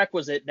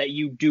prerequisite that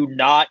you do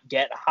not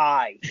get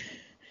high.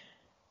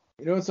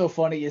 You know what's so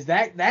funny is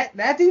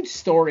that dude's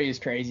story is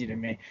crazy to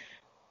me.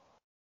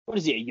 What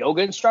is he, a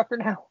yoga instructor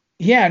now?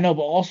 Yeah, no,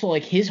 but also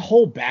like his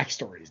whole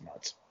backstory is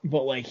nuts.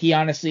 But like he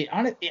is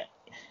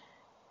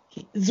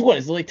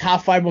like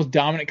top 5 most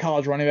dominant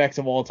college running backs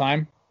of all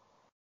time.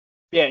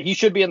 Yeah, he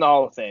should be in the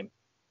Hall of Fame,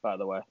 by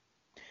the way.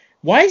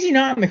 Why is he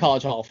not in the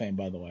College Hall of Fame,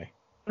 by the way?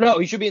 No,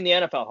 he should be in the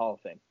NFL Hall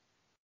of Fame.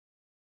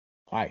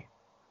 Why?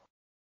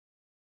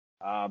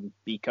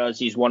 Because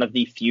he's one of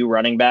the few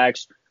running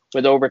backs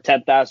with over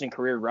 10,000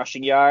 career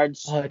rushing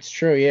yards. Oh, that's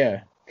true,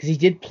 yeah. Because he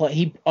did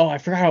play. I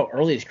forgot how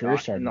early his career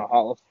started. In the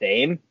Hall of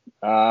Fame.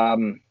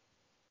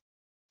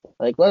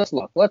 Let's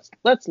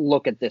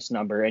look at this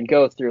number and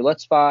go through.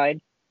 Let's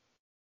find.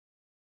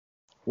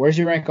 Where's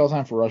your rank all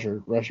time for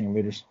rushing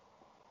leaders?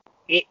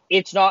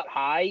 It's not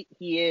high.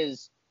 He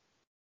is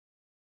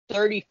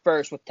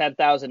 31st with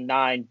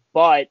 10,009,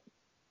 but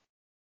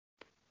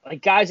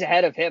like guys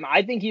ahead of him,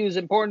 I think he was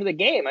important to the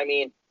game. I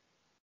mean,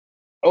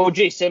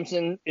 O.J.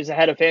 Simpson is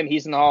ahead of him.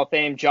 He's in the Hall of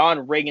Fame.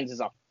 John Riggins is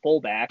a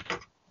fullback.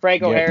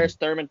 Franco Harris,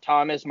 Thurman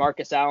Thomas,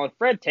 Marcus Allen.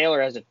 Fred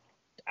Taylor has an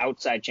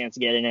outside chance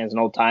to get in as an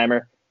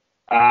old-timer.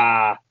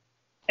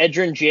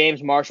 Edgerrin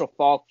James, Marshall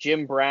Faulk,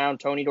 Jim Brown,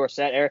 Tony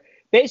Dorsett.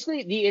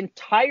 Basically, the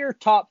entire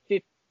top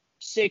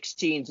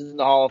 16 is in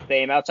the Hall of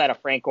Fame outside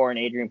of Frank Gore and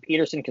Adrian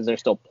Peterson because they're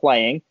still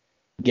playing.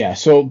 Yeah,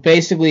 so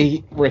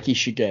basically Ricky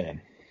should get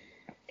in.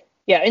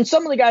 Yeah, and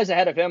some of the guys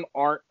ahead of him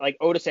aren't, like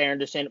Otis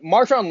Anderson.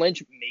 Marshawn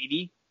Lynch,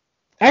 maybe.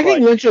 I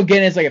think Lynch will get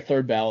in as like a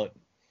third ballot.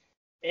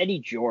 Eddie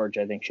George,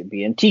 I think, should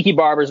be in. Tiki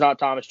Barber's not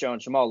Thomas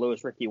Jones. Jamal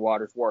Lewis, Ricky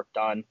Waters, work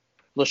done.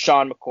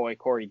 LaShawn McCoy,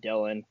 Corey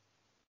Dillon.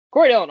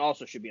 Corey Dillon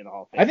also should be in the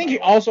Hall of Fame.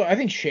 I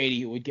think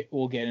Shady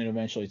will get in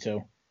eventually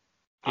too.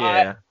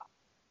 Yeah.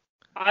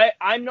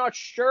 I'm not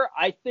sure.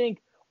 I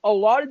think a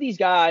lot of these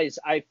guys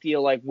I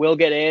feel like will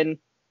get in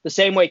the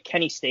same way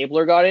Kenny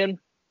Stabler got in.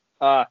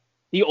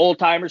 The old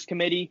timers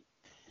committee.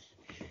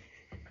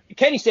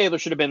 Kenny Stabler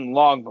should have been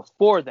long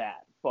before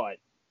that, but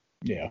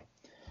yeah.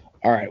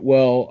 All right.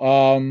 Well,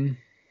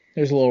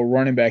 there's a little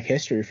running back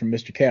history from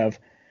Mr. Kev.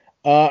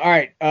 All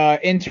right,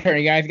 intern,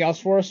 you got anything else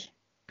for us?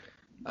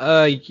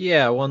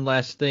 Yeah, one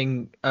last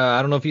thing.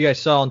 I don't know if you guys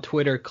saw on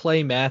Twitter,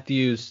 Clay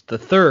Matthews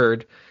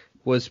III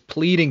was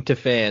pleading to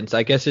fans.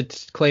 I guess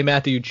it's Clay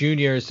Matthews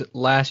Jr.'s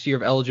last year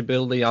of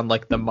eligibility on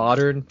like the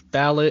modern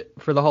ballot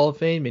for the Hall of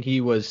Fame, and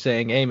he was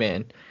saying, "Hey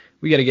man,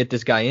 we got to get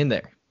this guy in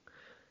there."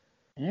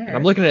 Right. And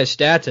I'm looking at his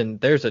stats, and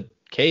there's a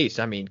case.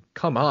 I mean,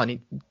 come on,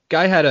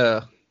 guy had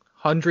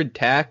 100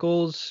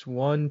 tackles,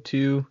 1,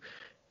 2,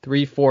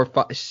 3, 4,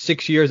 5,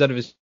 6 years out of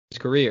his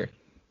career,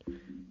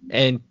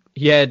 and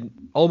he had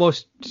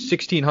almost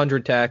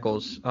 1,600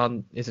 tackles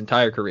on his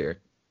entire career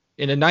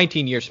in a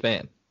 19-year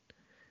span.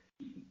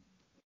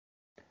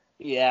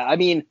 Yeah, I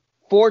mean,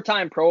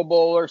 4-time Pro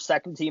Bowler,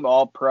 second-team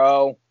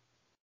All-Pro,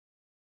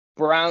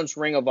 Browns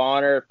Ring of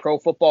Honor,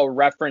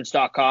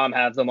 ProFootballReference.com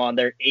have them on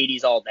their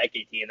 80s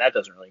All-Decade team. That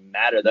doesn't really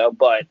matter, though,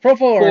 but Pro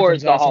Football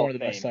Reference is also one of the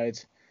best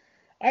sites.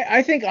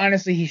 I think,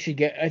 honestly, he should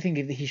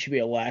be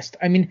a last.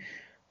 I mean,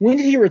 when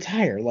did he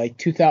retire? Like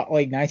 2000,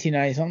 like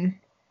 1990-something?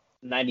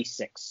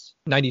 96.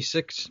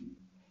 96?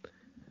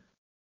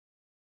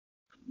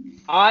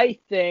 I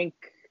think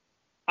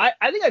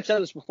I've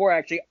said this before,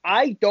 actually.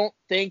 I don't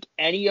think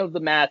any of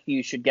the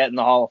Matthews should get in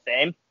the Hall of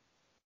Fame.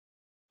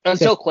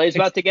 Until Clay's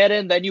about to get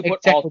in, then you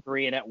put all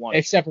three in at once.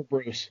 Except for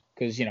Bruce,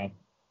 because,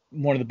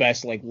 one of the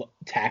best, like,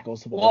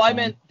 tackles of all time. Well, I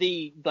meant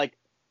the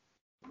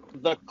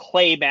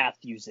Clay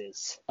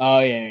Matthewses. Oh,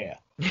 yeah.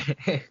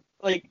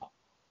 Like,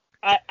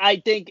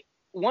 I think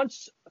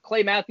once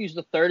Clay Matthews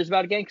III is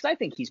about to get in, because I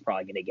think he's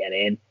probably going to get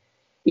in.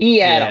 He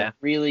had a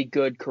really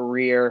good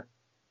career.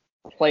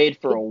 Played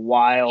for a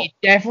while. He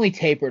definitely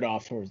tapered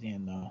off towards the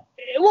end, though.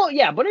 Well,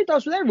 yeah, but it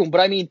does with everyone.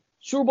 But, I mean,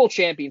 Super Bowl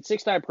champion,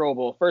 6-time Pro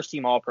Bowl,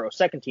 first-team All-Pro,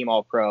 second-team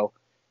All-Pro,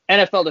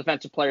 NFL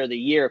Defensive Player of the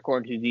Year,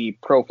 according to the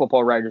Pro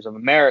Football Writers of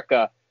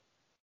America,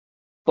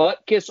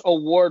 Butkus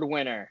Award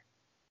winner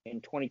in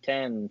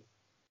 2010.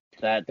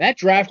 That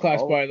draft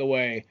class, by the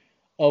way,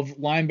 of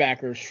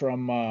linebackers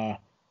from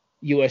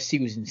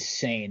USC was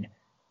insane.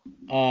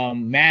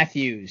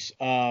 Matthews,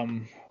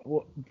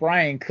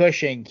 Brian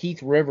Cushing,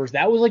 Keith Rivers.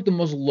 That was like the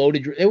most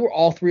loaded. They were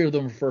all three of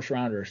them first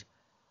rounders.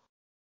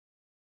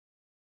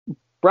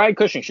 Brian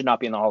Cushing should not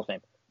be in the Hall of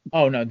Fame.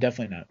 Oh, no,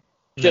 definitely not.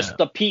 Just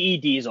the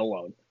PEDs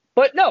alone.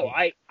 But no,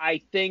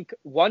 I think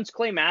once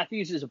Clay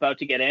Matthews is about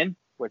to get in,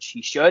 which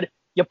he should,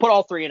 you put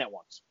all three in at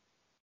once.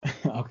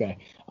 Okay,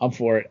 I'm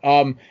for it.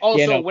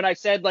 When I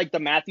said like the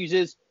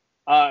Matthewses,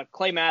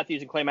 Clay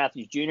Matthews and Clay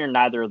Matthews Jr.,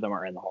 neither of them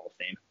are in the Hall of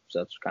Fame. So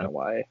that's kind of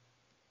why.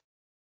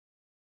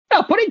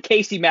 No, put in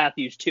Casey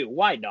Matthews too.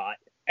 Why not?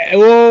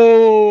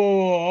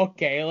 Oh,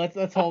 okay.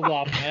 Let's hold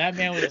off, man. That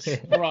man was a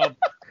scrub.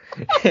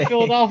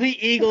 Philadelphia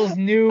Eagles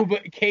knew,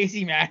 but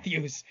Casey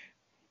Matthews.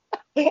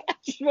 I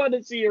just want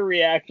to see your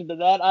reaction to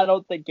that. I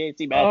don't think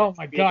Casey Matthews.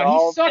 Oh my God,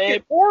 he sucked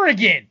at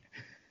Oregon.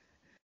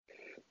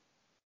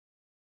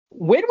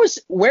 Where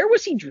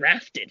was he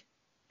drafted?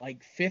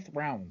 Like 5th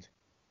round.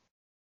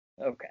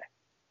 Okay.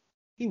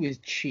 He was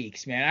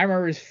cheeks, man. I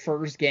remember his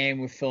first game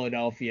with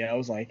Philadelphia.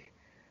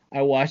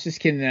 I watched this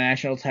kid in the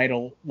national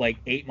title like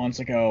 8 months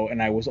ago,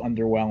 and I was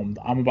underwhelmed.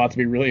 I'm about to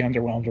be really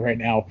underwhelmed right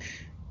now.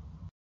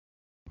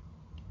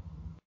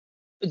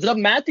 The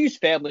Matthews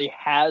family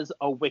has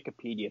a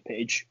Wikipedia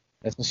page.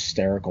 That's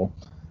hysterical.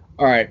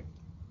 All right.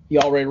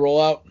 Y'all ready to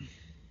roll out?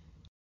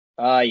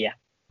 Yeah.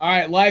 All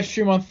right, live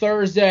stream on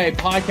Thursday.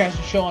 Podcast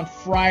and show on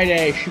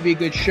Friday. Should be a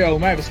good show.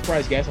 We might have a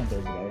surprise guest on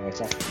Thursday, by the way.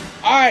 So.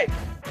 All right,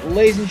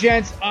 ladies and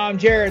gents, I'm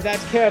Jared.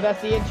 That's Kev.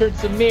 That's the intern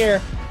Samir,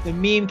 the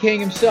meme king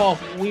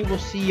himself. We will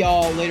see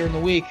y'all later in the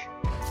week.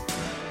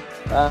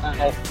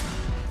 Bye.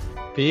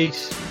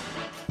 Peace.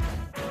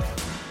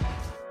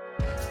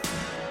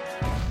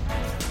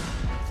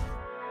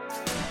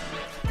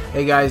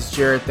 Hey guys,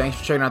 Jared. Thanks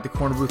for checking out the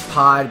Corner Booth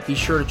Pod. Be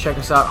sure to check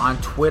us out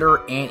on Twitter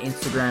and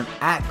Instagram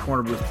at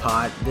Corner Booth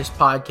Pod. This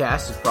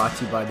podcast is brought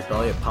to you by the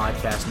Belly Up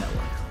Podcast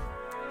Network.